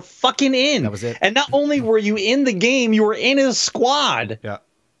 and you were fucking in. That was it. And not only were you in the game, you were in his squad.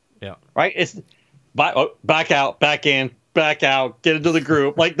 Yeah. Right. It's back out, back in, back out, get into the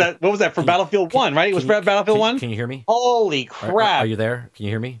group like that. What was that for Battlefield 1? Right? It was for Battlefield 1. Can you hear me? Holy crap! Are you there? Can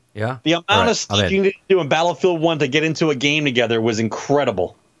you hear me? Yeah. The amount of stuff you need to do in Battlefield 1 to get into a game together was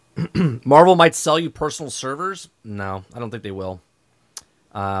incredible. Marvel might sell you personal servers. No, I don't think they will.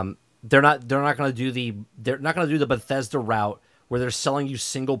 They're not going to do the Bethesda route where they're selling you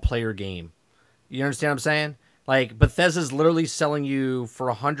single player game. You understand what I'm saying? Like, Bethesda's literally selling you for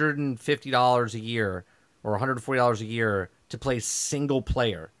 $150 a year or $140 a year to play single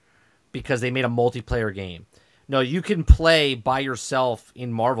player because they made a multiplayer game. No, you can play by yourself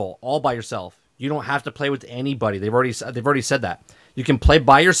in Marvel, all by yourself. You don't have to play with anybody. They've already said that. You can play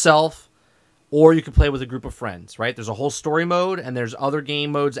by yourself, or you can play with a group of friends, right? There's a whole story mode, and there's other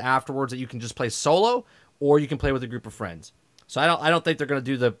game modes afterwards that you can just play solo, or you can play with a group of friends. So I don't think they're going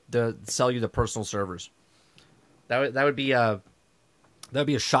to do the sell you the personal servers. That would be a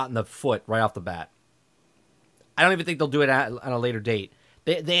shot in the foot right off the bat. I don't even think they'll do it on a later date.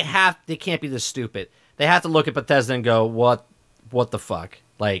 They can't be this stupid. They have to look at Bethesda and go, what the fuck?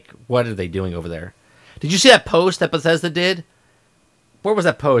 Like, what are they doing over there? Did you see that post that Bethesda did? Where was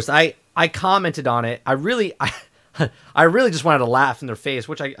that post? I commented on it. I really just wanted to laugh in their face,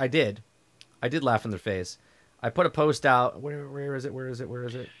 which I did. I did laugh in their face. I put a post out. Where is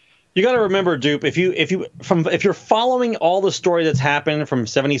it? You got to remember, Dupe, if you're following all the story that's happened from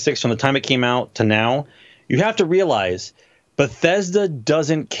 76 from the time it came out to now, you have to realize Bethesda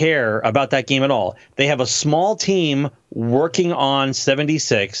doesn't care about that game at all. They have a small team working on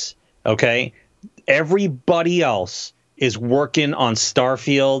 76, okay? Everybody else is working on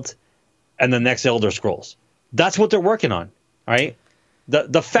Starfield and the next Elder Scrolls. That's what they're working on, all right?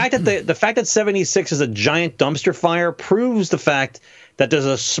 The fact that 76 is a giant dumpster fire proves the fact that there's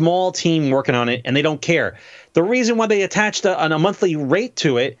a small team working on it and they don't care. The reason why they attached a monthly rate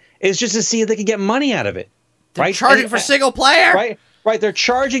to it is just to see if they can get money out of it. They're charging for single player, right. They're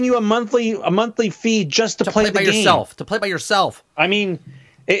charging you a monthly fee just to play the game. To play by yourself. I mean,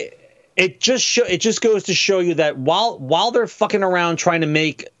 it just goes to show you that while they're fucking around trying to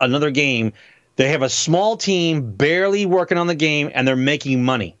make another game, they have a small team barely working on the game and they're making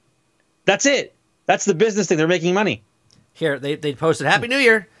money. That's it. That's the business thing. They're making money. Here, they posted Happy New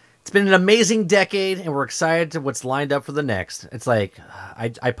Year. It's been an amazing decade, and we're excited to what's lined up for the next. It's like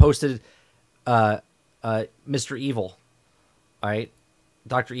I posted Mr. Evil. All right,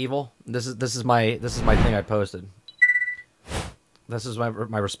 Dr. Evil. This is my thing I posted. This is my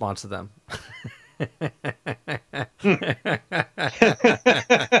response to them.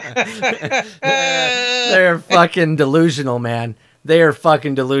 They're fucking delusional, man. They are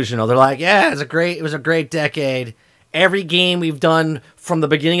fucking delusional. They're like, yeah, it was a great decade. Every game we've done from the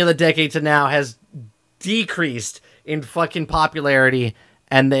beginning of the decade to now has decreased in fucking popularity,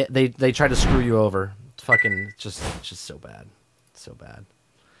 and they try to screw you over. It's fucking just so bad. So bad.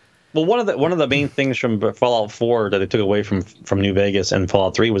 Well, one of the main things from Fallout 4 that they took away from New Vegas and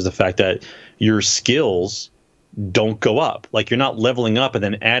Fallout 3 was the fact that your skills don't go up. Like, you're not leveling up and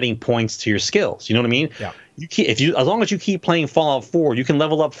then adding points to your skills. You know what I mean? Yeah. As long as you keep playing Fallout 4, you can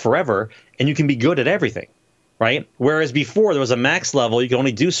level up forever and you can be good at everything, right? Whereas before there was a max level, you could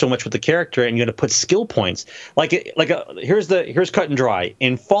only do so much with the character, and you had to put skill points. Here's cut and dry.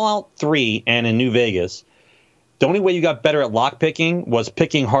 In Fallout 3 and in New Vegas, the only way you got better at lock picking was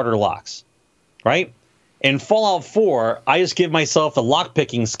picking harder locks, right? In Fallout 4, I just give myself a lock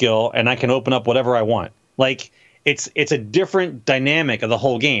picking skill and I can open up whatever I want. Like, it's a different dynamic of the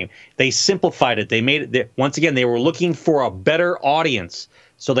whole game. They simplified it. They made it. Once again, they were looking for a better audience,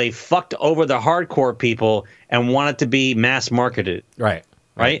 so they fucked over the hardcore people and wanted to be mass marketed. Right.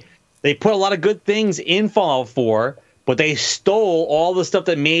 They put a lot of good things in Fallout 4, but they stole all the stuff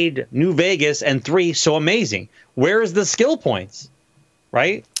that made New Vegas and 3 so amazing. Where is the skill points?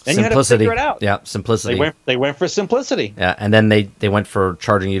 Right? And simplicity. You had to figure it out. Yeah, simplicity. They went for simplicity. Yeah, and then they went for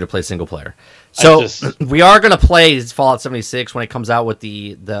charging you to play single player. So we are going to play Fallout 76 when it comes out with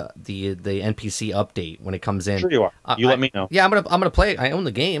the NPC update when it comes in. Sure you are. Let me know. Yeah, I'm gonna play it. I own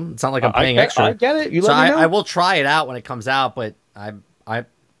the game. It's not like I'm paying extra. I get it. You let me know. I will try it out when it comes out, but I'm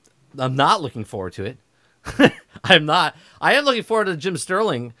not looking forward to it. I'm not. I am looking forward to Jim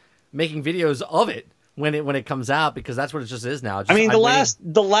Sterling making videos of it when it comes out, because that's what it just is now. I mean, the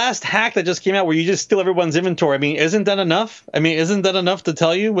last hack that just came out where you just steal everyone's inventory. I mean, isn't that enough? Isn't that enough to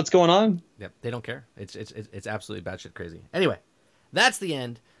tell you what's going on? Yep, they don't care. It's absolutely batshit crazy. Anyway, that's the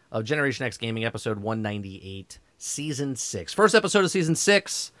end of Generation X Gaming episode 198, season 6. First episode of season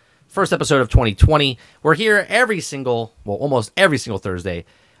 6. First episode of 2020. We're here almost every single Thursday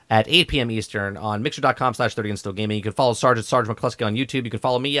at 8 p.m. Eastern on Mixer.com/30andstillgaming. You can follow Sergeant McCluskey on YouTube. You can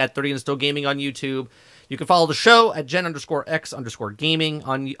follow me at 30andstillgaming on YouTube. You can follow the show at Gen_X_gaming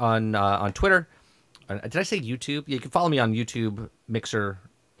on Twitter. Did I say YouTube? Yeah, you can follow me on YouTube, Mixer,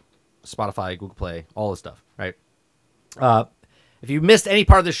 Spotify, Google Play, all this stuff, right? If you missed any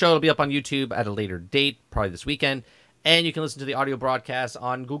part of the show, it'll be up on YouTube at a later date, probably this weekend. And you can listen to the audio broadcast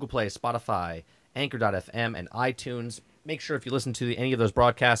on Google Play, Spotify, Anchor.fm, and iTunes. Make sure if you listen to any of those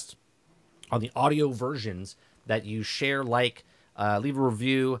broadcasts on the audio versions that you share, leave a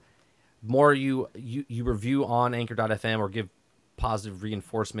review. More you review on Anchor.fm or give positive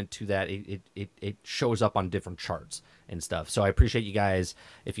reinforcement to that, it shows up on different charts and stuff. So I appreciate you guys.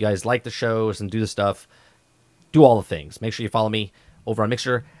 If you guys like the shows and do the stuff, do all the things. Make sure you follow me over on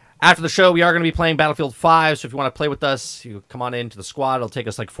Mixer. After the show, we are going to be playing Battlefield 5, so if you want to play with us, you come on into the squad. It'll take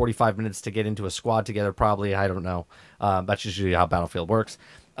us like 45 minutes to get into a squad together, probably. I don't know. That's usually how Battlefield works.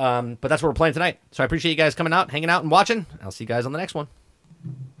 But that's what we're playing tonight. So I appreciate you guys coming out, hanging out, and watching. I'll see you guys on the next one.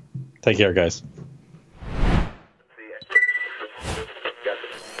 Take care, guys.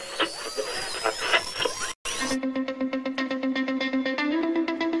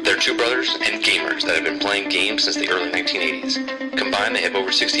 They're two brothers and gamers that have been playing games since the early 1980s. Combined, they have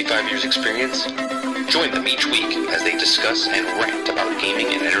over 65 years experience. Join them each week as they discuss and rant about gaming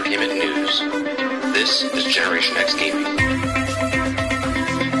and entertainment news. This is Generation X Gaming.